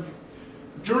 Chair,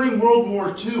 during World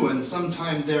War II and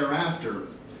sometime thereafter,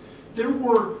 there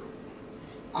were,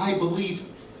 I believe,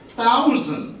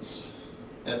 thousands,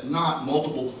 if not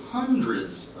multiple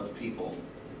hundreds of people,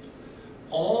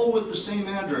 all with the same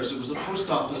address. It was a post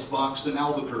office box in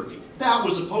Albuquerque. That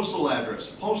was a postal address.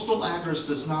 Postal address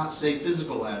does not say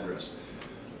physical address.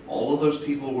 All of those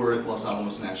people were at Los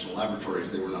Alamos National Laboratories.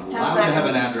 They were not allowed to have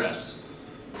an address,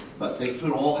 but they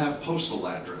could all have postal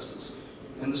addresses.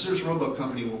 And the Sears Roebuck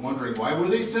Company were wondering, why were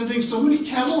they sending so many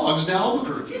catalogs to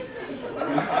Albuquerque?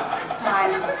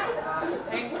 Time.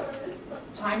 Okay.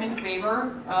 Time in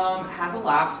favor has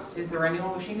elapsed. Is there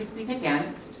anyone wishing to speak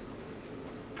against?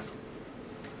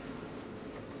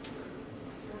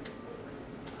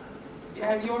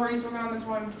 Have you already spoken on this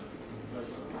one?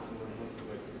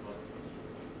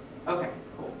 Okay,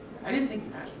 cool. I didn't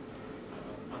think that.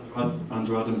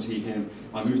 Andrew Adams, he, him.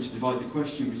 I moved to divide the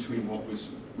question between what was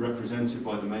represented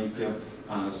by the maker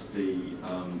as the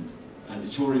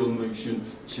editorial motion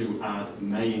to add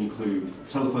may include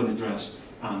telephone address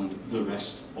and the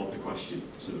rest of the question,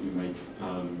 so that we may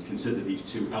consider these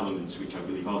two elements, which I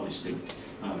believe are distinct,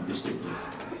 distinctive.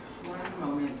 One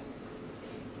moment.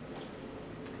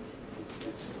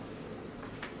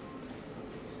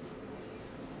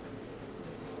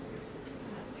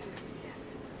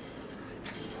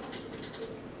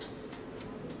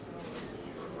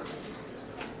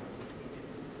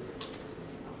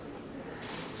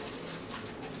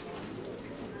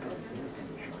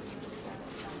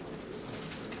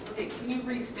 Okay, can you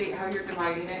restate how you're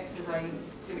dividing it? Because I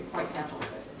didn't quite catch all of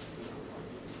it.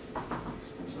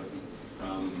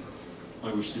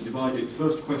 I wish to divide it.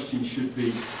 First question should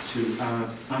be to add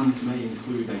and may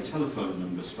include a telephone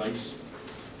number space,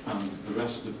 and the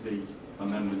rest of the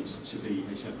amendments to be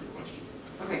a separate question.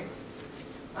 Okay.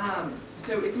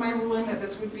 So it's my ruling that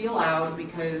this would be allowed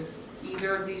because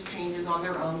either of these changes on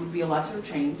their own would be a lesser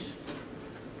change.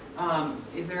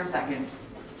 Is there a second?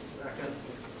 Second.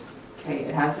 Okay,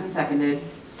 it has been seconded.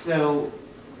 So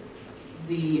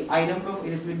the item,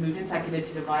 it has been moved and seconded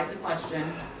to divide the question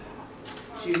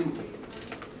to,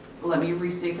 let me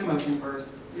restate the motion first.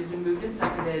 It has been moved and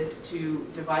seconded to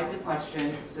divide the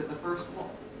question so the first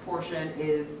portion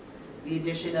is the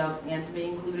addition of and may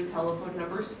include a telephone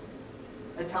number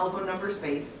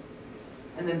space,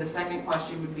 and then the second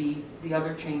question would be the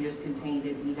other changes contained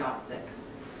in E.6.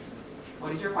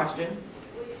 What is your question?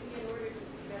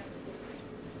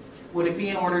 Would it be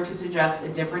in order to suggest a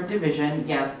different division?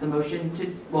 Yes, the motion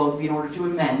to, well, it would be in order to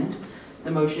amend.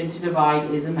 The motion to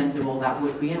divide is amendable. That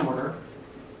would be in order.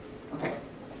 Okay.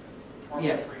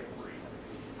 Yeah.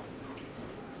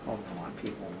 Oh, come on,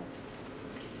 people.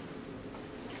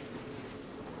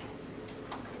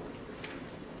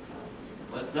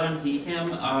 But done, he,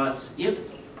 him,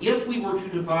 if we were to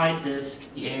divide this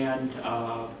and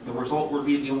the result would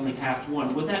be the only passed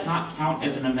one, would that not count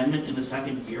as an amendment in the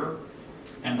second year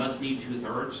and thus need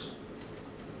 2/3?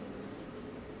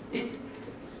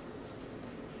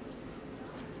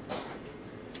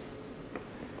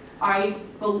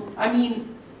 I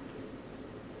mean,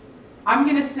 I'm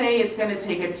going to say it's going to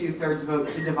take a 2/3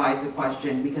 vote to divide the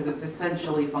question because it's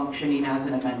essentially functioning as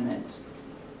an amendment.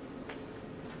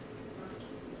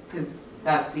 Because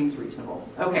that seems reasonable.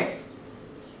 Okay.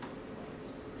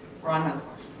 Ron has a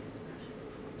question.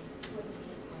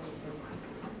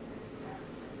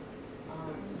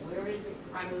 Where is it?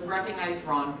 I recognize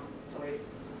Ron. Sorry.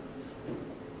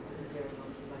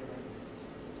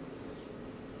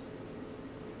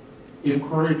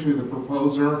 Inquiry to the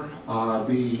proposer.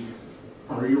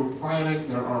 Are you planning,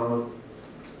 there are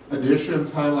additions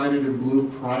highlighted in blue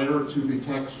prior to the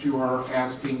text you are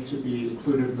asking to be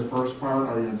included in the first part.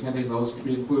 Are you intending those to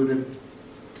be included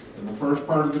in the first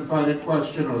part of the divided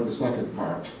question or the second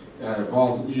part? It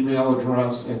involves email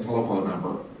address and telephone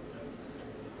number.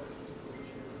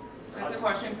 That's a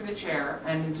question for the chair.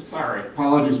 And sorry.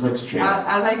 Apologies, mixed chair.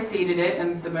 As I stated it,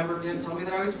 and the member didn't tell me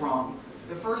that I was wrong,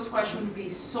 the first question would be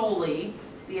solely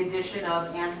the addition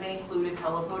of and may include a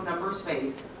telephone number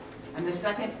space. And the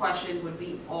second question would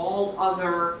be all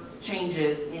other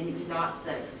changes in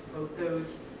E.6, both those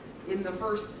in the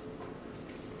first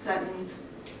sentence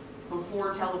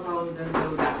before telephones and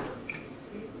those after.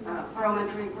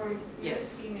 Parliamentary inquiry? Yes.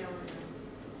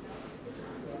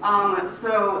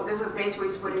 So this is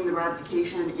basically splitting the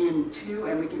ratification in two,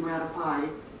 and we can ratify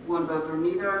one, both, or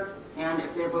neither. And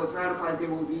if they're both ratified, they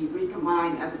will be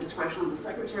recombined at the discretion of the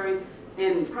secretary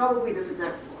in probably this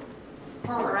exact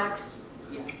form. Correct?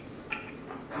 Yes.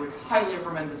 I would highly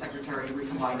recommend the secretary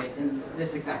recombine it in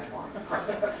this exact form. Correct.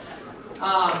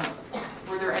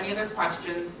 Were there any other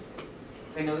questions?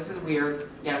 I know this is weird.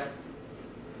 Yes.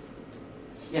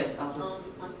 Yes, Alpha.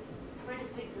 I'm trying to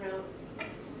figure out.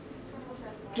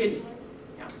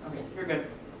 Yeah, okay, you're good.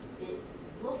 It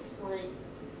looks like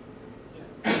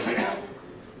it's divided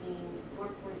between 4.4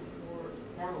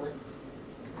 ballots,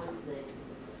 one thing,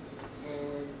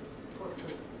 and 4.6,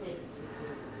 which is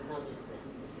another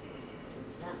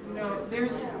thing. No,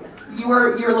 there's,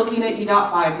 you're looking at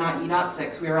E.5, not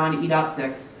E.6. We are on E.6.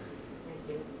 Thank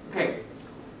you. Okay.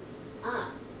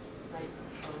 Ah, right.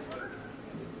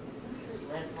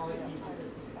 That apology.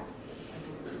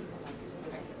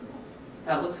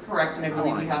 That looks correct, and I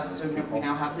believe we have, so we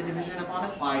now have the division up on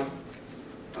a slide.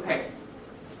 Okay.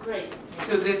 Great.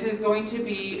 So this is going to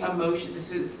be a motion, this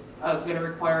is going to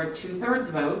require a 2/3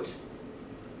 vote.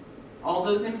 All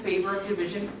those in favor of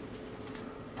division,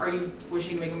 are you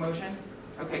wishing to make a motion?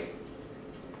 Okay.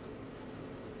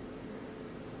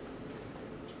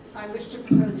 I wish to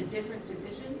propose a different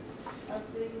division of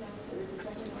the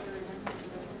second order amendment.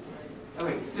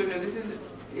 Okay, so no, this is,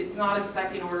 it's not a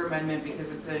second order amendment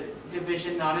because it's a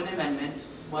division, not an amendment.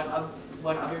 What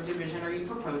other division are you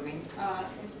proposing?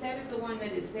 Instead of the one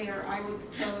that is there, I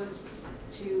would propose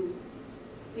to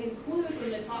include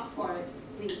in the top part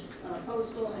the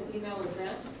postal and email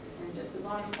address, and just the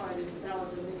bottom part is the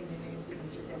ballots omitting the names,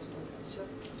 signature, postal address.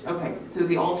 Okay, so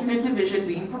the alternate division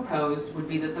being proposed would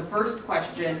be that the first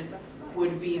question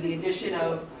would be the addition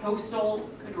of postal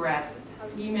address,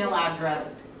 email address,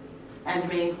 and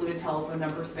may include a telephone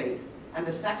number space. And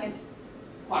the second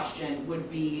question would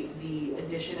be the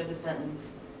addition of a sentence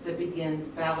that begins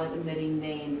ballot omitting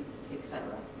name,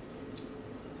 etc.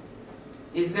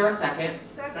 Is there a second?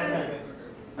 Second.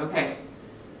 Okay.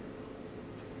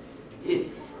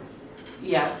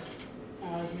 Yes.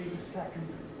 Need a second.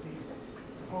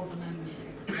 The proposed amendment is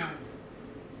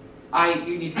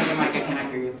You need to get a mic, I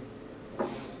cannot hear you.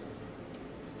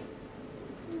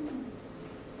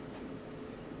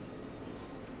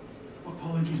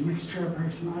 Apologies, mixed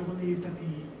chairperson. I believe that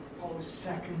the proposed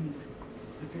second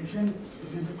division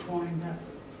is intertwined, that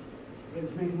it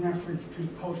is making reference to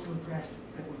postal address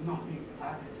that would not be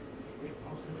added if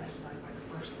postal address is added by the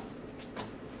first one.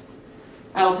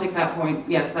 I'll take that point.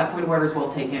 Yes, that point of order is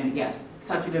well taken. Yes,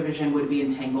 such a division would be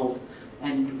entangled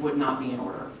and would not be in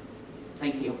order.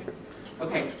 Thank you.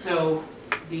 Okay, so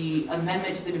the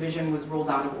amendment to the division was ruled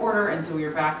out of order, and so we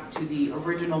are back to the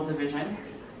original division.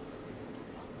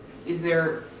 Is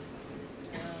there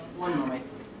one moment?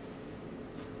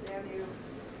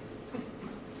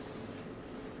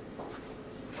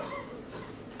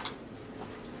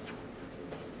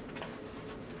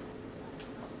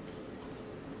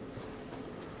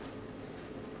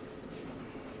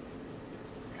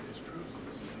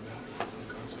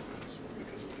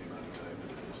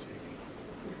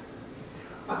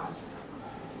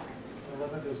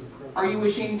 Are you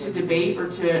wishing to debate or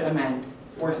to amend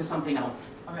or to something else?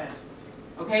 Amend.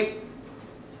 Okay,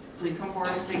 please come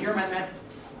forward and state your amendment.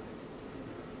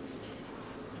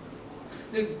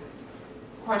 The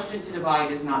question to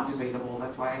divide is not debatable,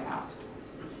 that's why I asked.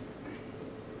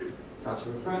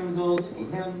 Councilor Fernandez,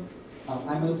 him.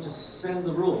 I move to suspend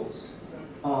the rules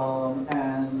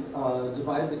and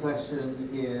divide the question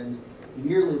in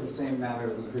nearly the same manner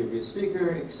as the previous speaker,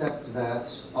 except that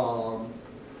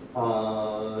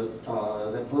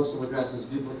that postal address is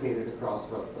duplicated across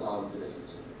both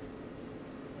divisions.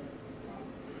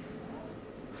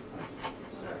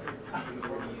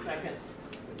 Second.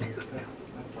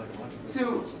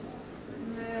 So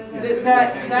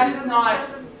that is not,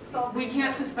 we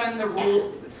can't suspend the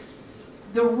rule.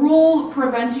 The rule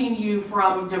preventing you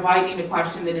from dividing a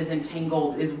question that is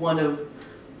entangled is one of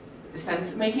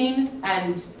sense making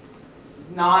and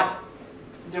not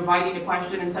dividing a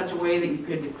question in such a way that you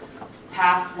could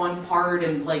pass one part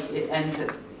and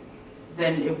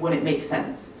then it wouldn't make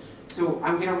sense. So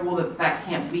I'm going to rule that that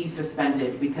can't be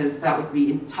suspended because that would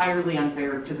be entirely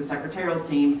unfair to the secretarial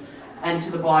team and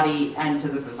to the body and to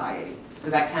the society. So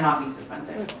that cannot be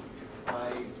suspended.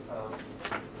 I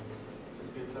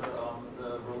dispute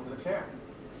the ruling of the chair.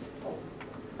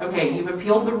 Okay, you've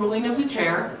appealed the ruling of the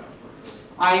chair.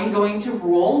 I am going to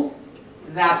rule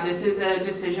that this is a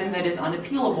decision that is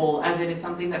unappealable, as it is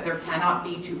something that there cannot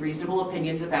be two reasonable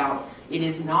opinions about. It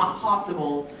is not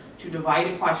possible to divide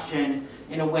a question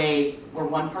in a way where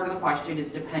one part of the question is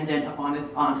dependent upon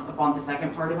the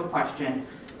second part of a question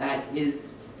that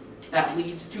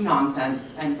leads to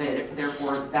nonsense, and that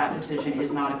therefore that decision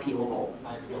is not appealable.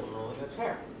 I appeal the ruling of the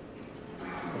chair.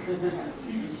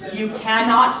 You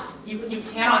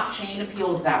cannot chain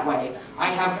appeals that way.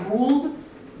 I have ruled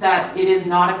that it is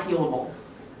not appealable.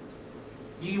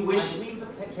 Do you wish... I believe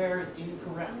the chair is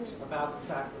incorrect about the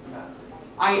facts of the matter.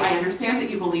 I understand that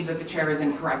you believe that the chair is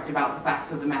incorrect about the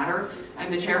facts of the matter,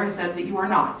 and the chair has said that you are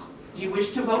not. Do you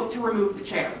wish to vote to remove the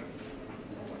chair?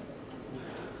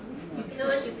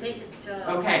 Utility to take its job.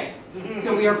 Okay,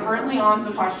 so we are currently on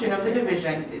the question of the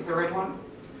division. Is there anyone,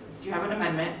 do you have an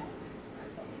amendment?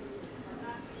 I'm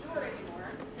not sure anymore.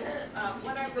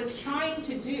 What I was trying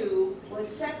to do was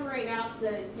separate out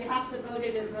the, you have to vote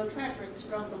it as no preference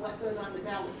from the what goes on the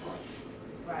ballot form.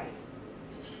 Right.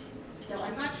 So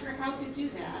I'm not sure how to do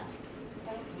that.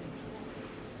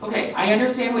 Okay, I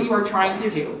understand what you are trying to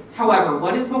do. However,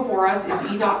 what is before us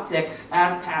is E.6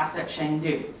 as passed at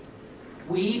Chengdu.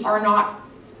 We are not,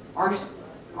 our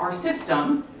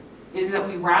system is that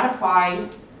we ratify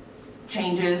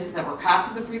changes that were passed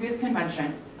at the previous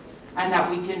convention, and that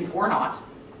we can, or not,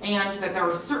 and that there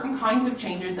are certain kinds of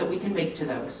changes that we can make to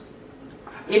those.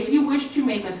 If you wish to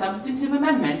make a substantive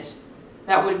amendment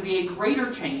that would be a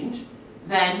greater change,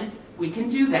 then we can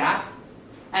do that,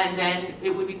 and then it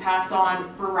would be passed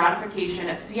on for ratification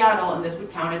at Seattle, and this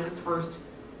would count as its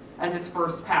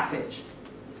first passage.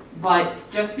 But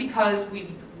just because we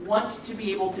want to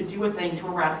be able to do a thing to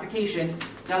a ratification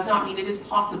does not mean it is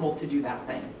possible to do that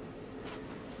thing.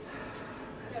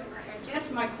 So I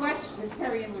guess my question is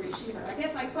Terry and Marie Sheever. I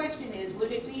guess my question is,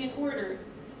 would it be in order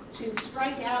to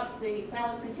strike out the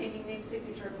ballots containing name,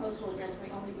 signature, and postal address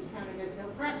may only be counted as no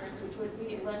preference, which would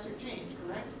be a lesser change,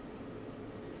 correct?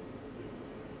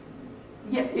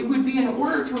 Yeah, it would be in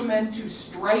order to amend to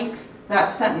strike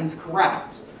that sentence,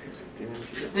 correct.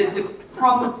 The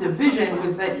problem with division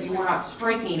was that you were not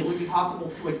striking. It would be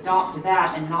possible to adopt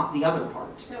that and not the other part.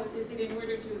 So is it in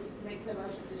order to make the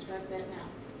motion to strike that now?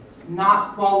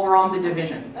 Not while we're on the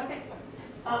division. Okay.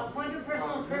 Point of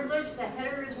personal privilege, the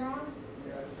header is wrong?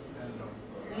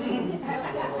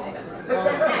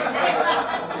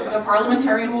 The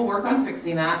parliamentarian will work on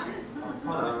fixing that.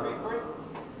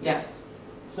 Yes.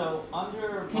 So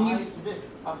under Can you division,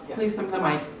 yes. please come to the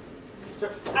mic?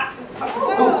 Sure.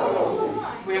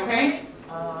 Oh. We okay?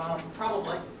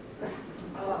 Probably.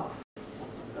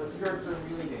 Those skirts are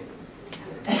really dangerous.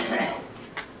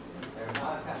 They're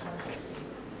not attached.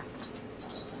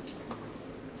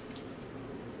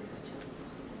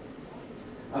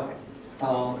 Okay.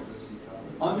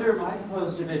 Under my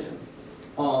proposed division,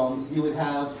 you would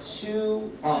have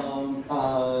two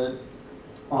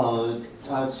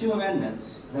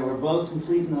amendments that were both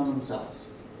complete in themselves.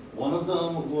 One of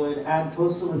them would add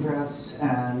postal address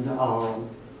and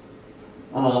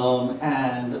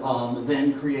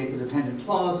then create the dependent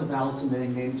clause of ballot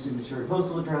submitting name, signature,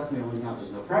 postal address may only count as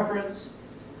no preference.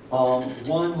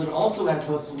 One would also add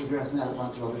postal address and add a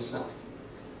bunch of other stuff.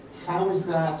 How is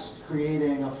that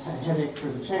creating a headache for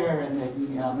the chair and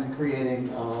making and creating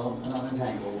an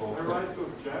unentangled? I rise to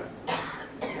object.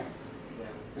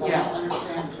 I don't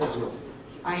understand the rule.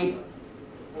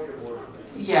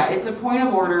 Yeah, it's a point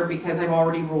of order because I've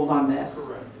already ruled on this.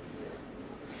 Correct.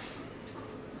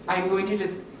 I'm going to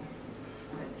just,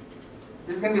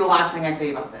 this is going to be the last thing I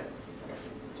say about this.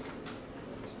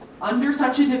 Under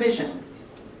such a division,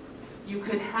 you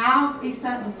could have a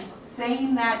sentence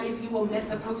saying that if you omit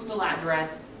the postal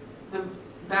address, the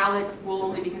ballot will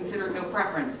only be considered no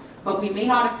preference. But we may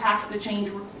not have passed the change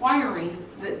requiring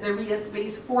that there be a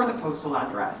space for the postal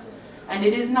address. And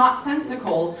it is not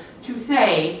sensical to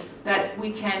say that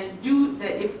we can do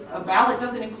that if a ballot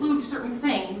doesn't include certain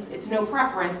things, it's no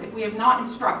preference if we have not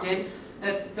instructed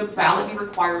that the ballot be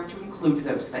required to include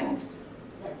those things.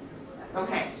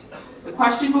 Okay, the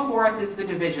question before us is the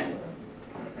division.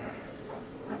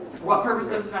 For what purpose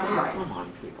does the member rise? Come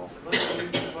on, people. Let's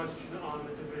leave the question on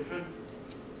the division.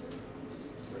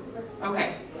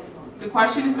 Okay, the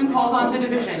question has been called on the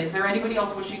division. Is there anybody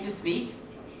else wishing to speak?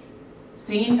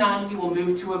 Seeing none, we will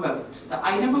move to a vote. The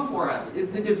item before us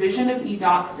is the division of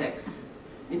E.6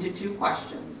 into two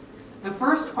questions. The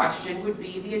first question would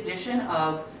be the addition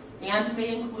of and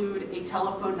may include a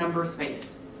telephone number space.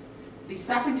 The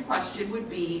second question would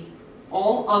be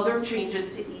all other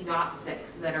changes to E.6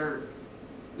 that are,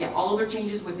 all other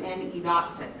changes within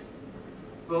E.6.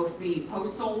 Both the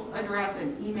postal address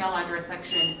and email address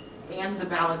section and the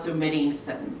ballots omitting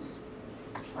sentence.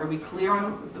 Are we clear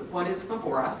on what is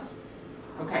before us?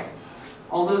 Okay.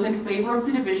 All those in favor of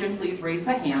the division, please raise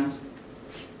the hand.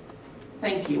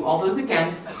 Thank you. All those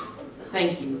against?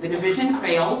 Thank you. The division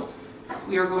fails.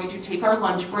 We are going to take our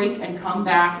lunch break and come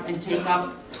back and take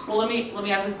up, well, let me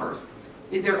ask this first.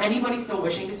 Is there anybody still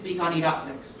wishing to speak on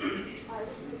E.6?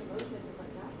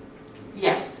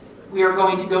 Yes. We are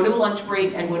going to go to the lunch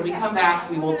break, and when we come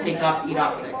back, we will take up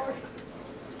E.6.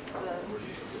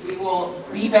 We will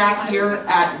be back here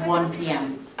at 1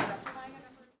 p.m.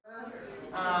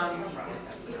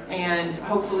 And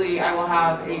hopefully I will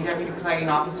have a deputy presiding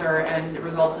officer and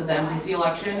results of the MPC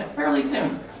election fairly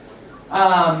soon.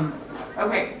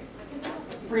 Okay,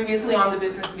 previously on the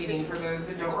business meeting, for those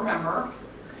that don't remember,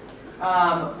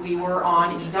 we were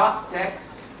on E.6.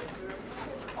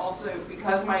 Also,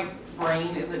 because my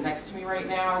brain isn't next to me right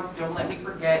now, don't let me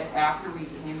forget after we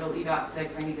handle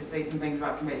E.6, I need to say some things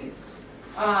about committees.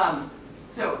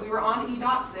 So we were on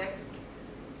E.6.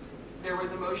 There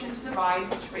was a motion to divide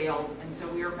which failed, and so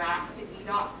we are back to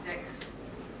E.6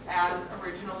 as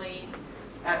originally,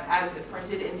 as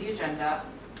printed in the agenda.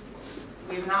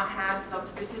 We have not had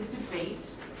substantive debate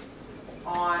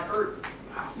on, or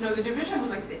no, the division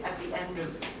was like at the end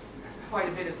of quite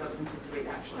a bit of substantive debate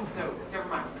actually, so never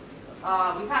mind.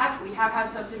 We have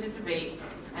had substantive debate,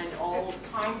 and all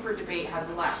time for debate has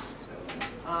elapsed.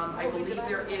 I believe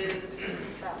there is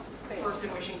a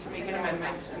person wishing to make an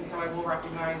amendment, and so I will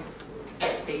recognize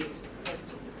Kate.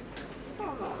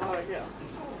 Yeah.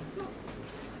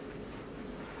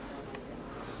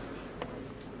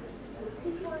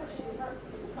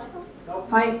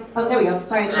 Hi, oh, there we go.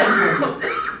 Sorry,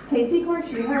 Kate Secord,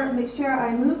 She/Her, Mixed Chair.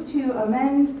 I move to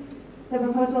amend the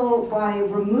proposal by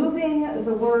removing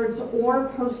the words "or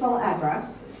postal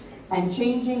address" and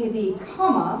changing the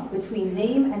comma between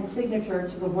name and signature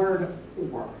to the word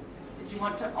 "or." Did you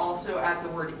want to also add the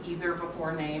word "either"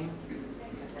 before name?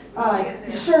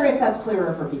 Sure, if that's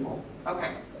clearer for people.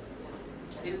 Okay.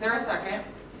 Is there a second?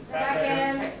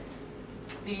 Second. Okay.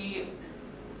 The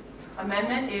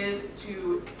amendment is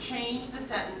to change the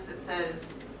sentence that says,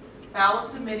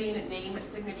 ballot submitting name,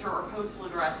 signature, or postal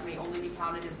address may only be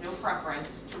counted as no preference,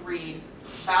 to read,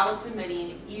 ballot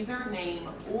submitting either name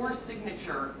or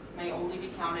signature may only be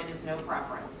counted as no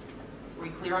preference. Are we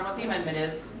clear on what the amendment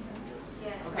is?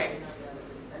 Yes. Okay.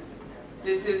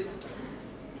 This is,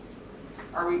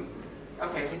 are we,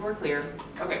 okay, I think we're clear.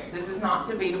 Okay, this is not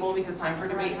debatable because time for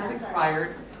debate has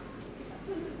expired.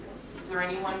 Is there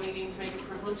anyone needing to make a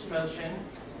privileged motion?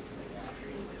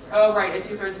 Oh, right, a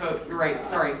 2/3 vote. You're right,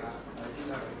 sorry.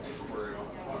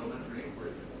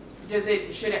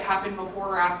 Should it happen before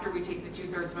or after we take the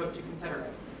 2/3 vote to consider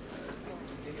it?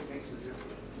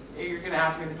 You're going to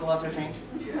ask me if it's a lesser change?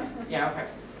 Yeah, okay.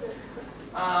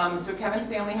 So Kevin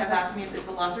Stanley has asked me if it's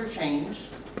a lesser change.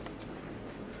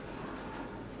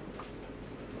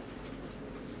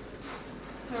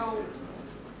 So,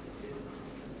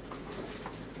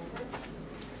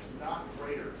 Not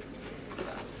greater.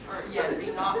 or yes,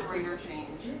 a not greater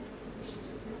change.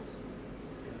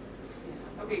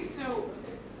 Okay, so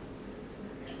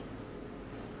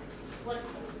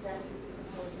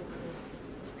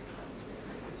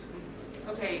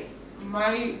okay,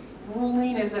 my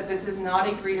ruling is that this is not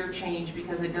a greater change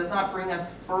because it does not bring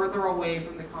us further away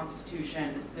from the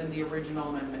Constitution than the original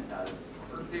amendment does,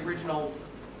 or the original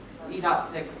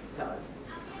E.6 does.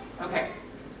 Okay.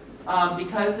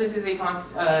 Because this is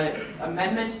a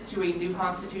amendment to a new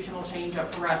constitutional change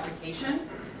up for ratification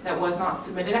that was not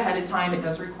submitted ahead of time, it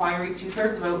does require a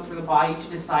 2/3 vote for the body to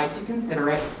decide to consider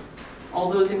it.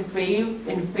 All those in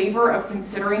favor of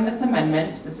considering this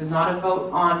amendment, this is not a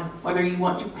vote on whether you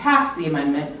want to pass the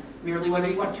amendment, merely whether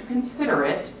you want to consider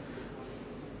it.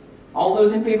 All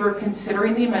those in favor of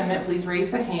considering the amendment, please raise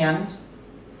the hand.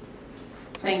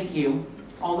 Thank you.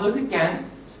 All those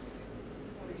against?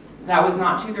 That was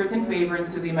not 2/3 in favor, and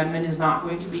so the amendment is not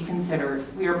going to be considered.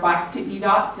 We are back to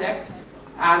E.6,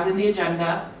 as in the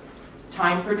agenda.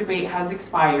 Time for debate has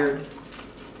expired.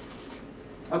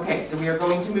 Okay, so we are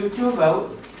going to move to a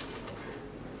vote.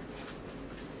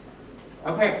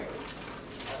 Okay.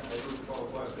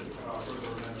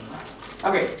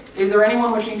 Okay, is there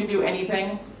anyone wishing to do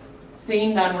anything?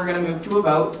 Seeing none, we're going to move to a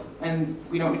vote, and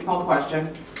we don't need to call the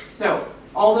question. So,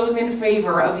 all those in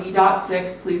favor of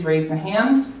E.6, please raise the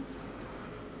hand.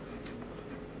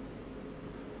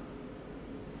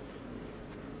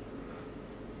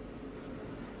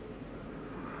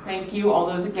 Thank you. All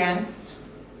those against?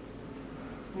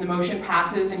 The motion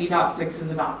passes and E.6 is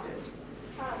adopted.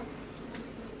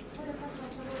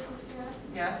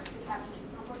 Yes?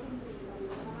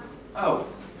 Oh.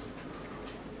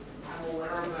 I'm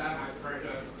aware of that. I tried to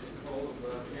get hold of the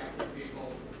Catholic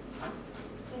people.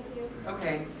 Thank you.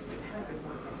 Okay.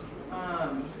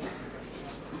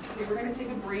 Okay, we're going to take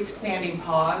a brief standing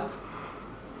pause.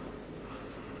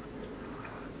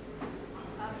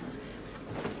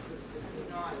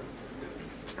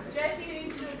 Jesse, you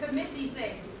need to commit these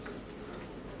things.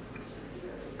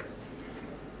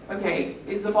 Okay,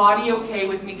 is the body okay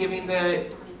with me giving the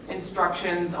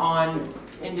instructions on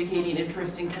indicating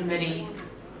interest in committee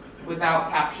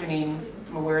without captioning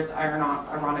where it's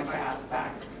ironic to ask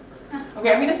back.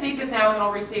 Okay, I'm going to state this now and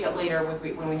I'll restate it later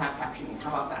when we have captioning. How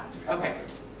about that? Okay.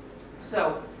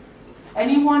 So,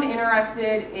 anyone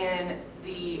interested in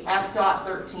the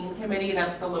F.13 committee,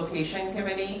 that's the location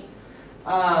committee,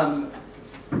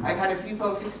 I've had a few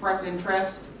folks express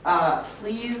interest.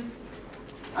 Please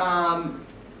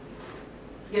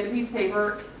get a piece of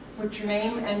paper, put your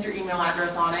name and your email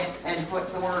address on it, and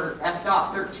put the word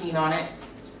F.13 on it,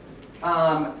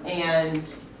 and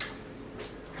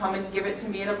come and give it to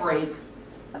me at a break.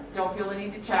 Don't feel the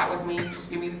need to chat with me, just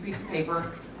give me the piece of paper.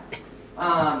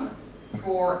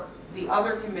 For the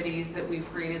other committees that we've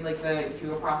created, like the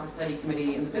Hugo Process Study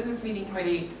Committee and the Business Meeting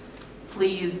Committee,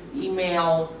 please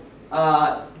email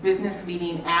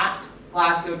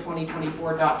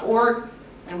businessmeeting@glasgow2024.org,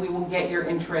 and we will get your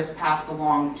interest passed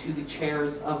along to the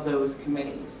chairs of those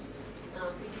committees.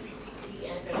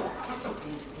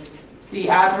 The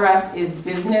address is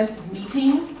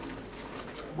businessmeeting,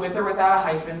 with or without a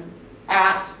hyphen,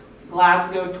 at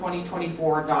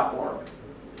glasgow2024.org.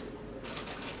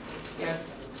 Yes?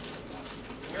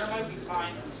 Where might we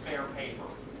find some spare paper?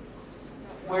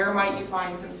 Where might you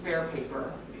find some spare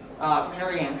paper?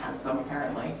 Mary Ann has some,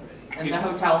 apparently. And the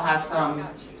hotel has some.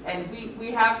 And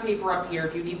we have paper up here.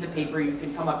 If you need the paper, you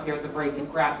can come up here at the break and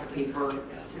grab the paper to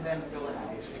then fill it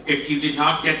out. If you did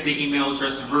not get the email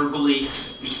address verbally,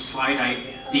 the slide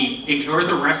ignore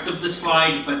the rest of the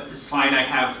slide, but the slide I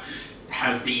have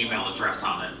has the email address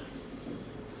on it.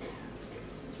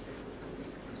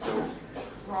 So,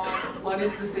 Ron, what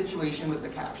is the situation with the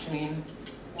captioning?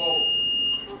 Well,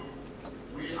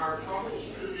 we are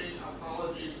troubleshooting.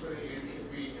 Apologies for the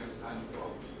inconvenience,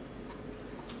 unquote.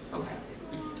 Okay.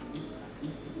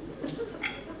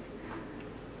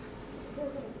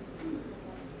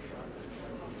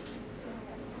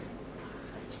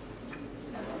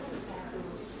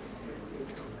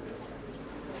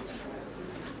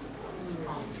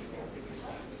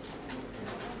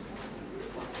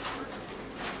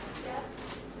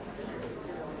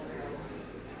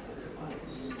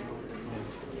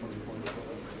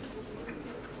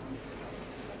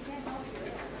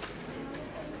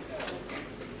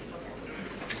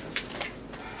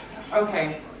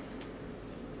 Okay.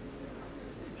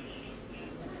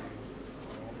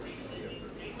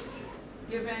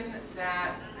 Given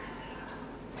that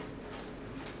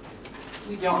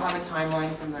we don't have a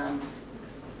timeline from them,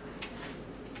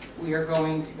 we are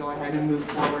going to go ahead and move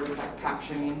forward with that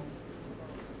captioning.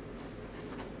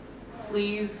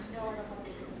 Please,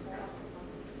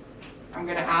 I'm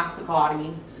going to ask the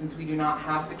body, since we do not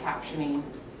have the captioning,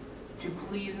 to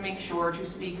please make sure to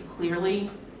speak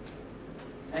clearly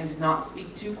and not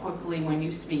speak too quickly when you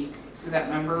speak, so that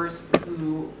members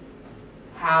who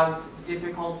have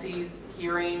difficulties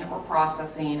hearing or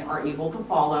processing are able to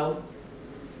follow.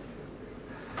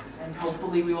 And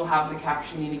hopefully we will have the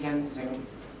captioning again soon.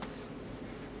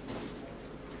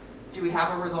 Do we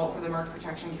have a result for the Merck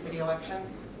Protection Committee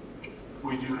elections?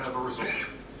 We do have a result.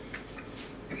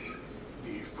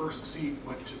 The first seat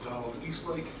went to Donald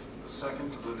Eastlake, the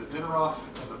second to Linda Dinneroff,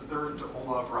 and the third to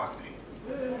Olaf Rockney.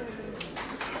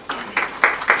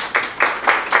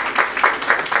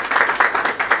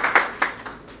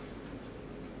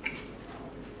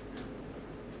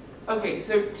 Okay,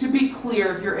 so to be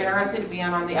clear, if you're interested in being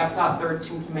on the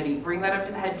F.13 committee, bring that up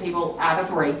to the head table at a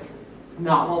break,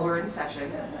 not while we're in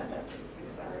session.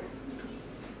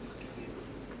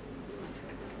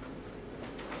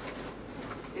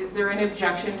 Is there an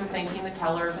objection to thanking the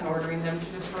tellers and ordering them to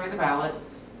destroy the ballots?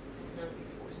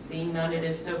 Seeing none, it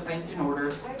is so thanked and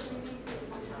ordered.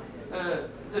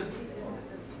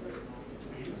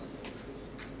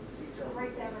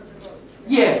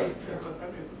 Yeah.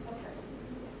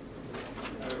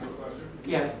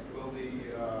 Yes. Will the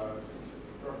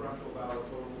preferential ballot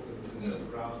totals and the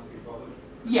rounds be published?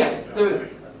 Yes.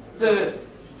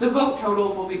 The vote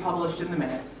totals will be published in the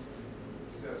minutes.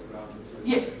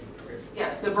 Yeah.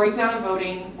 Yes. The breakdown of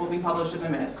voting will be published in the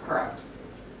minutes. Correct.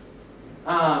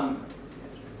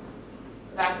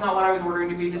 That's not what I was ordering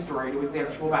to be destroyed. It was the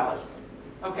actual ballots.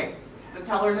 Okay. The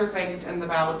tellers are thanked and the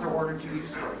ballots are ordered to be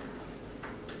destroyed.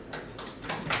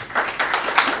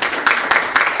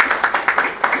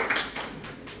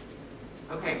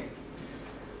 Okay.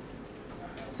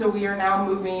 So we are now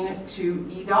moving to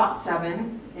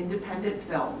E.7, independent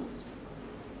films.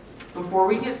 Before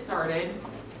we get started,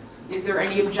 is there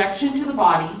any objection to the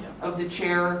body of the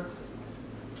chair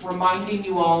reminding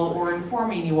you all or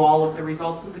informing you all of the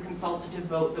results of the consultative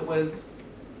vote that was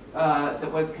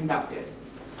conducted?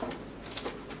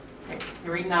 Okay.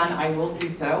 Hearing none, I will do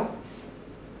so.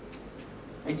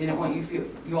 I didn't want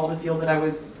you all to feel that I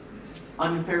was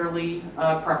unfairly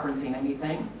preferencing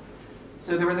anything.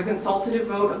 So there was a consultative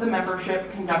vote of the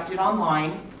membership conducted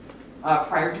online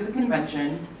prior to the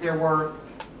convention. There were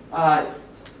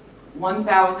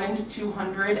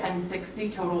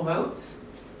 1,260 total votes,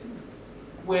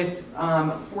 with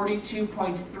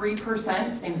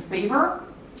 42.3% in favor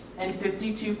and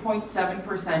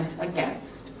 52.7% against.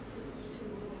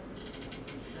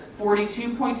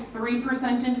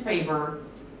 42.3% in favor,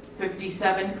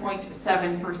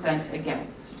 57.7%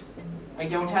 against. I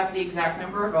don't have the exact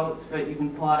number of votes, but you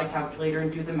can pull out a calculator and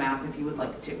do the math if you would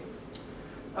like to.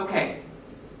 Okay,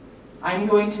 I'm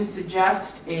going to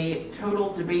suggest a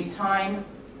total debate time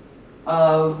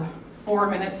of 4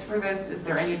 minutes for this. Is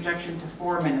there any objection to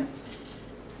 4 minutes?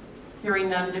 Hearing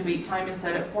none, debate time is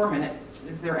set at 4 minutes.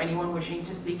 Is there anyone wishing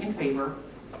to speak in favor?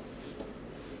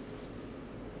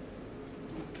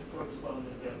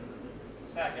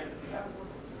 Second.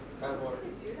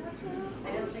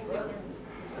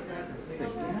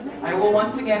 I will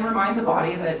once again remind the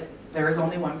body that there is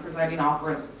only one presiding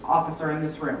officer in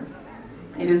this room.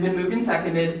 It has been moved and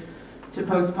seconded to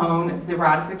postpone the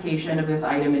ratification of this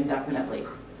item indefinitely.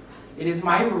 It is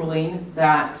my ruling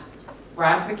that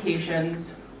ratifications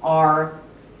are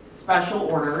special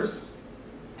orders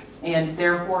and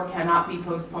therefore cannot be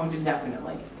postponed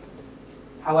indefinitely.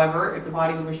 However, if the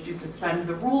body would wish to suspend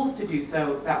the rules to do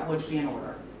so, that would be in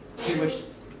order. If you wish.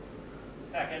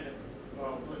 Second.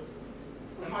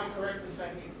 Am I correct in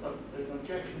saying an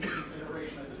objection to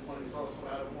consideration at this point is also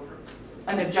out of order?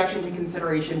 An objection to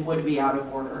consideration would be out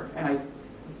of order, and I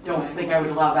don't think I would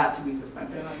allow that to be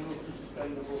suspended. Then I move to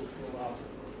suspend the rules to allow it.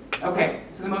 Okay,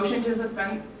 so the motion to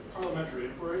suspend? Parliamentary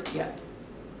inquiry? Yes.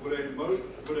 Would a vote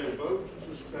to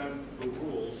suspend the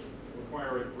rules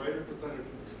require a greater percentage of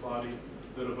this body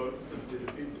than a vote to simply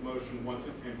defeat the motion once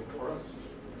it came before us?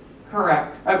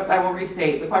 Correct. I will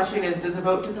restate. The question is, does a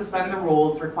vote to suspend the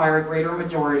rules require a greater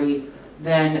majority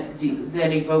than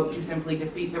a vote to simply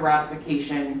defeat the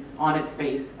ratification on its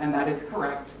face? And that is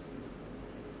correct.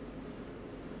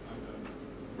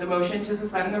 The motion to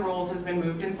suspend the rules has been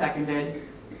moved and seconded.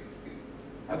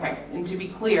 Okay, and to be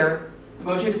clear, the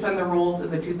motion to suspend the rules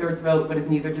is a 2/3 vote, but is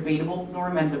neither debatable nor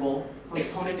amendable.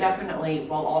 Postpone indefinitely,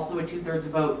 while also a 2/3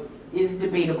 vote, is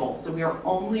debatable. So we are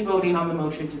only voting on the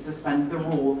motion to suspend the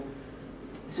rules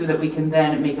so that we can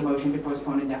then make a motion to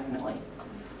postpone indefinitely.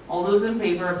 All those in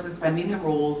favor of suspending the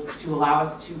rules to allow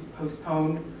us to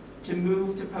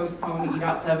move to postpone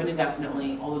E.7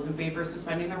 indefinitely, all those in favor of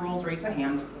suspending the rules, raise a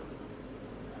hand.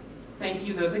 Thank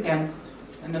you. Those against?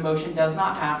 And the motion does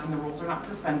not pass and the rules are not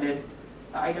suspended.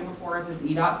 The item before us is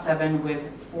E.7 with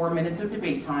 4 minutes of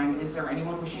debate time. Is there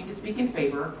anyone wishing to speak in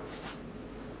favor?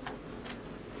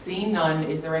 Seeing none,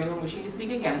 is there anyone wishing to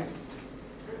speak against?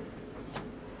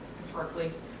 Ms.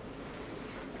 Berkeley.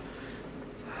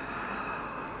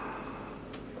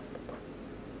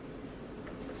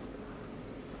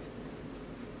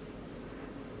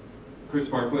 Chris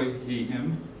Barkley, he,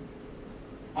 him.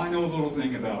 I know a little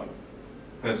thing about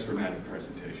best dramatic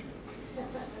presentation.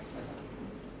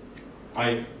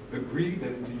 I agree that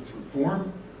it needs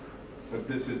reform, but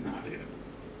this is not it.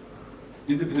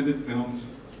 Independent films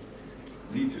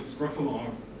need to scruff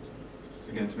along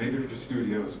against major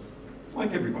studios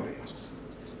like everybody else.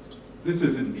 This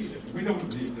isn't needed. We don't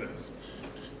need this.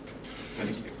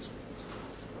 Thank you.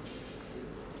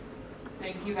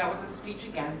 Thank you. That was a speech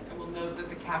against. I will note that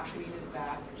the captioning is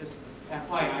back, just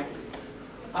FYI.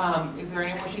 Is there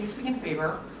anyone wishing to speak in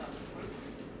favor?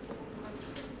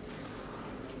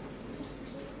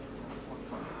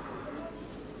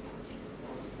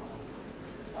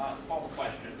 Call the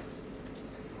question.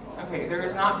 Okay, there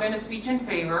has not been a speech in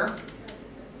favor.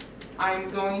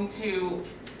 I'm going to,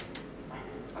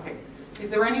 okay. Is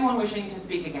there anyone wishing to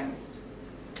speak against?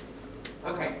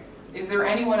 Okay. Is there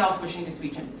anyone else wishing to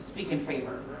speak in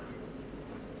favor?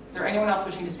 Is there anyone else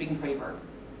wishing to speak in favor?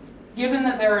 Given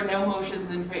that there are no motions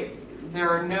in favor, there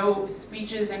are no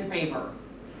speeches in favor,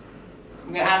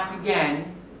 I'm going to ask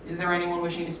again, is there anyone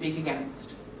wishing to speak against?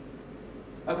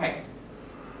 Okay.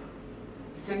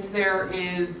 Since there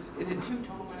is it 2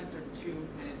 total minutes or 2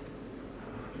 minutes?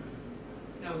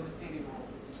 No, the standing rule.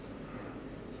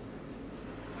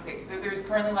 Okay, so there's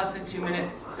currently less than 2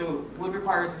 minutes, so it would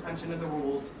require a suspension of the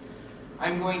rules.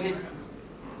 I'm going to...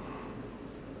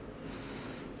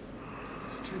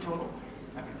 2 total?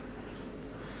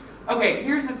 Okay,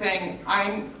 here's the thing.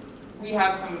 We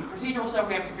have some procedural stuff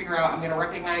we have to figure out. I'm going to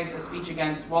recognize the speech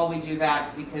against while we do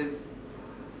that because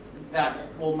that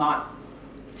will not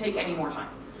take any more time.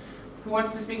 Who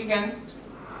wants to speak against?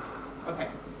 Okay.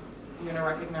 I'm going to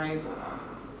recognize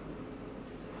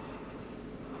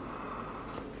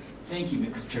Thank you,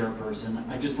 Mixed Chairperson.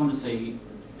 I just want to say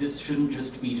this shouldn't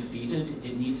just be defeated,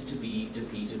 it needs to be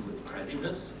defeated with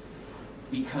prejudice,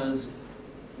 because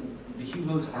the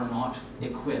Hugos are not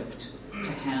equipped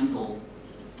to handle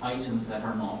items that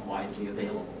are not widely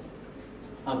available.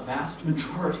 A vast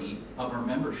majority of our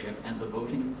membership and the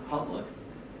voting public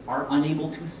are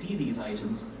unable to see these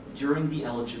items during the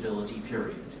eligibility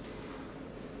period.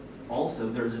 Also,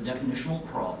 there's a definitional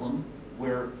problem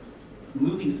where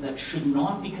movies that should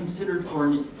not be considered for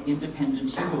an independent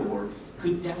Hugo Award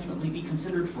could definitely be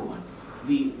considered for one.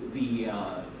 The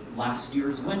last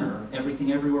year's winner,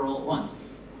 Everything Everywhere All at Once,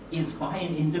 is by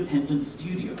an independent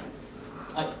studio.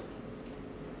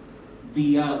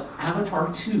 The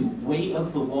Avatar 2, Way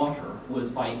of the Water,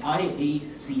 was by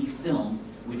IAC Films,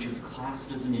 which is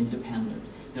classed as an independent.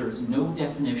 There is no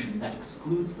definition that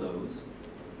excludes those,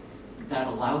 that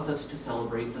allows us to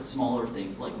celebrate the smaller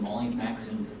things like Molly Max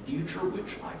in the future,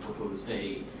 which I proposed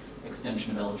a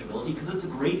extension of eligibility, because it's a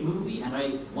great movie and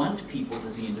I want people to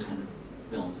see independent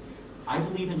films. I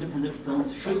believe independent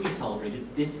films should be celebrated.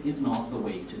 This is not the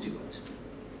way to do it.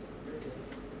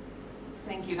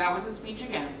 Thank you. That was a speech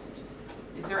against.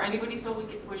 Is there anybody still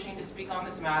wishing to speak on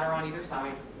this matter on either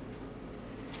side?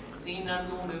 Seeing none,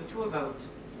 we will move to a vote.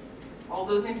 All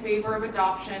those in favor of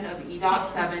adoption of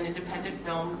E.7 independent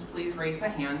films, please raise the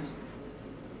hand.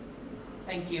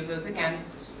 Thank you. Those against?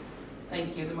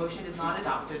 Thank you. The motion is not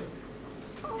adopted.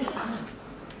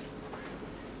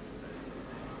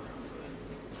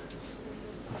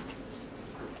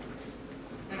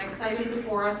 The next item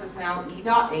before us is now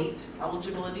E.8,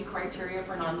 eligibility criteria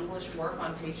for non-English work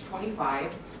on page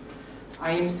 25.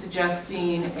 I am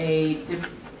suggesting a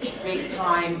debate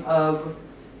time of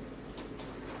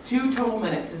 2 total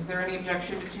minutes. Is there any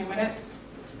objection to 2 minutes?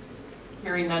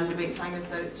 Hearing none, debate time is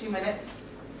set at 2 minutes.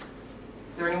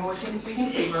 Is there anyone wishing to speak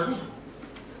in favor?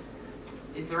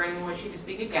 Is there anyone wishing to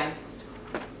speak against?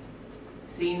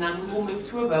 Seeing none, we will move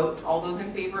to a vote. All those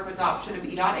in favor of adoption of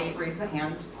E.8, raise the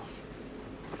hand.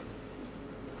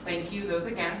 Thank you. Those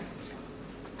against?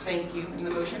 Thank you. And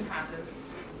the motion passes.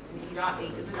 And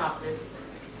E.8 is adopted.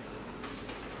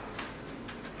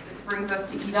 This brings us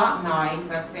to E.9,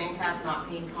 Best Fancast Not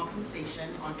Paying Compensation,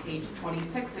 on page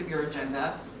 26 of your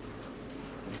agenda.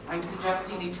 I'm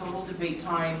suggesting a total debate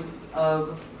time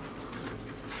of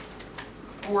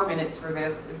 4 minutes for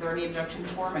this. Is there any objection to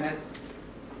 4 minutes?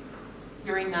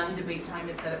 Hearing none, debate time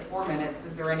is set at 4 minutes.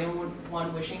 Is there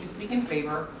anyone wishing to speak in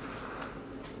favor?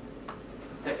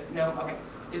 No? Okay.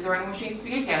 Is there anyone wishing to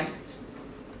speak against?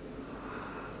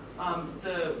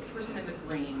 The person in the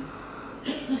green.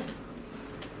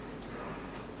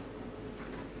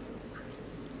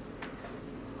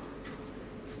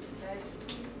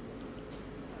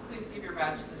 Please give your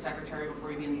badge to the secretary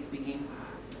before you begin speaking.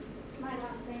 My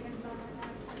last name is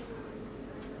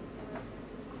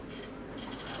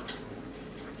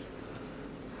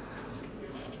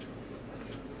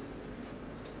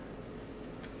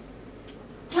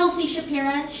Kelsey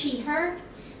Shapira, she, her.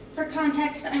 For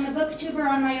context, I'm a booktuber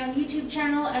on my own YouTube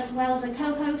channel as well as a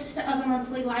co-host of a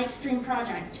monthly live stream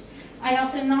project. I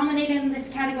also nominate in this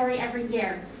category every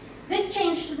year. This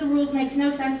change to the rules makes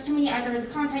no sense to me either as a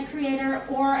content creator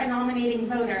or a nominating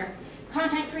voter.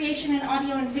 Content creation in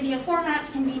audio and video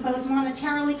formats can be both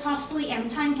monetarily costly and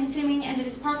time-consuming, and it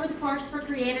is par for the course for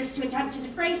creators to attempt to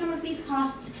defray some of these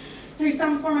costs through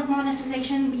some form of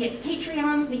monetization, be it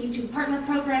Patreon, the YouTube Partner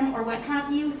Program, or what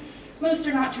have you. Most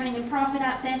are not turning a profit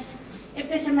at this. If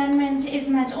this amendment is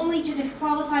meant only to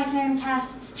disqualify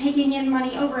fancasts taking in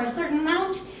money over a certain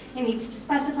amount, it needs to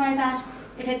specify that.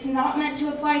 If it's not meant to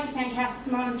apply to fancasts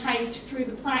monetized through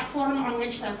the platform on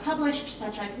which they're published,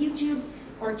 such as YouTube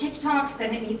or TikTok,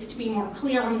 then it needs to be more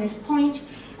clear on this point.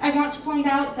 I want to point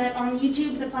out that on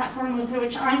YouTube, the platform with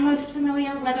which I'm most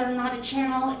familiar, whether or not a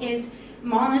channel is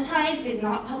monetized is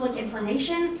not public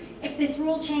information. If this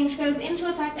rule change goes into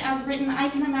effect as written, I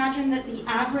can imagine that the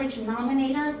average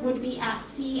nominator would be at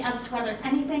sea as to whether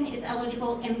anything is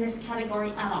eligible in this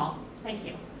category at all. Thank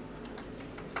you.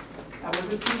 That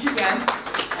was a speech against,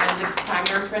 and the time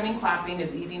you're spending clapping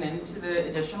is eating into the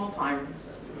additional time.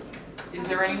 Is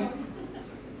there any?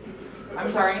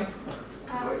 I'm sorry.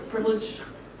 Privilege.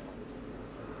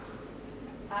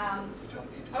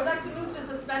 I would like to move to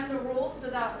suspend the rules so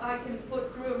that I can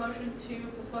put through a motion to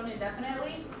postpone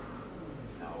indefinitely.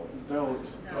 No.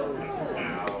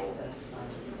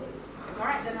 All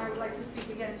right, then I would like to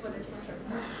speak against what is my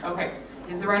turn. Okay.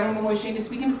 Is there anyone wishing to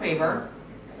speak in favor?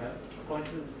 Point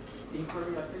of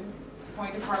inquiry, I think.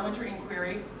 Point of parliamentary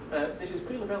inquiry. This is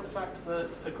purely about the fact that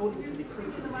according to the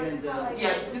printed agenda...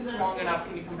 Yeah, this is long enough.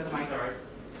 Can you come to the mic? Sorry.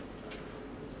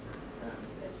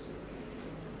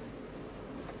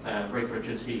 Ray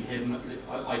Richards, he, him.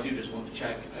 I do just want to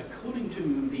check. According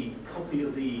to the copy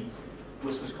of the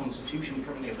WSFS Constitution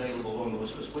currently available on the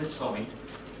WSFS website,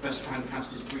 best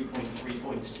Fancast is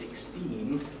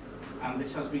 3.3.16, and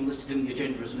this has been listed in the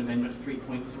agenda as an amendment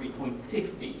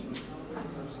 3.3.15.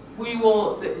 We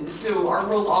will, so our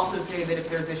rules also say that if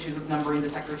there's issues with numbering, the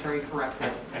secretary corrects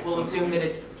it. We'll assume that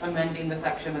it's amending the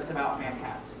section that's about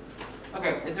Fancast.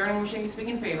 Okay, is there anyone wishing to speak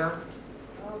in favor?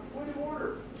 Point of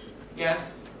order. Yes?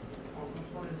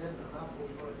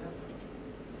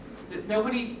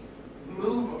 Nobody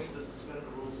moved.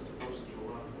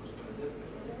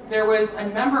 There was a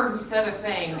member who said a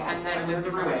thing and then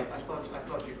withdrew it. I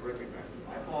thought you recognized it.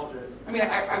 I apologize. I mean,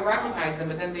 I recognized them,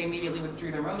 but then they immediately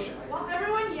withdrew their motion. Well,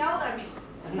 everyone yelled at me.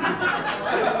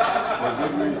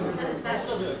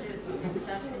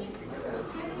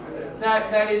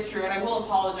 That is true, and I will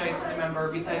apologize to the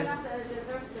member because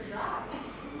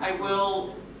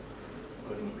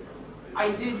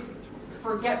I did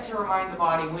forget to remind the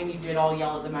body when you did all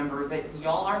yell at the member that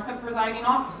y'all aren't the presiding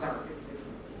officer.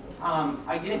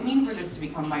 I didn't mean for this to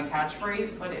become my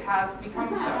catchphrase, but it has become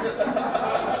so.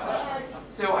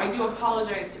 So I do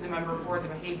apologize to the member for the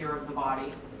behavior of the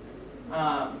body.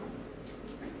 I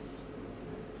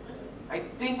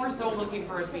think we're still looking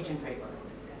for a speech in favor.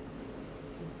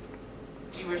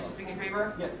 Do you wish to speak in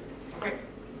favor? Yeah. Okay.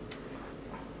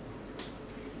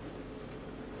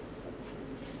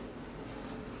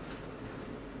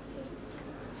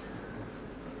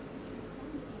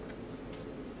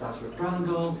 Joshua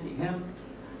Brungold, him.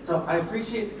 So I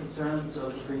appreciate the concerns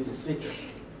of the previous speaker,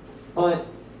 but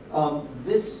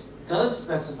this does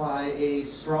specify a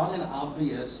strong and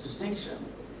obvious distinction.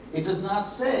 It does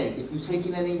not say if you've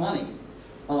taken any money,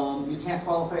 you can't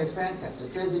qualify as Fancast.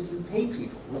 It says if you pay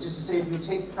people, which is to say if you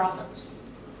take profits.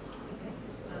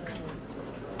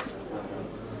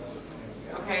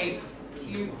 Okay,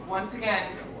 once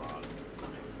again,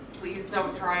 please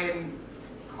don't try and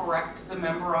correct the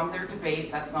member on their debate.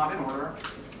 That's not in order.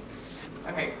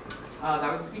 Okay,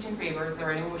 that was a speech in favor. Is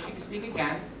there anyone wishing to speak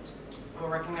against? We'll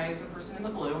recognize the person in the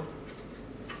blue.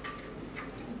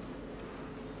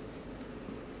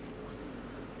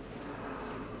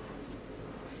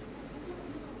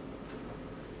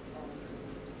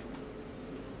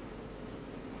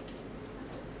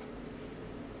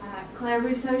 Claire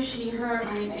Russo, she, her.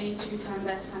 I'm a two-time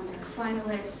Best Fancast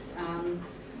finalist. And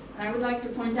I would like to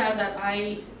point out that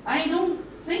I don't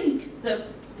think the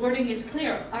wording is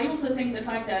clear. I also think the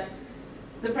fact that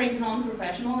the phrase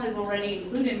non-professional is already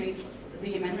included makes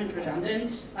the amendment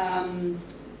redundant.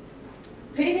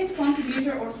 Paid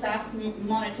contributor or staff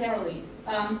monetarily.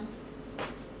 I'm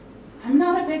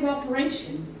not a big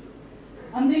operation.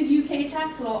 Under UK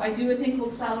tax law, I do a thing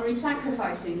called salary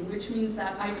sacrificing, which means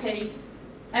that I pay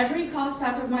every cost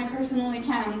out of my personal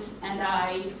account and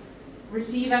I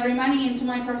receive every money into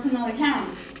my personal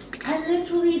account. I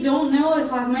literally don't know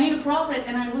if I've made a profit,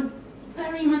 and I would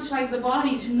very much like the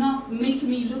body to not make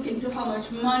me look into how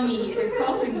much money it is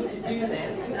costing me to do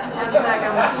this. 1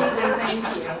 second, please, and thank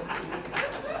you.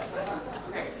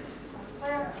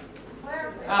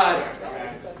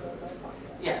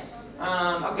 Yes.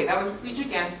 Okay, that was a speech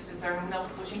against. Is there anyone else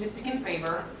wishing to speak in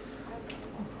favor?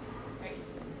 Okay,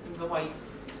 the white.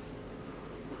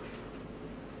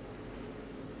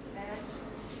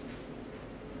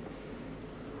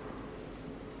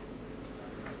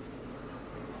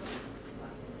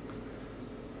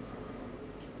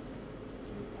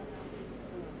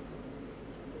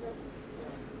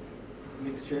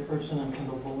 Mixed chairperson, I'm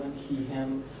Kendall Bullen, he,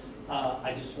 him.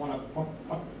 I just want to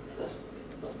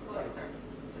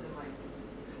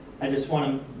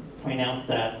point out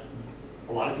that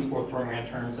a lot of people are throwing around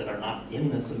terms that are not in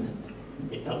this amendment.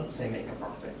 It doesn't say make a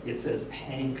profit. It says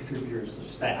paying contributors of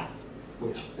staff,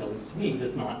 which, at least to me,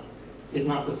 is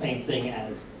not the same thing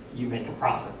as you make a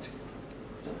profit.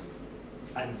 So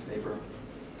I'm in favor.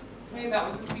 Okay,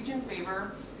 that was a speech in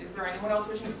favor. Is there anyone else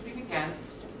wishing to speak against?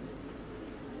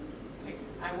 Okay,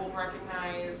 I will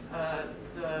recognize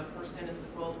the person in,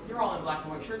 well, you're all in black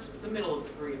and white shirts, the middle of the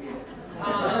three of you.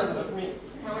 How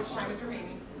much time is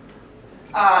remaining?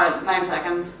 9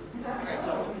 seconds. Okay,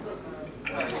 so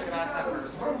I should have asked that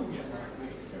first.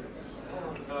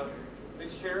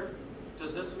 Mr. Chair,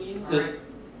 does this mean that,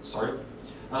 sorry,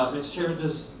 Mr. Chair,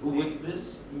 would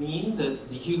this mean that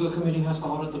the Hugo Committee has to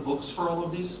audit the books for all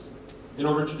of these in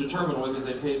order to determine whether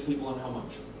they paid people and how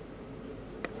much?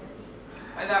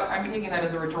 I'm taking that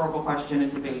as a rhetorical question in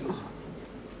debate.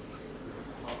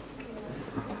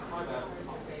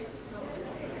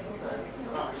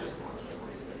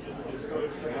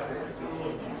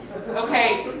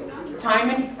 Okay, time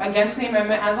against the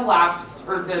amendment has elapsed,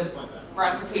 or the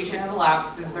ratification has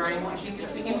elapsed. Is there anyone wishing to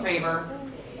speak in favor?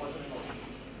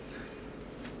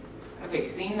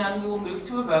 Okay, seeing none, we will move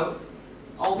to a vote.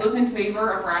 All those in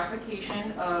favor of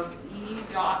ratification of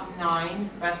E.9,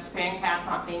 best paying cast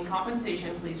not paying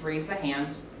compensation, please raise the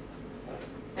hand.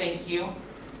 Thank you.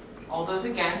 All those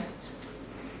against?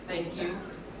 Thank you.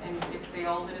 And if it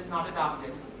fails, it is not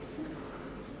adopted.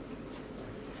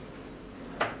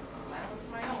 That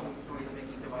was my own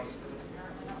noise-making device that is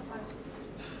apparently not silent.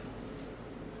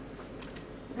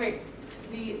 Okay,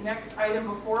 the next item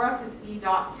before us is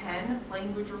E.10,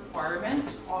 language requirement,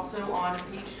 also on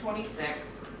page 26.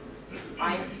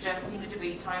 I am suggesting a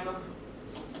debate time of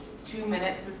 2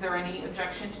 minutes. Is there any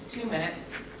objection to 2 minutes?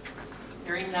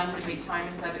 Hearing none, debate time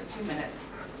is set at 2 minutes.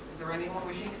 Is there anyone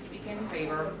wishing to speak in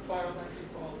favor?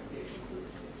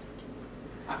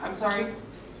 I'm sorry?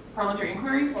 Parliamentary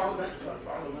inquiry?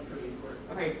 Parliamentary inquiry.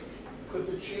 Okay. Could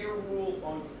the chair rule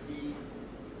on the...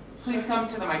 Please come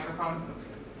to the microphone.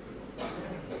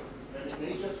 And it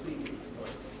may just be me,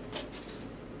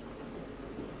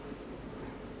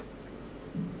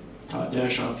 but...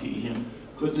 him.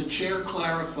 Could the chair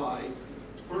clarify,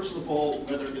 first of all,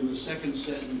 whether in the second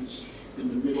sentence, in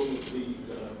the middle of the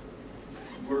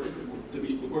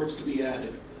words to be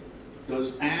added,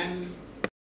 does and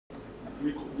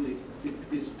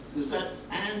does that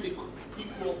and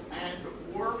equal and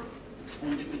or?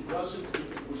 And if it doesn't,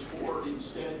 if it was or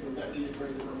instead, would that be a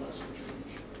greater or lesser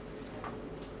change?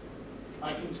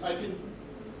 I can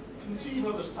conceive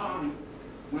of a time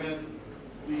when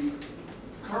the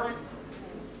current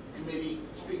committee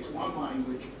speaks one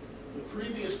language, the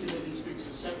previous committee speaks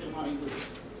a second language,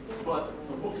 but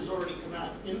the book has already come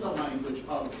out in the language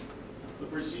of the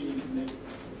preceding committee.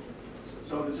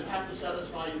 So does it have to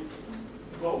satisfy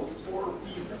both or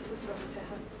either?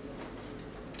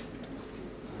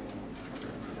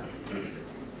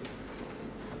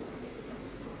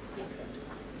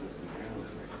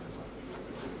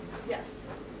 Yes.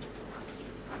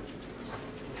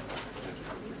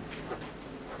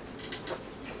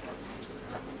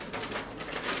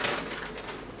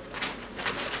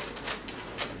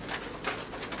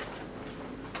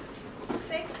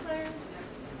 Thanks, Claire.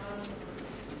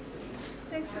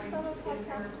 Thanks for fellow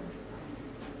podcasters.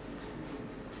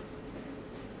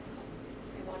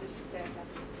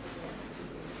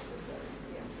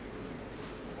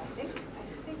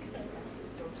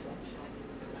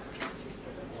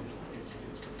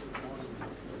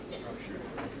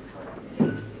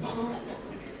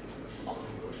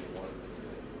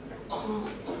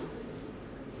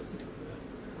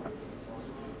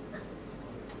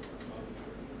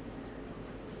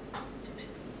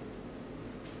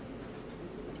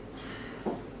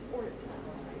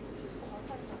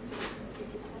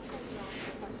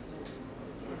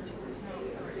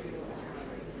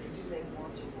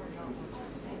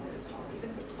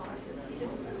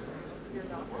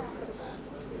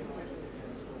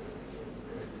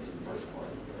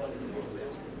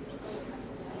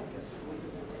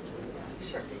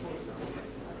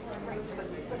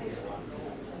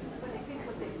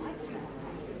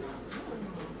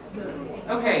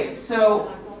 Okay,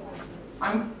 so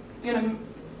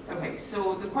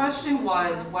so the question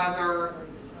was whether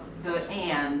the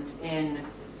and in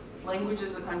languages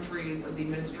of the countries of the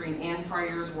administering and prior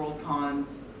years Worldcons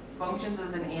functions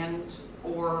as an and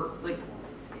or, like,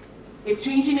 if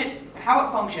changing it, how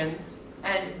it functions,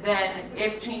 and then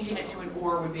if changing it to an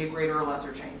or would be a greater or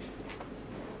lesser change.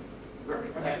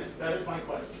 Okay. That is my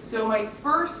question. So my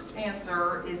first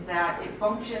answer is that it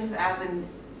functions as an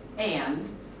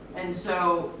and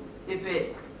so if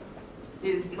it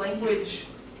is language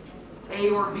A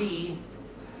or B,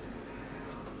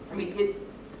 I mean,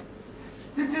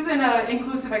 this isn't an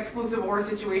inclusive, exclusive, or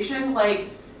situation. Like,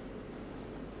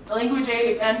 language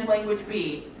A and language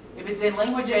B. If it's in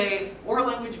language A or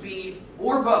language B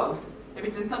or both, if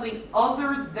it's in something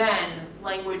other than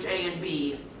language A and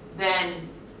B, then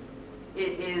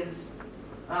it is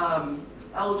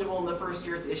eligible in the first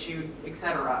year it's issued,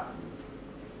 etc.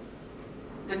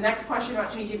 The next question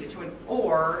about changing it to an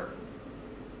or.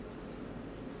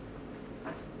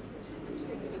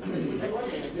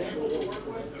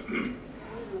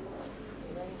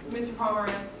 Mr.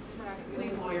 Pomerantz,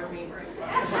 please lawyer me.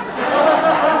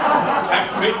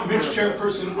 Ms.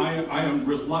 Chairperson, I am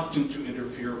reluctant to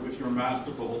interfere with your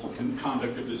masterful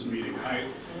conduct of this meeting.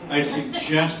 I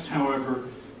suggest, however,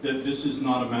 that this is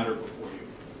not a matter before you,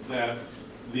 that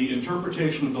the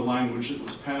interpretation of the language that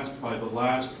was passed by the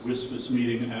last WSFS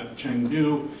meeting at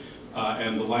Chengdu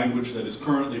and the language that is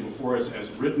currently before us as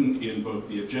written in both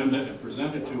the agenda and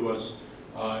presented to us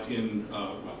not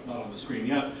on the screen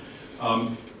yet,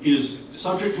 is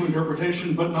subject to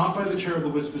interpretation, but not by the chair of the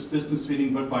WSFS business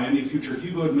meeting, but by any future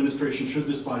Hugo administration should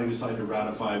this body decide to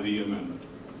ratify the amendment.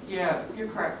 Yeah, you're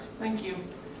correct. Thank you.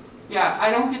 Yeah, I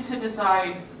don't get to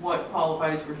decide what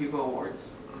qualifies for Hugo Awards.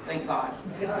 Thank God.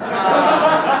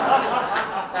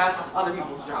 That's other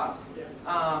people's jobs.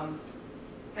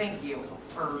 Thank you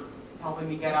for helping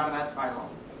me get out of that spiral.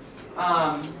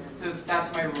 So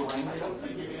that's my ruling. I don't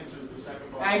think it answers the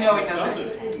second part. I know it doesn't.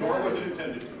 Doesn't, nor was it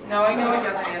intended to. No, I know it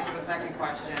doesn't answer the second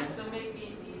question. So maybe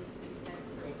it needs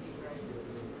extensive review, right?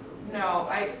 No,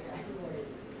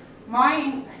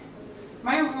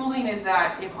 my ruling is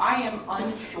that if I am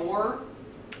unsure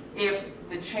if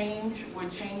the change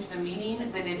would change the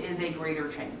meaning, then it is a greater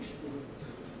change.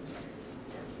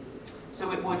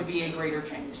 So it would be a greater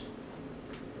change.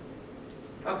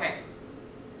 Okay.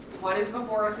 What is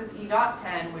before us is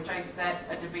E.10, which I set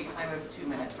a debate time of 2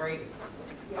 minutes, right?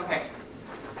 Okay.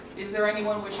 Is there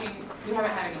anyone wishing, we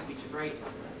haven't had any speeches, right?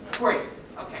 Great.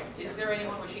 Okay. Is there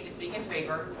anyone wishing to speak in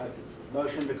favor?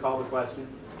 Motion to call the question.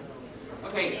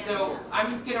 Okay, so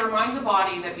I'm going to remind the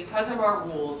body that because of our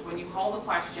rules, when you call the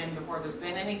question before there's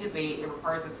been any debate, it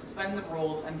requires us to suspend the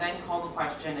rules and then call the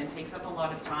question, and takes up a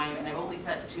lot of time, and I've only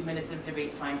set 2 minutes of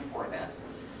debate time for this.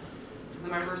 Does the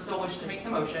member still wish to make the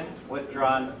motion?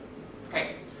 Withdrawn.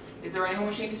 Okay. Is there anyone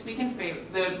wishing to speak in favor?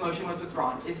 The motion was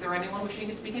withdrawn. Is there anyone wishing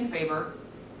to speak in favor?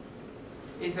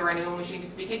 Is there anyone wishing to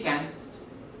speak against?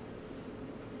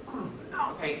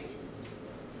 Okay.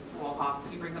 Roll call.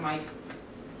 Can you bring the mic?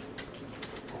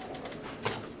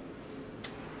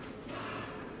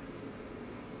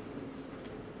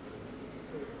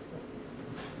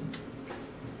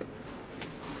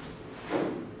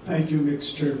 Thank you,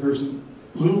 Mixed Chairperson.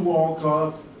 Lou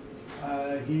Walkoff,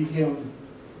 he, him.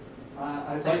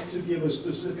 I'd like to give a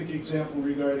specific example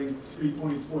regarding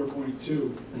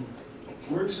 3.4.2.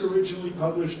 Works originally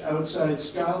published outside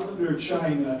Scotland or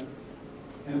China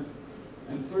and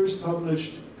first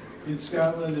published in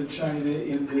Scotland and China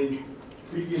in the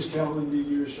previous calendar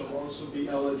year shall also be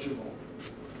eligible.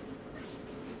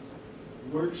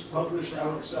 Works published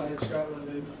outside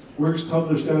Scotland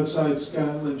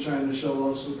and China shall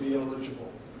also be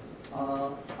eligible.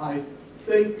 I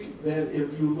think that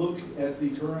if you look at the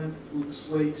current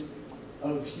slate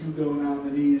of Hugo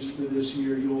nominees for this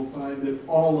year, you'll find that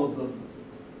all of them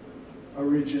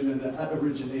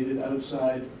originated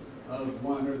outside of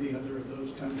one or the other of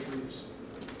those countries.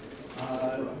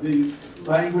 The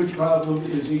language problem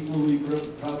is equally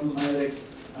problematic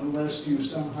unless you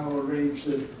somehow arrange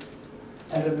that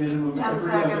at a minimum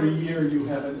every other year you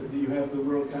have the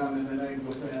Worldcon in an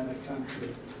Anglophonic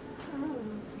country.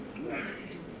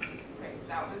 Okay,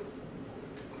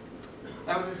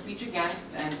 that was a speech against,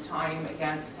 and time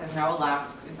against has now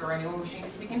elapsed. Is there anyone wishing to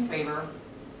speak in favor?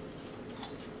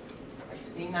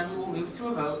 Seeing none, we will move to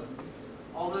a vote.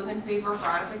 All those in favor of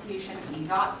ratification of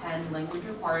E.10 language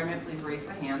requirement, please raise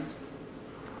the hand.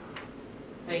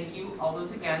 Thank you. All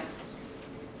those against?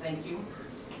 Thank you.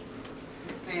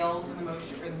 It fails and the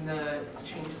motion, and the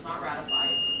change is not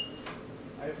ratified.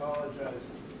 I apologize.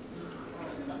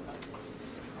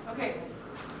 Okay.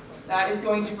 That is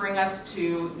going to bring us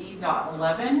to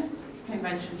E.11,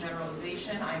 convention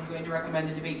generalization. I'm going to recommend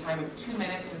a debate time of 2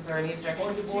 minutes. Is there any objection?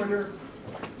 Point of order.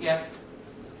 Yes.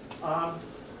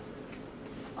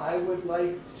 I would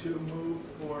like to move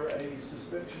for a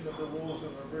suspension of the rules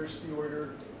and reverse the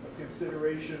order of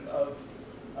consideration of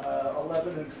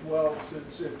 11 and 12,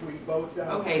 since if we vote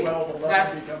down 12,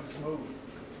 11 becomes moot.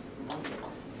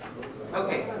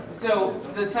 Okay, so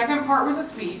the second part was a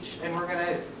speech, and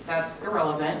that's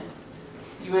irrelevant.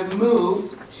 You have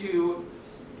moved to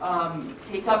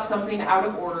take up something out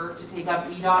of order, to take up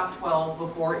E.12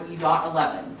 before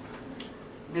E.11.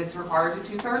 This requires a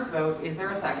 2/3 vote. Is there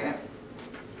a second?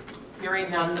 Hearing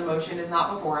none, the motion is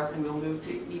not before us, and we'll move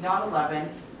to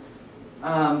E.11.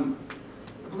 I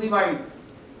believe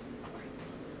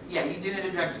yeah, you didn't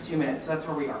object to 2 minutes, so that's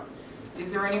where we are. Is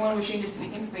there anyone wishing to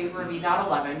speak in favor of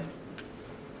E.11?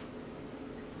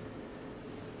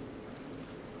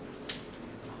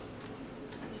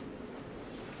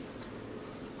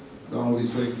 Donald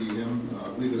Eastlake, him. I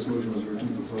believe this motion was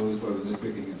originally proposed by the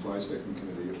Nitpicking and Fly-Specking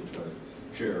Committee, of which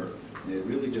I chair, and it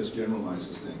really just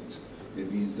generalizes things.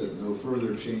 It means that no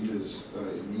further changes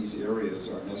in these areas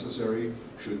are necessary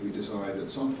should we decide at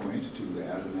some point to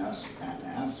add an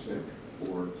aspect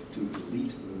or to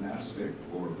delete the aspect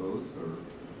or both or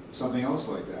something else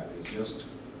like that. It just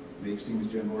makes things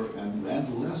general and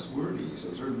less wordy. So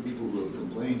certain people who have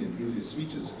complained in previous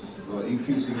speeches about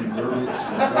increasing in verbiage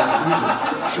and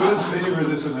confusion should favor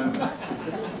this amendment.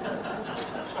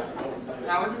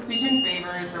 That was a speech in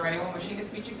favor. Is there anyone wishing to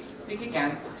speak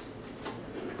against?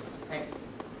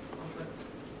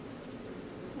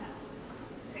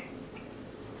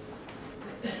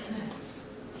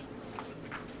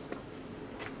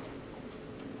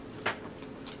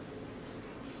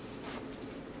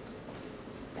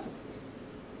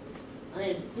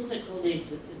 difficulties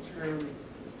with the term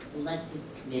selected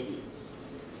committees.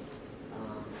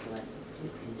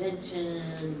 Selected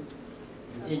conventions,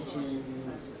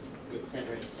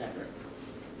 etc.,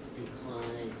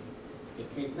 because it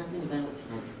says nothing about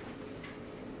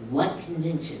what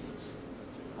conventions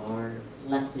are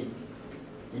selected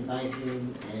and by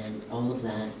whom and all of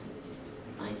that.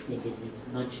 I think it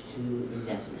is much too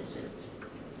indefinite.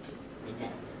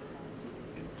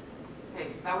 Okay,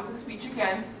 that was a speech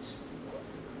against.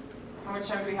 How much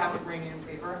time do we have to bring in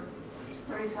paper?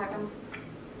 30 seconds.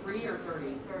 3 or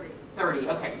 30? 30. 30,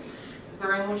 okay. Is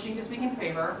there anyone wishing to speak in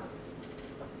favor?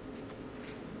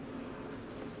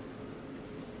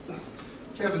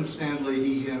 Kevin Stanley,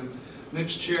 he, him.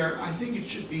 Mixed Chair, I think it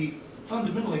should be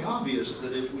fundamentally obvious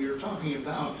that if we are talking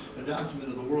about a document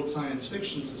of the World Science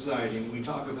Fiction Society and we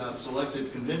talk about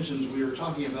selected conventions, we are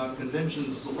talking about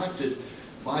conventions selected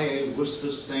by a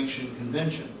WSFS-sanctioned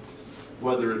convention,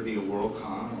 whether it be a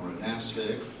Worldcon or a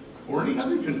NASFIC or any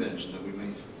other convention that we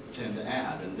may tend to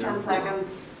add. And 10 seconds.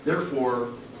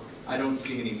 Therefore, I don't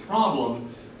see any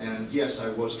problem. And yes, I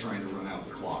was trying to run out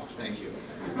the clock. Thank you.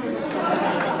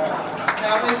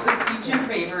 That was the speech in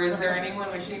favor. Is there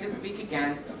anyone wishing to speak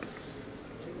against?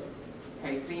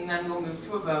 Okay, seeing none, we'll move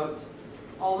to a vote.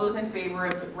 All those in favor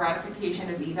of ratification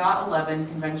of E.11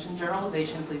 Convention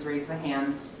Generalization, please raise the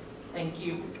hand. Thank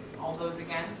you. All those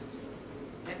against?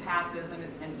 It passes and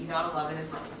E.11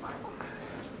 is ratified.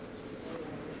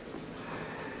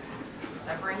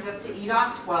 That brings us to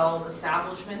E.12,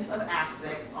 Establishment of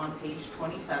ASPIC on page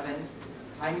 27.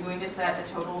 I'm going to set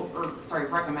a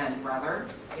recommend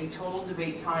a total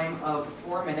debate time of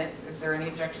 4 minutes. Is there any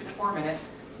objection to 4 minutes?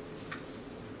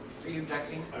 Are you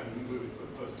objecting? I'm moving to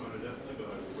postpone indefinitely, but I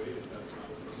will wait if that's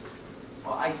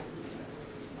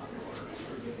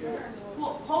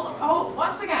not.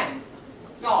 Once again,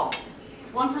 y'all,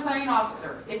 one presiding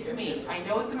officer, it's me. I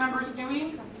know what the member is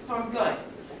doing, so I'm good.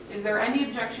 Is there any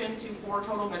objection to 4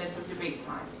 total minutes of debate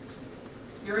time?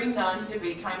 Hearing none,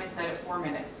 debate time is set at 4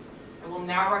 minutes. I will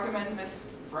now recognize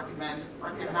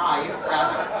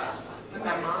the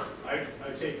member. I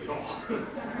take the call.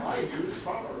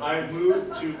 I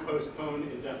move to postpone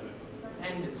indefinitely.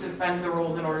 And suspend the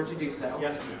rules in order to do so.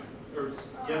 Yes, ma'am. Or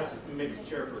yes, mixed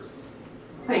chairperson.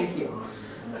 Thank you.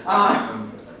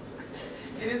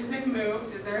 It has been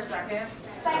moved. Is there a second?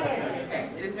 Second. Okay.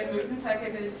 It has been moved and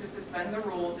seconded to suspend the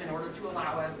rules in order to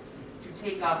allow us to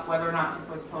take up whether or not to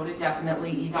postpone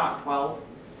indefinitely E.12.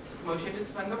 Motion to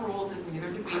suspend the rules is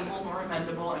neither debatable nor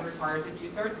amendable and requires a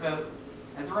 2/3 vote.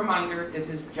 As a reminder, this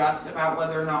is just about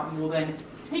whether or not we will then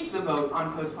take the vote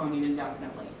on postponing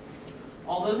indefinitely.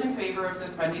 All those in favor of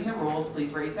suspending the rules,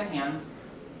 please raise the hand.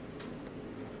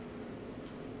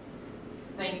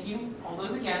 Thank you. All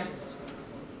those against?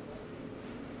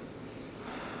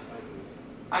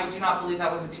 I do not believe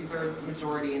that was a 2/3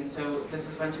 majority, and so the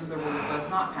suspension of the rules does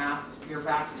not pass. We are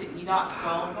back to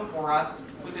E.12 before us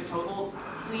with a total.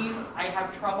 Please, I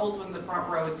have troubles when the front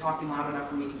row is talking loud enough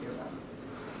for me to hear them.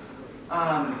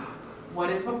 What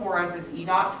is before us is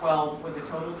E.12 with a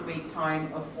total debate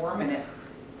time of 4 minutes.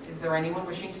 Is there anyone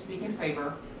wishing to speak in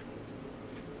favor?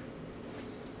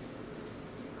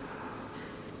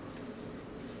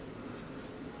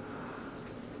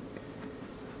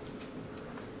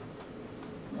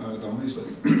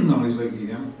 Nominee Slakey,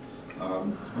 him. I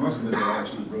must admit that I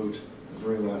actually wrote the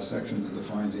very last section that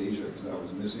defines Asia, because that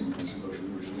was missing from this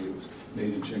motion originally. It was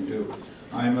made in Chengdu.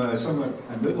 I'm somewhat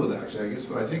ambivalent, actually, I guess,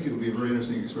 but I think it would be a very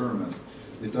interesting experiment.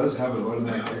 It does have an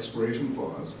automatic expiration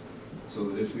clause, so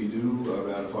that if we do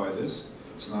ratify this,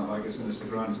 it's not like it's going to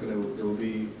stick around. It will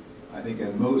be, I think,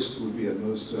 at most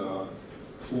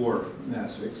 4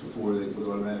 NASFICs before they would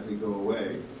automatically go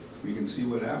away. We can see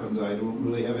what happens. I don't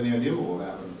really have any idea what will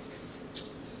happen.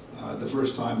 The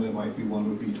first time there might be one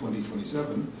would be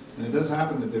 2027, and it does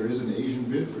happen that there is an Asian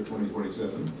bid for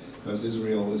 2027, because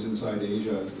Israel is inside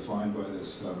Asia as defined by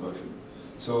this motion.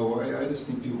 So I just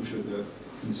think people should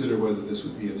consider whether this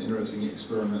would be an interesting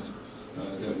experiment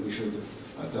that we should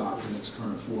adopt in its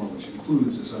current form, which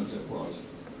includes the sunset clause.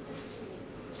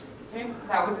 Okay,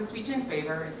 that was a speech in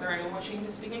favor. Is there anyone wishing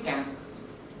to speak against?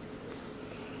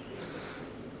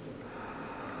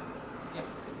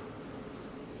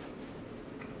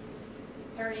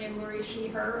 Harry and Marie, she,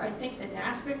 her. I think the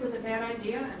NASPIC was a bad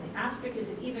idea, and the ASPIC is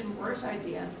an even worse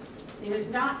idea. There's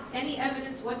not any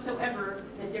evidence whatsoever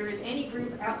that there is any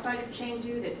group outside of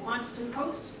Chengdu that wants to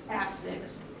host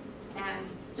ASPICs, and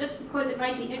just because it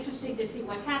might be interesting to see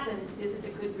what happens isn't a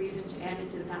good reason to add it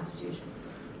to the Constitution.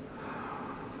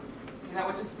 Okay, that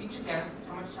was a speech against.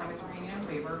 How much time is remaining in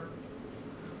favor?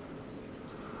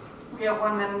 We have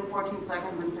 1 minute and 14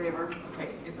 seconds in favor.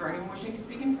 Okay, is there anyone wishing to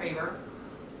speak in favor?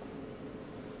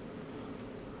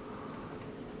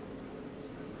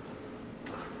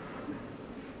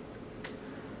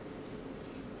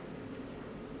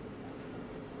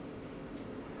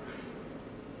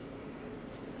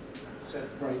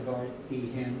 Breitbart, he,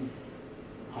 him.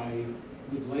 I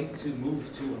would like to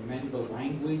move to amend the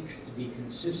language to be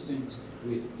consistent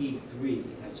with E3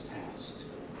 as passed.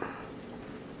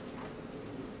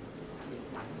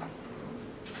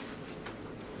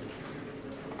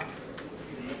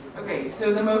 Okay,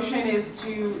 so the motion is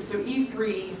so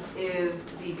E3 is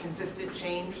the consistent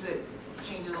change that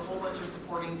changes a whole bunch of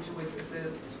supporting to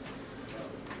WSFS.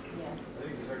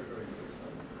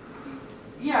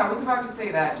 Yeah, I was about to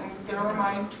say that. I'm going to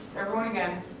remind everyone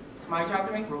again, it's my job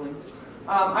to make rulings.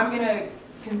 I'm going to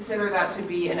consider that to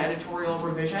be an editorial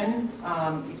revision,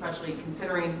 especially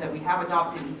considering that we have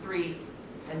adopted E3,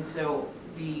 and so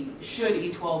should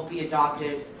E12 be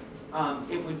adopted,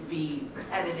 it would be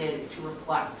edited to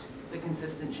reflect the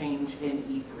consistent change in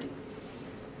E3.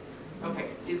 Okay,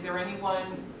 is there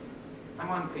anyone, I'm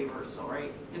on favor still,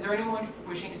 right? Is there anyone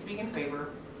wishing to speak in favor?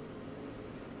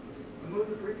 Move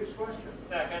the previous question.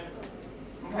 Second.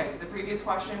 Okay, the previous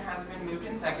question has been moved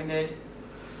and seconded.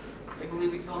 I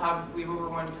believe we have over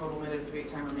 1 total minute of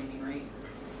debate time remaining, right?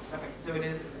 Okay, so it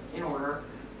is in order.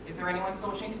 Is there anyone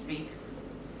still wishing to speak?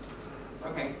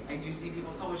 Okay, I do see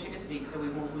people still wishing to speak, so we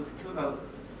will move to a vote.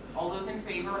 All those in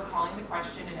favor of calling the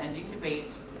question and ending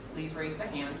debate, please raise the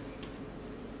hand.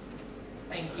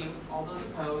 Thank you. All those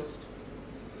opposed?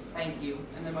 Thank you.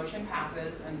 And the motion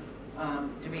passes, and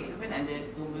debate has been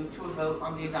ended. We'll move to a vote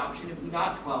on the adoption of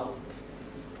E.12.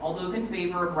 All those in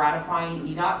favor of ratifying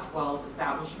E.12,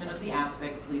 establishment of the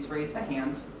aspect, please raise the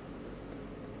hand.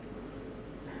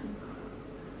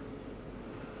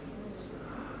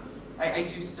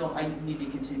 I need to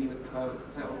continue with the vote,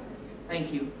 so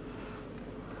thank you.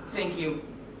 Thank you.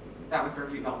 That was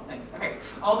for you all. Thanks. Okay.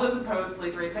 All those opposed,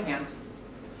 please raise the hand.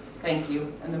 Thank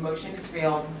you. And the motion has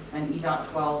failed, and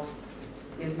E.12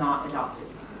 is not adopted.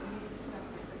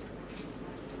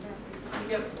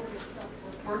 Yep.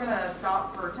 We're going to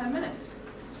stop for 10 minutes,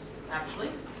 actually,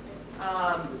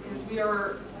 because we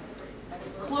are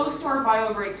close to our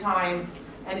bio break time,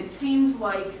 and it seems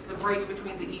like the break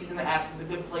between the E's and the F's is a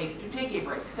good place to take a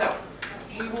break. So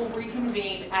we will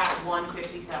reconvene at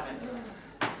 1:57.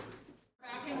 Back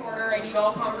in order. I need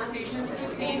all conversations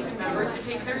to cease and members to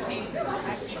take their seats.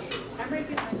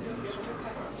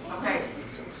 Okay.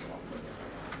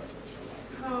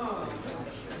 Oh.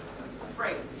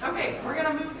 Right. Okay, we're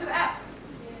going to move to the F's.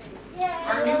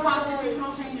 Our new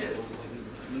constitutional changes.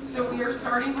 So we are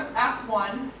starting with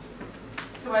F1.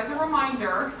 So as a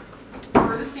reminder,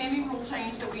 for the standing rule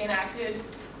change that we enacted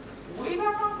way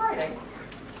back on Friday,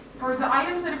 for the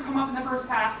items that have come up in the first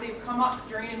pass, they've come up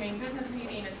during a main business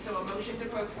meeting, and so a motion to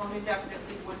postpone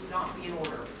indefinitely would not be in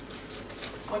order.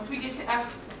 Once we get to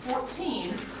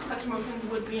F14, such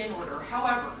motions would be in order.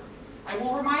 However, I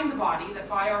will remind the body that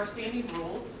by our standing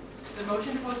rules, the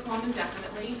motion to postpone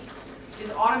indefinitely is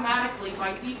automatically,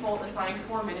 by default, assigned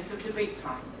 4 minutes of debate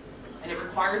time, and it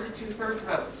requires a 2/3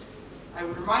 vote. I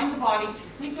would remind the body to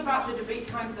think about the debate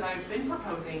times that I've been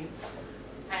proposing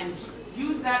and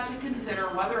use that to consider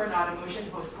whether or not a motion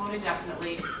to postpone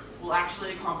indefinitely will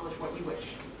actually accomplish what you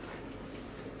wish.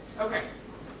 Okay.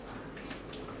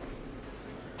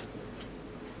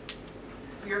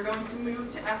 We are going to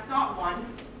move to F.1,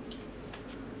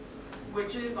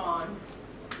 which is on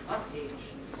page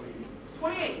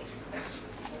 28.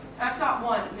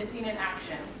 F.1, missing in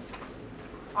action.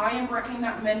 I am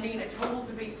recommending a total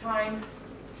debate time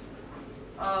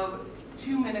of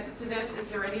 2 minutes to this. Is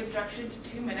there any objection to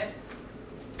 2 minutes?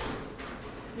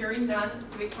 Hearing none,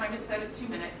 debate time is set at 2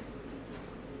 minutes.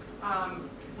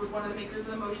 Would one of the makers of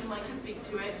the motion like to speak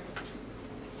to it?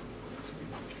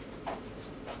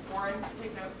 Warren,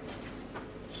 take notes.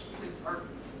 Because our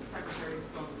secretary is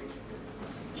going to speak.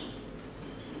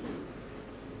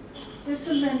 This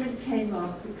amendment came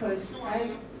up because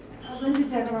as Linda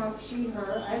Denoff, she,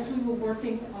 her, as we were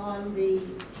working on the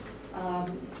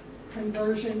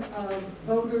conversion of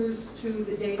voters to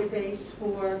the database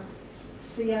for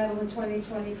Seattle in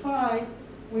 2025,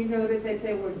 we noted that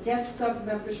there were guest stub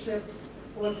memberships,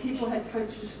 or people had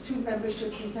purchased 2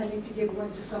 memberships intending to give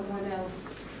one to someone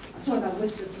else. I'm talking about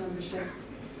WSFS memberships.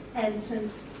 And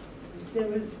since there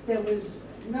was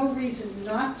no reason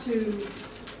not to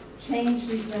change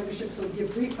these memberships or give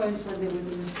refunds when there was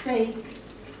a mistake,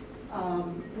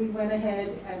 we went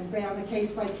ahead and on a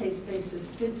case-by-case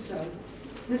basis did so.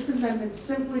 This amendment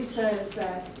simply says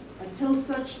that until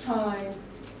such time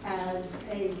as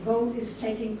a vote is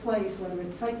taking place, whether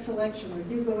it's site selection or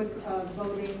Hugo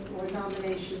voting or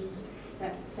nominations,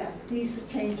 that these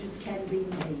changes can be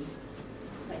made.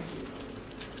 Thank you.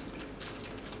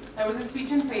 That was a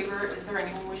speech in favor. Is there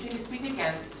anyone wishing to speak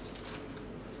against?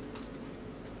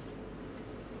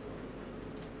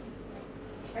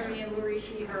 Carrie Ann Lurie Marie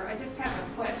Sheever. I just have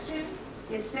a question.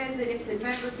 It says that if the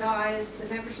member dies, the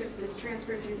membership is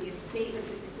transferred to the estate of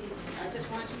the decedent. I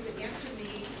just want you to answer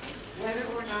me whether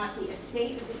or not the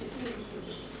estate of the decedent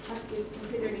is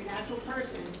considered a natural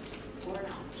person or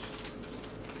not.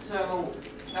 So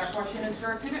that question is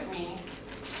directed at me.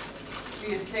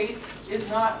 The estate is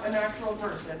not a natural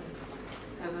person,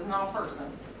 because it's not a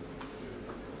person.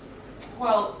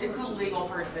 Well, it's a legal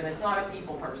person, it's not a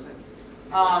people person.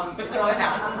 It's not a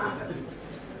natural person.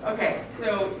 Okay,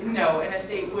 so no, an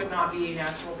estate would not be a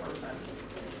natural person.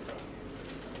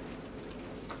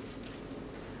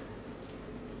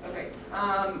 Okay,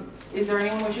 is there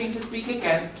anyone wishing to speak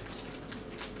against?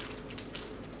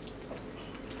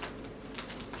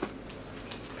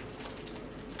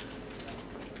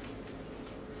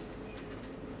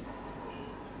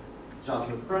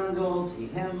 Joshua Grungold, he,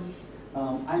 him.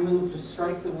 I move to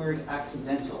strike the word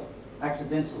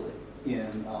accidentally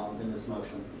in this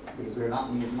motion, because we're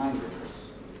not meeting mind readers.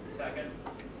 Second.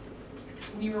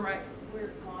 Can you remind,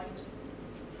 where line?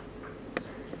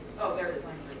 Oh, there it is,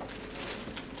 line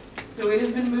 3. So it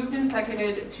has been moved and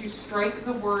seconded to strike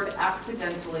the word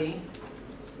accidentally,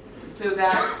 so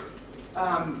that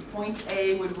point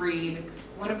A would read,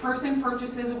 when a person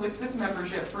purchases a WSFS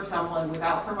membership for someone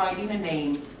without providing a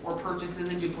name or purchases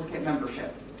a duplicate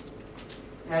membership.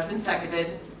 It has been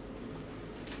seconded.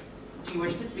 Do you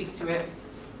wish to speak to it?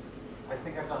 I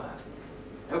think I've done that.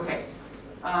 Okay.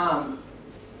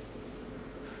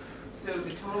 So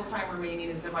the total time remaining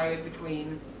is divided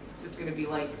between, so it's going to be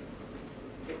like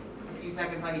a few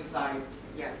seconds on each side.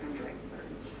 Yeah, it's going to be like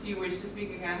 30. Do you wish to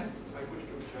speak against? I wish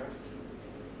to object.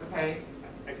 Okay.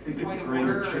 I think it's Point a of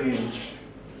greater order. change.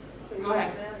 Go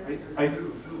ahead.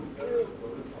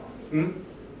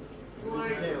 Who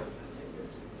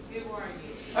are you?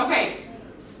 Okay.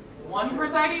 One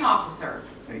presiding officer.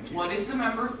 Thank you. What is the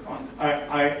member's point?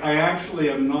 I actually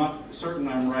am not certain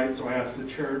I'm right, so I asked the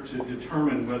chair to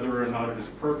determine whether or not it is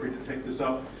appropriate to take this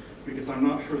up, because I'm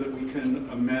not sure that we can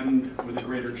amend with a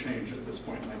greater change at this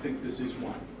point, and I think this is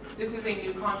one. This is a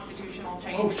new constitutional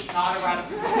change, Oh, not a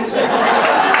ratification.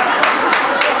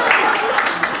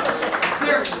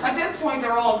 At this point,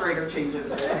 they're all greater changes.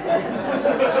 Okay.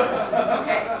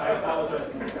 I apologize.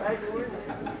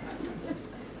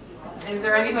 Is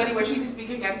there anybody wishing to speak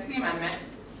against the amendment?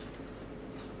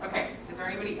 Okay. Is there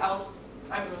anybody else?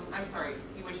 I'm sorry.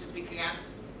 You wish to speak against?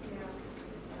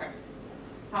 Yeah. Okay.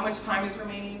 How much time is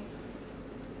remaining?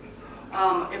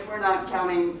 If we're not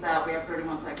counting that, we have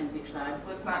 31 seconds each side.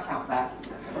 Let's not count that.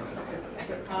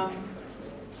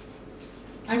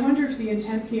 I wonder if the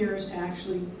intent here is to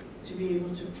actually to be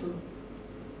able to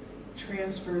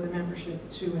transfer the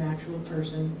membership to an actual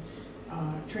person.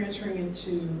 Transferring it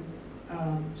to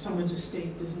someone's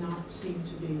estate does not seem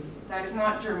to be. That is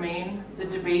not germane. The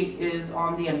debate is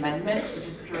on the amendment, which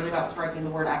is purely about striking the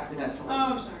word accidentally. Oh,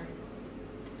 I'm sorry.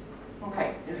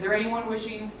 Okay. Is there anyone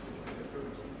wishing?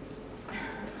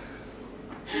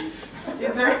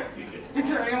 Is there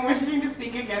anyone wishing to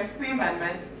speak against the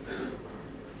amendment?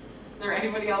 Is there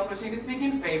anybody else wishing to speak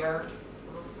in favor?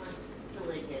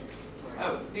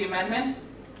 Oh, the amendment?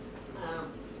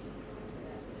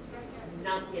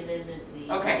 Not the amendment,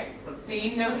 the... Okay.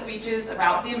 Seeing no speeches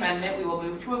about the amendment, we will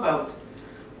move to a vote.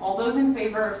 All those in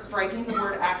favor of striking the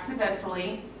word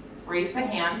accidentally, raise the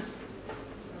hand.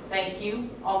 Thank you.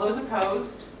 All those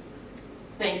opposed?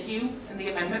 Thank you. And the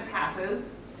amendment passes.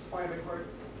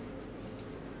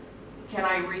 Can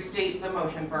I restate the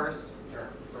motion first? Sure.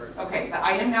 Sorry. Okay, the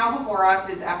item now before us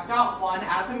is F.1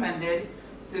 as amended,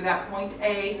 so that point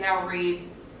A now reads,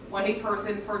 when a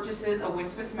person purchases a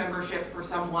WSFS membership for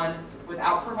someone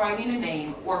without providing a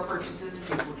name or purchases a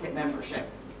duplicate membership.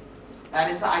 That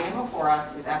is the item before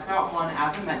us, is F.1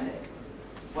 as amended.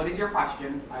 What is your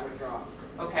question? I withdraw.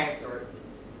 Okay. Sorry.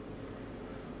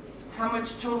 How much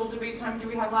total debate time do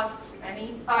we have left?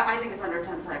 Any? I think it's under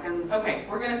 10 seconds. Okay,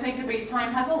 we're going to say debate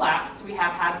time has elapsed. We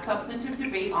have had substantive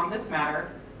debate on this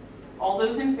matter. All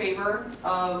those in favor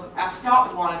of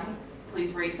F.1,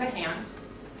 please raise the hand.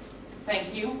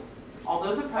 Thank you. All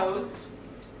those opposed?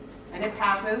 And it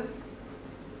passes.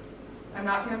 I'm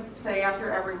not going to say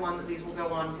after everyone that these will go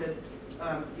on to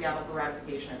Seattle for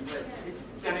ratification, but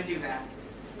it's going to do that.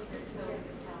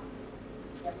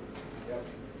 Yep.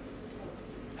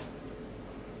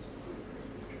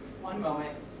 One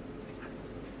moment.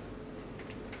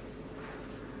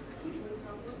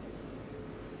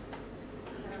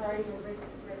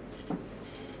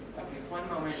 Okay, one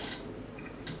moment.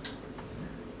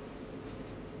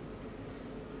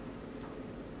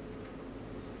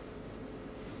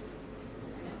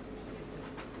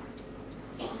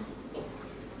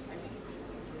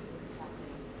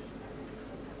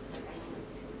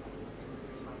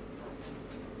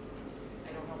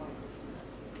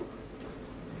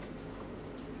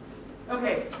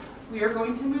 Okay, we are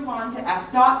going to move on to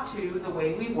F.2, the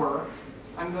way we work.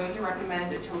 I'm going to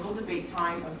recommend a total debate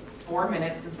time of 4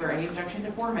 minutes. Is there any objection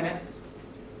to 4 minutes?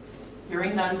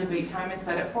 Hearing none, debate time is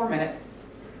set at 4 minutes.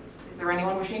 Is there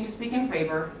anyone wishing to speak in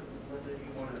favor? Whether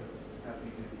you want to have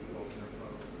me do the alternate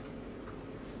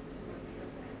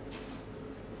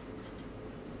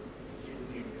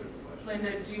vote.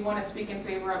 Linda, do you want to speak in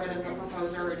favor of it as a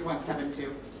proposer, or do you want Kevin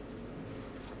to?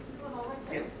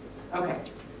 Yeah. Okay.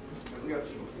 We got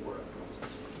you before.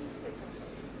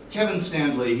 Kevin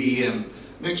Stanley, he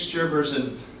mixed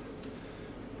chairperson.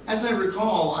 As I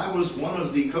recall, I was one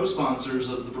of the co-sponsors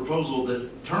of the proposal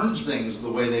that turned things the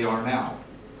way they are now.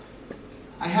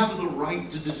 I have the right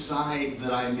to decide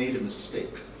that I made a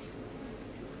mistake.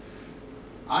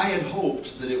 I had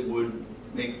hoped that it would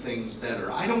make things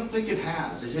better. I don't think it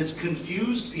has. It has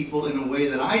confused people in a way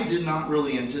that I did not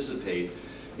really anticipate.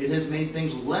 It has made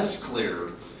things less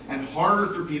clear and harder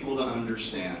for people to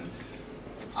understand.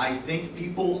 I think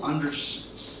people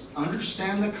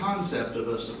understand the concept of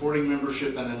a supporting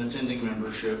membership and an attending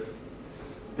membership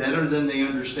better than they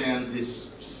understand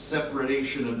this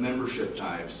separation of membership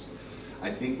types.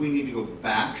 I think we need to go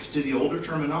back to the older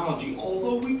terminology,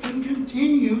 although we can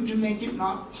continue to make it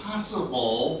not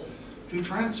possible to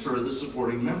transfer the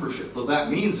supporting membership. So that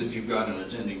means if you've got an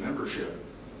attending membership,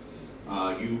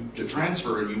 to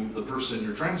transfer it, the person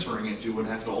you're transferring it to would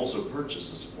have to also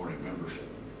purchase a supporting membership.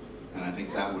 And I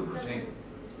think that would retain it.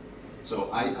 So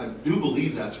I do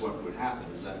believe that's what would happen.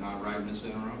 Is that not right, Ms.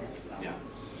 Denaro? Yeah.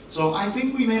 So I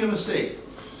think we made a mistake.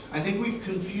 I think we've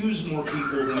confused more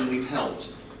people than we've helped.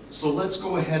 So let's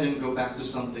go ahead and go back to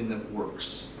something that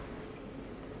works.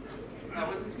 That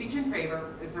was a speech in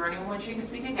favor. Is there anyone wishing to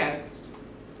speak against?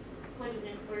 Point of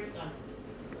inquiry,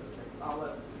 I'll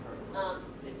let her.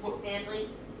 Mr. Stanley?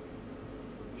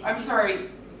 I'm sorry,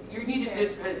 you need to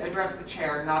address the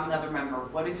chair, not another member.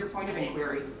 What is your point of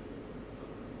inquiry?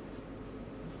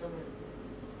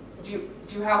 Do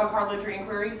you have a parliamentary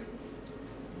inquiry?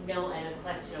 No, I have a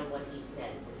question on what he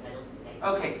said, which I don't think I...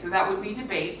 Okay, so that would be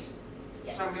debate.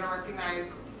 Yes. So I'm going to recognize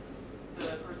the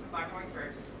person in black and white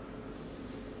stripes.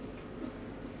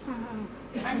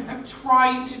 I'm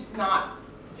trying to not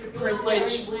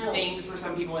privilege names for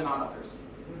some people and not others.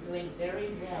 We're doing very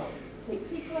well.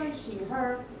 Particularly she,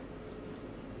 her.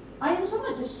 I am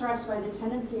somewhat distressed by the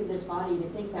tendency of this body to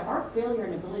think that our failure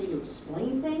and ability to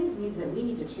explain things means that we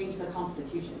need to change the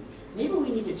Constitution. Maybe we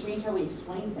need to change how we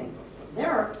explain things.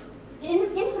 There are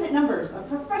infinite numbers of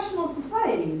professional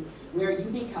societies where you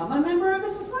become a member of a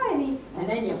society and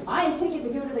then you buy a ticket to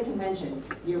go to the convention.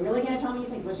 You're really going to tell me you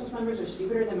think Bristol's members are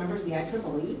stupider than members of the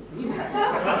IEEE?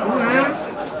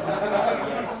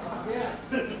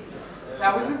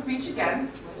 That was a speech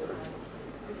against.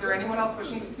 Is there anyone else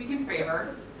wishing to speak in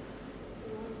favor?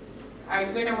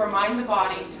 I'm going to remind the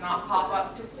body to not pop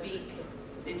up to speak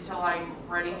until I'm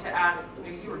ready to ask. No,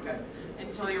 you were good.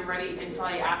 Until you're ready, until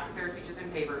I ask if there are speeches in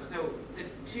favor. So the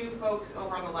two folks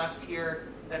over on the left here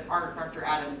that aren't Dr.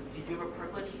 Adam, did you have a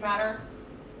privileged matter?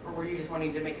 Or were you just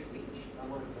wanting to make a speech? I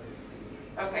want to make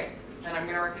a speech. Okay, then I'm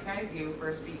going to recognize you for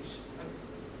a speech.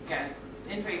 Again,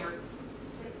 in favor.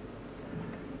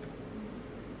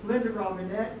 Linda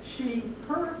Robinette,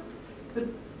 the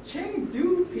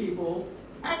Chengdu people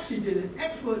actually did an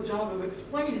excellent job of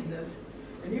explaining this.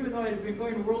 And even though I had been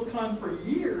going to Worldcon for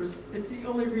years, it's the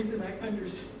only reason I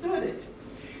understood it.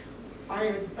 I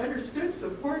had understood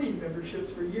supporting memberships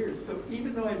for years, so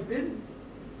even though I'd been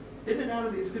in and out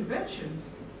of these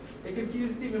conventions, it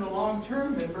confused even a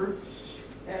long-term member.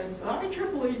 And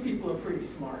IEEE people are pretty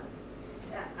smart.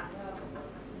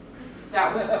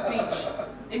 That was a speech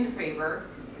in favor.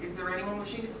 Is there anyone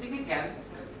wishing to speak against?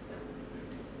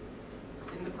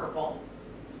 In the purple.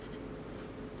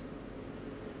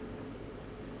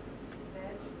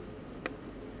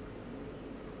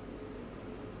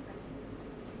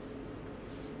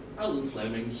 Alan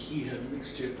Fleming, he had an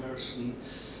ex-chairperson.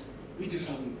 We just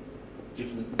haven't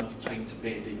given it enough time to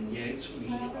bed in yet.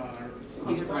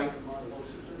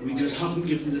 We just haven't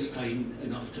given this time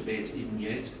enough to bed in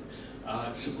yet.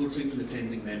 Supporting and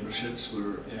attending memberships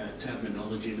were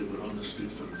terminology that were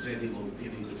understood for a very long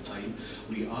period of time.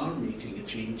 We are making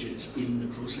changes in the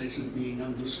process of being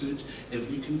understood.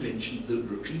 Every convention that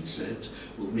repeats it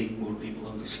will make more people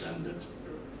understand it.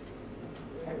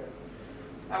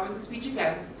 That was a speech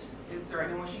against. Is there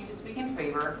anyone wishing to speak in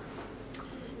favor? You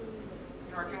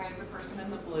can recognize the person in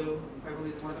the blue, who I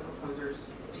believe is one of the proposers.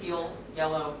 Teal,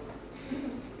 yellow.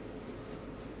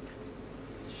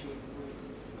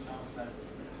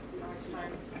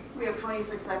 We have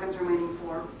 26 seconds remaining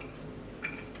for.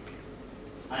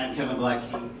 Hi, I'm Kevin Black,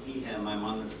 he, him. I'm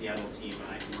on the Seattle team, and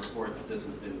I can report that this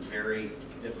has been very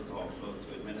difficult both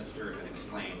to administer and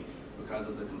explain because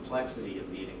of the complexity of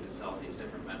needing to sell these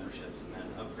different memberships and then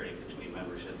upgrade between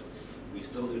memberships. We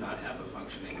still do not have a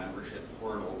functioning membership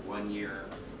portal 1 year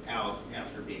out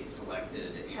after being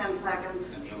selected. 10 seconds.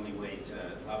 And the only way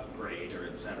to upgrade or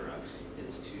et cetera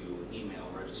is to email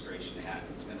registration hack.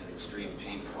 It's been an extreme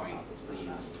pain point.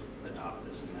 Please adopt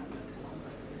this amendment.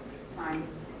 Fine.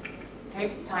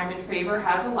 Okay, time in favor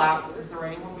has elapsed. Is there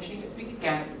anyone wishing to speak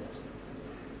against?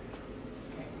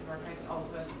 Okay, Representative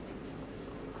Elspeth.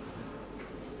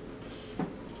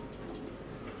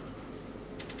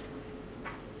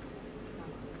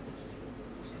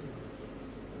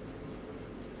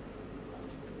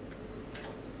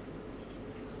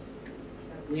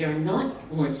 We are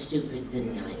not more stupid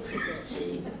than the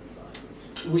ICCC.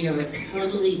 We are a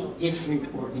totally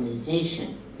different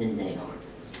organization than they are.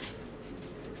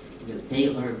 You know, they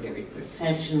are very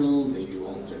professional, they do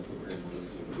all sorts of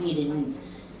things in meetings,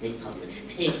 they publish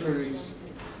papers.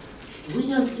 We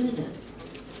don't do that.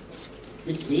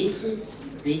 The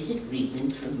basic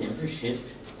reason for membership,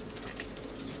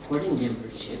 supporting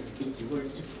membership, is you are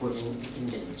supporting the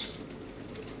convention.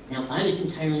 Now, I was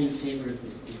entirely in favor of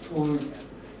this before.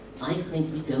 I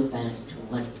think we go back to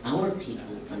what our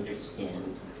people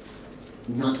understand,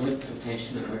 not what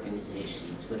professional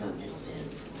organizations would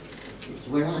understand. It's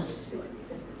we're us.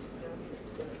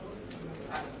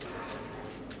 I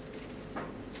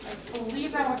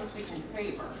believe that was a speech in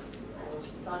favor.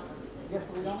 Yes,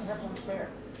 but we only have one chair.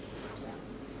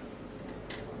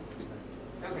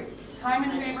 Okay, time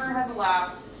in favor has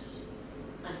elapsed.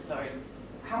 I'm sorry.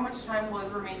 How much time was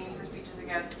remaining for speeches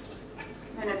against?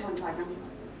 Minute, 10 seconds.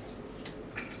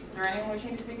 Is there anyone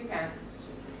wishing to speak against?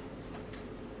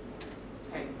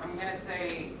 Okay, I'm going to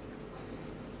say,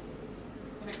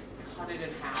 I'm going to cut it in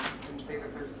half and say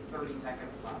that there's 30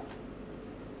 seconds left.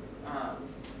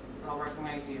 I'll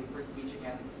recognize you for speech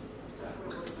against.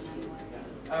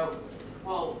 Oh,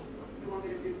 well. You want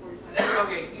me to do 45?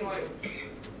 Okay, you know what?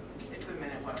 It's a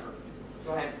minute, whatever.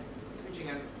 Go ahead. Speech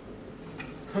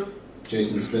against.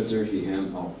 Jason Spitzer, he,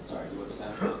 him. Oh, sorry, what was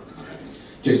that?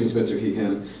 Jason Spitzer, he,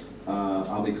 him.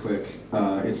 I'll be quick.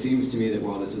 It seems to me that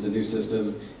while this is a new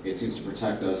system, it seems to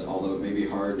protect us, although it may be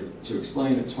hard to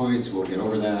explain its points. We'll get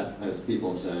over that. As people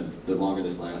have said, the longer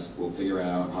this lasts, we'll figure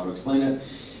out how to explain it.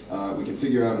 We can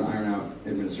figure out and iron out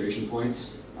administration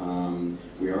points.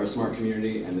 We are a smart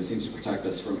community, and this seems to protect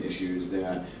us from issues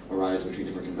that arise between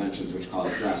different conventions, which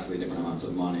cost drastically different amounts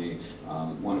of money,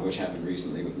 one of which happened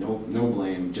recently with no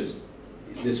blame. Just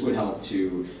this would help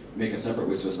to make a separate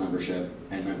WSFS membership,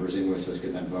 and members in WSFS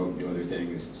could then vote and do other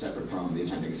things separate from the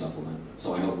attending supplement.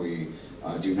 So I hope we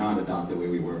do not adopt the way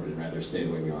we were, but rather stay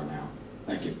the way we are now.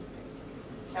 Thank you.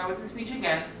 That was the speech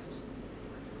against.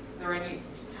 Is there any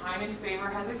time in favor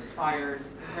has expired?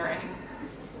 Is there any?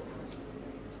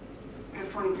 You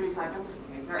have 23 seconds.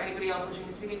 Okay, is there anybody else wishing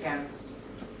to speak against?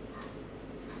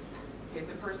 Okay,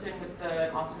 the person with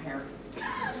the awesome hair.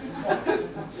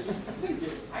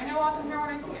 I know awesome hair when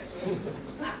I see it.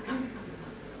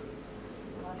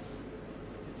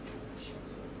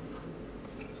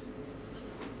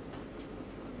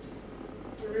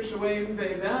 Patricia Wayne,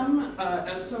 they, them.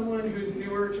 As someone who's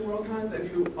newer to Worldcons and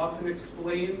who often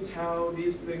explains how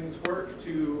these things work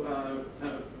to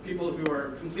people who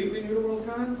are completely new to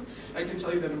Worldcons, I can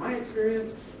tell you that in my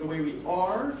experience, the way we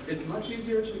are, it's much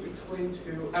easier to explain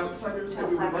to outsiders that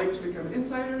we would like to become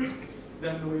insiders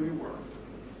than the way we were.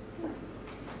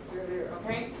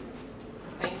 Okay,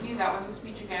 thank you. That was a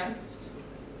speech against.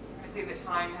 I'm going to say that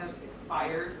time has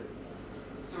expired.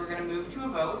 So we're going to move to a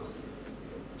vote.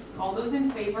 All those in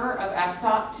favor of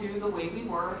F.2, the way we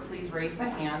were, please raise the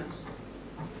hand.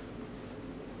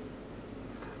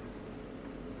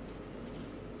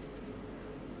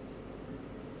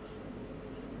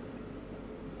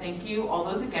 Thank you. All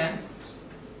those against?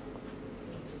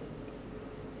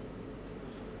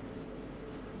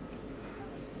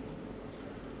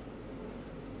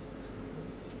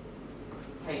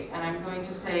 Okay, and I'm going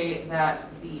to say that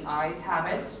the ayes have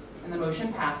it and the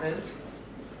motion passes.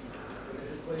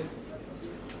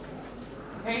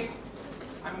 Okay,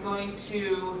 I'm going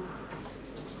to,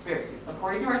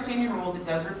 according to our standing rules, it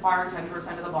does require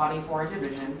 10% of the body for a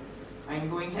division. I'm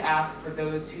going to ask for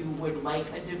those who would like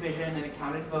a division and a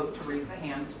counted vote to raise the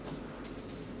hand.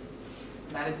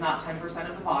 That is not 10%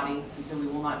 of the body, and so we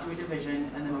will not do a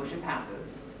division, and the motion passes.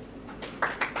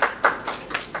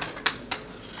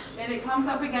 And it comes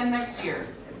up again next year,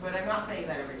 but I'm not saying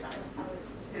that every time.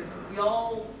 Because we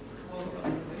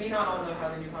may not all know how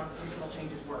the new constitutional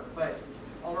changes work, but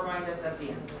I'll remind us at the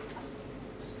end.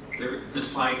 The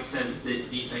slide says that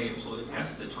these items will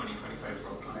pass the 2025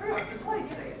 Worldcon. The slides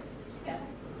say it.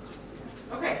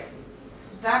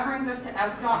 That brings us to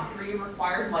F.3,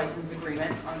 required license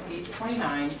agreement on page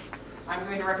 29. I'm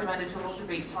going to recommend a total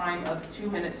debate time of 2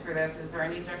 minutes for this. Is there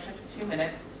any objection to 2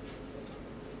 minutes?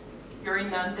 Hearing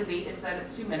none, debate is set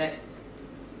at 2 minutes.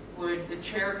 Would the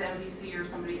chair of the MPC or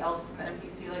somebody else from the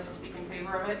MPC like to speak in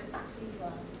favor of it?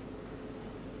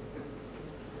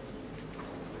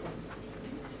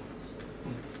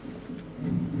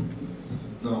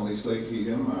 No, it's like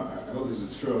him. I know this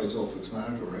is fairly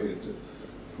self-explanatory. It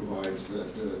provides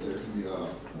that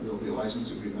there'll be a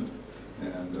license agreement,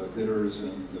 and bidders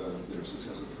and their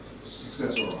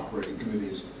successor operating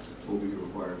committees will be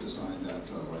required to sign that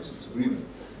license agreement.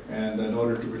 And in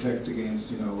order to protect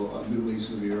against, unduly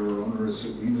severe or onerous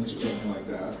agreements or something like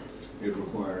that, it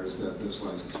requires that this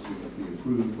license agreement be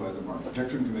approved by the Market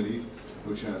Protection Committee,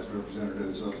 which has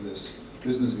representatives of this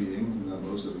business meeting.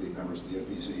 Most of the members of the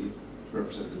NPC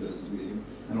represent the business meeting,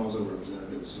 and also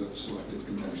representatives of selected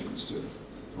conventions to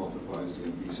help advise the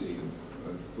NPC in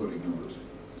voting numbers.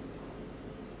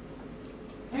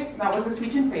 Okay, that was a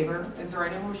speech in favor. Is there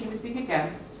anyone wishing to speak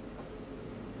against?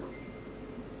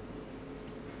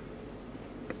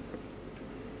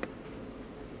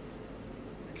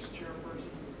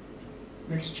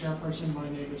 Next chairperson, my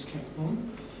name is Kent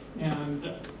Boone,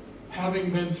 and having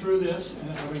been through this and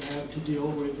having had to deal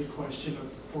with the question of,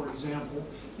 for example,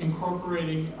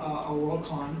 incorporating a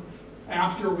Worldcon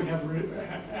after we have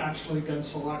actually been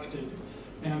selected,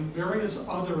 and various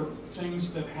other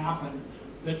things that happen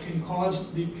that can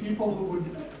cause the people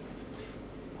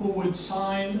who would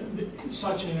sign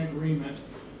such an agreement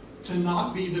to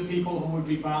not be the people who would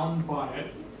be bound by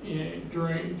it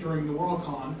during the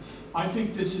Worldcon. I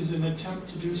think this is an attempt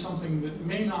to do something that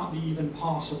may not be even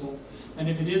possible. And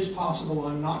if it is possible,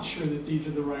 I'm not sure that these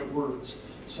are the right words.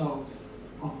 So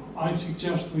I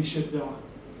suggest we should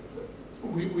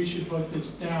put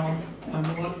this down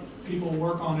and let people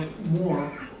work on it more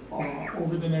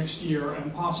over the next year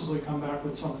and possibly come back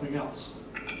with something else.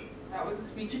 That was a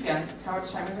speech against. How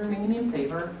much time is remaining in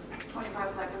favor?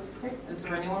 25 seconds. Okay. Is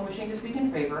there anyone wishing to speak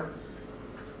in favor?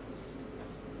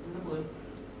 In the blue.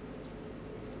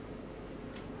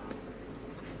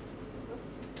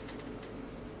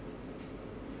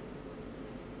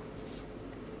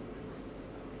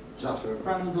 Joshua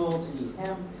Grundle, to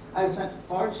him. I've spent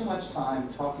far too much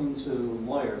time talking to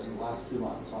lawyers in the last few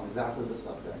months on exactly this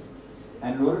subject.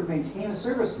 And in order to maintain a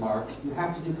service mark, you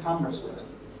have to do commerce with it.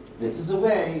 This is a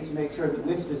way to make sure that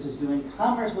WSFS is doing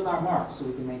commerce with our marks so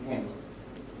we can maintain them.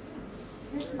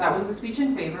 That was a speech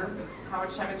in favor. How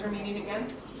much time is remaining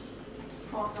against?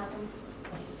 12 seconds.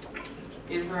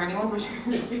 Is there anyone wishing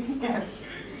to speak against?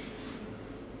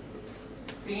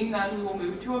 Seeing none, we will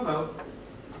move to a vote.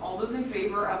 All those in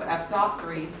favor of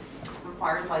F.3,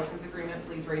 required license agreement,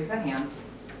 please raise the hand.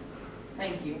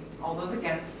 Thank you. All those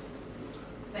against?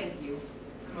 Thank you.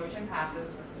 The motion passes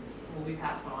and will be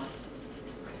passed on.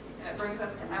 And it brings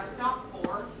us to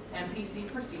F.4,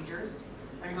 MPC procedures.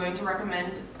 I'm going to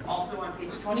recommend, also on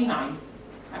page 29,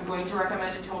 I'm going to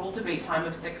recommend a total debate time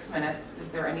of 6 minutes. Is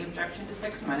there any objection to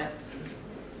 6 minutes?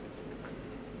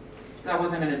 That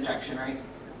wasn't an objection, right?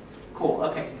 Cool,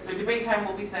 okay. So debate time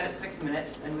will be set at 6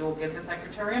 minutes, and we will give the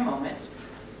secretary a moment.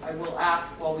 I will ask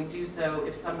while we do so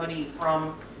if somebody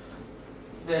from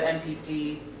the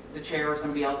NPC, the chair, or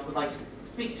somebody else would like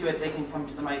to speak to it, they can come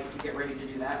to the mic to get ready to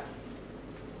do that.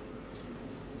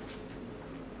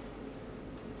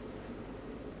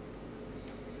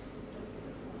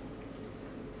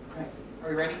 Okay, are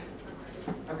we ready?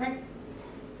 Okay.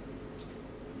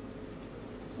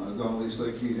 Donnelly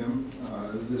Slakey-Him.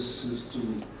 This is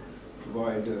to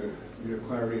provide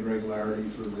clarity and regularity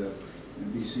for the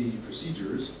NPC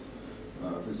procedures.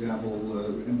 For example,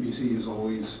 NPC has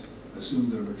always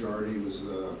assumed that a majority was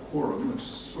the quorum, which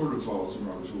sort of follows from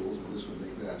Robert's rules, but this would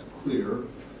make that clear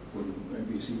when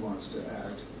NPC wants to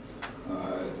act.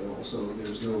 Also,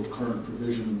 there's no current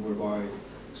provision whereby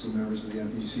some members of the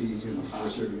NPC can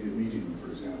force there to be a meeting,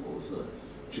 for example, if the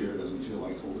chair doesn't feel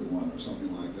like holding one or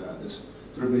something like that. This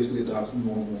sort of basically adopts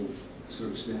normal,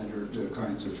 sort of standard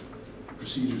kinds of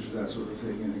procedures for that sort of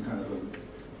thing in a kind of a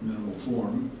minimal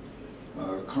form.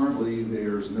 Currently,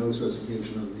 there's no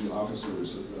specification of the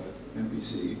officers of the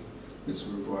NPC. It's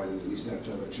provided at least have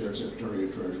to have a chair, secretary,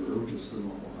 and treasurer, which is the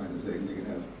normal kind of thing. They can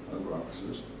have other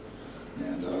officers.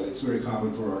 And it's very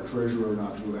common for our treasurer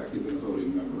not to have actually been a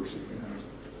voting member, so you can have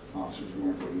officers who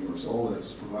aren't voting members. All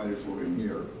that's provided for in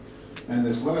here. And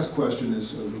this last question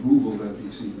is removal of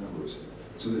NPC members.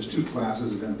 So there's two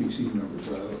classes of NPC members.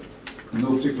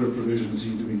 No particular provisions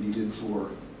seem to be needed for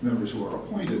members who are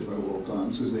appointed by Worldcon,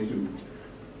 because they can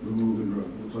remove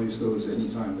and replace those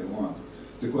anytime they want.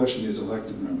 The question is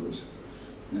elected members.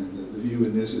 And the view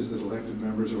in this is that elected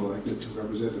members are elected to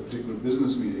represent a particular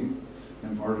business meeting,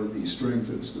 and part of the strength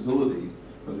and stability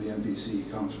of the MPC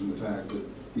comes from the fact that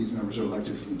these members are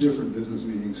elected from different business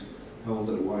meetings held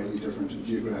at widely different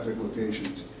geographic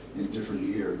locations in different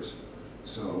years.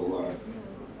 So,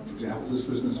 for example, this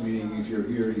business meeting, if you're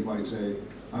here, you might say,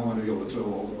 I want to be able to throw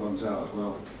all the bums out.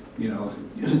 Well, you know,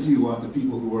 do you want the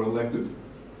people who are elected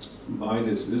by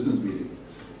this business meeting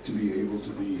to be able to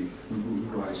be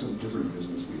removed by some different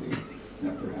business meeting?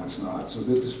 No, perhaps not. So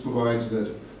this provides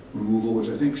that removal, which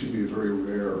I think should be a very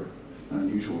rare and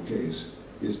unusual case,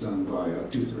 is done by a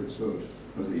 2/3 vote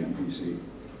of the MPC.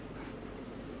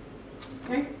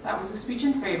 Okay, that was a speech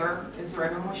in favor. Is there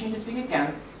anyone wishing to speak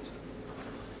against?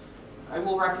 I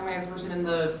will recognize the person in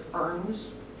the ferns.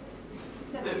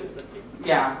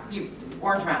 Yeah, you,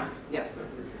 orange mask, yes.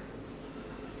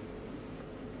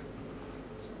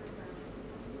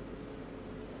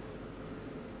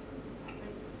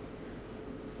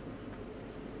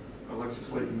 Alexis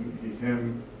Layton,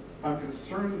 him. I'm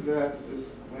concerned that this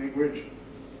language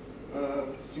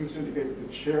seems to indicate that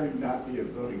the chair need not be a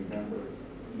voting member.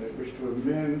 And I wish to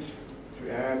amend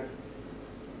to add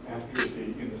after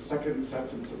in the second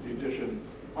sentence of the addition,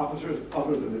 officers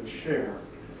other than the chair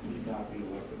need not be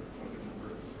elected voting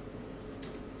members.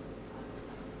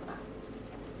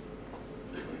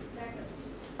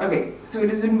 Okay, so it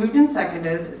has been moved and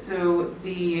seconded. So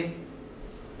the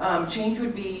change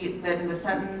would be that in the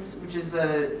sentence, which is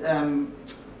the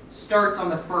starts on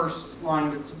the first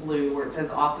line that's blue, where it says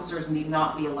officers need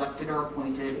not be elected or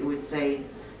appointed, it would say,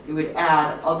 it would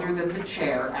add other than the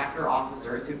chair after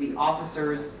officers. It would be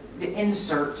officers, the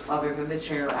insert other than the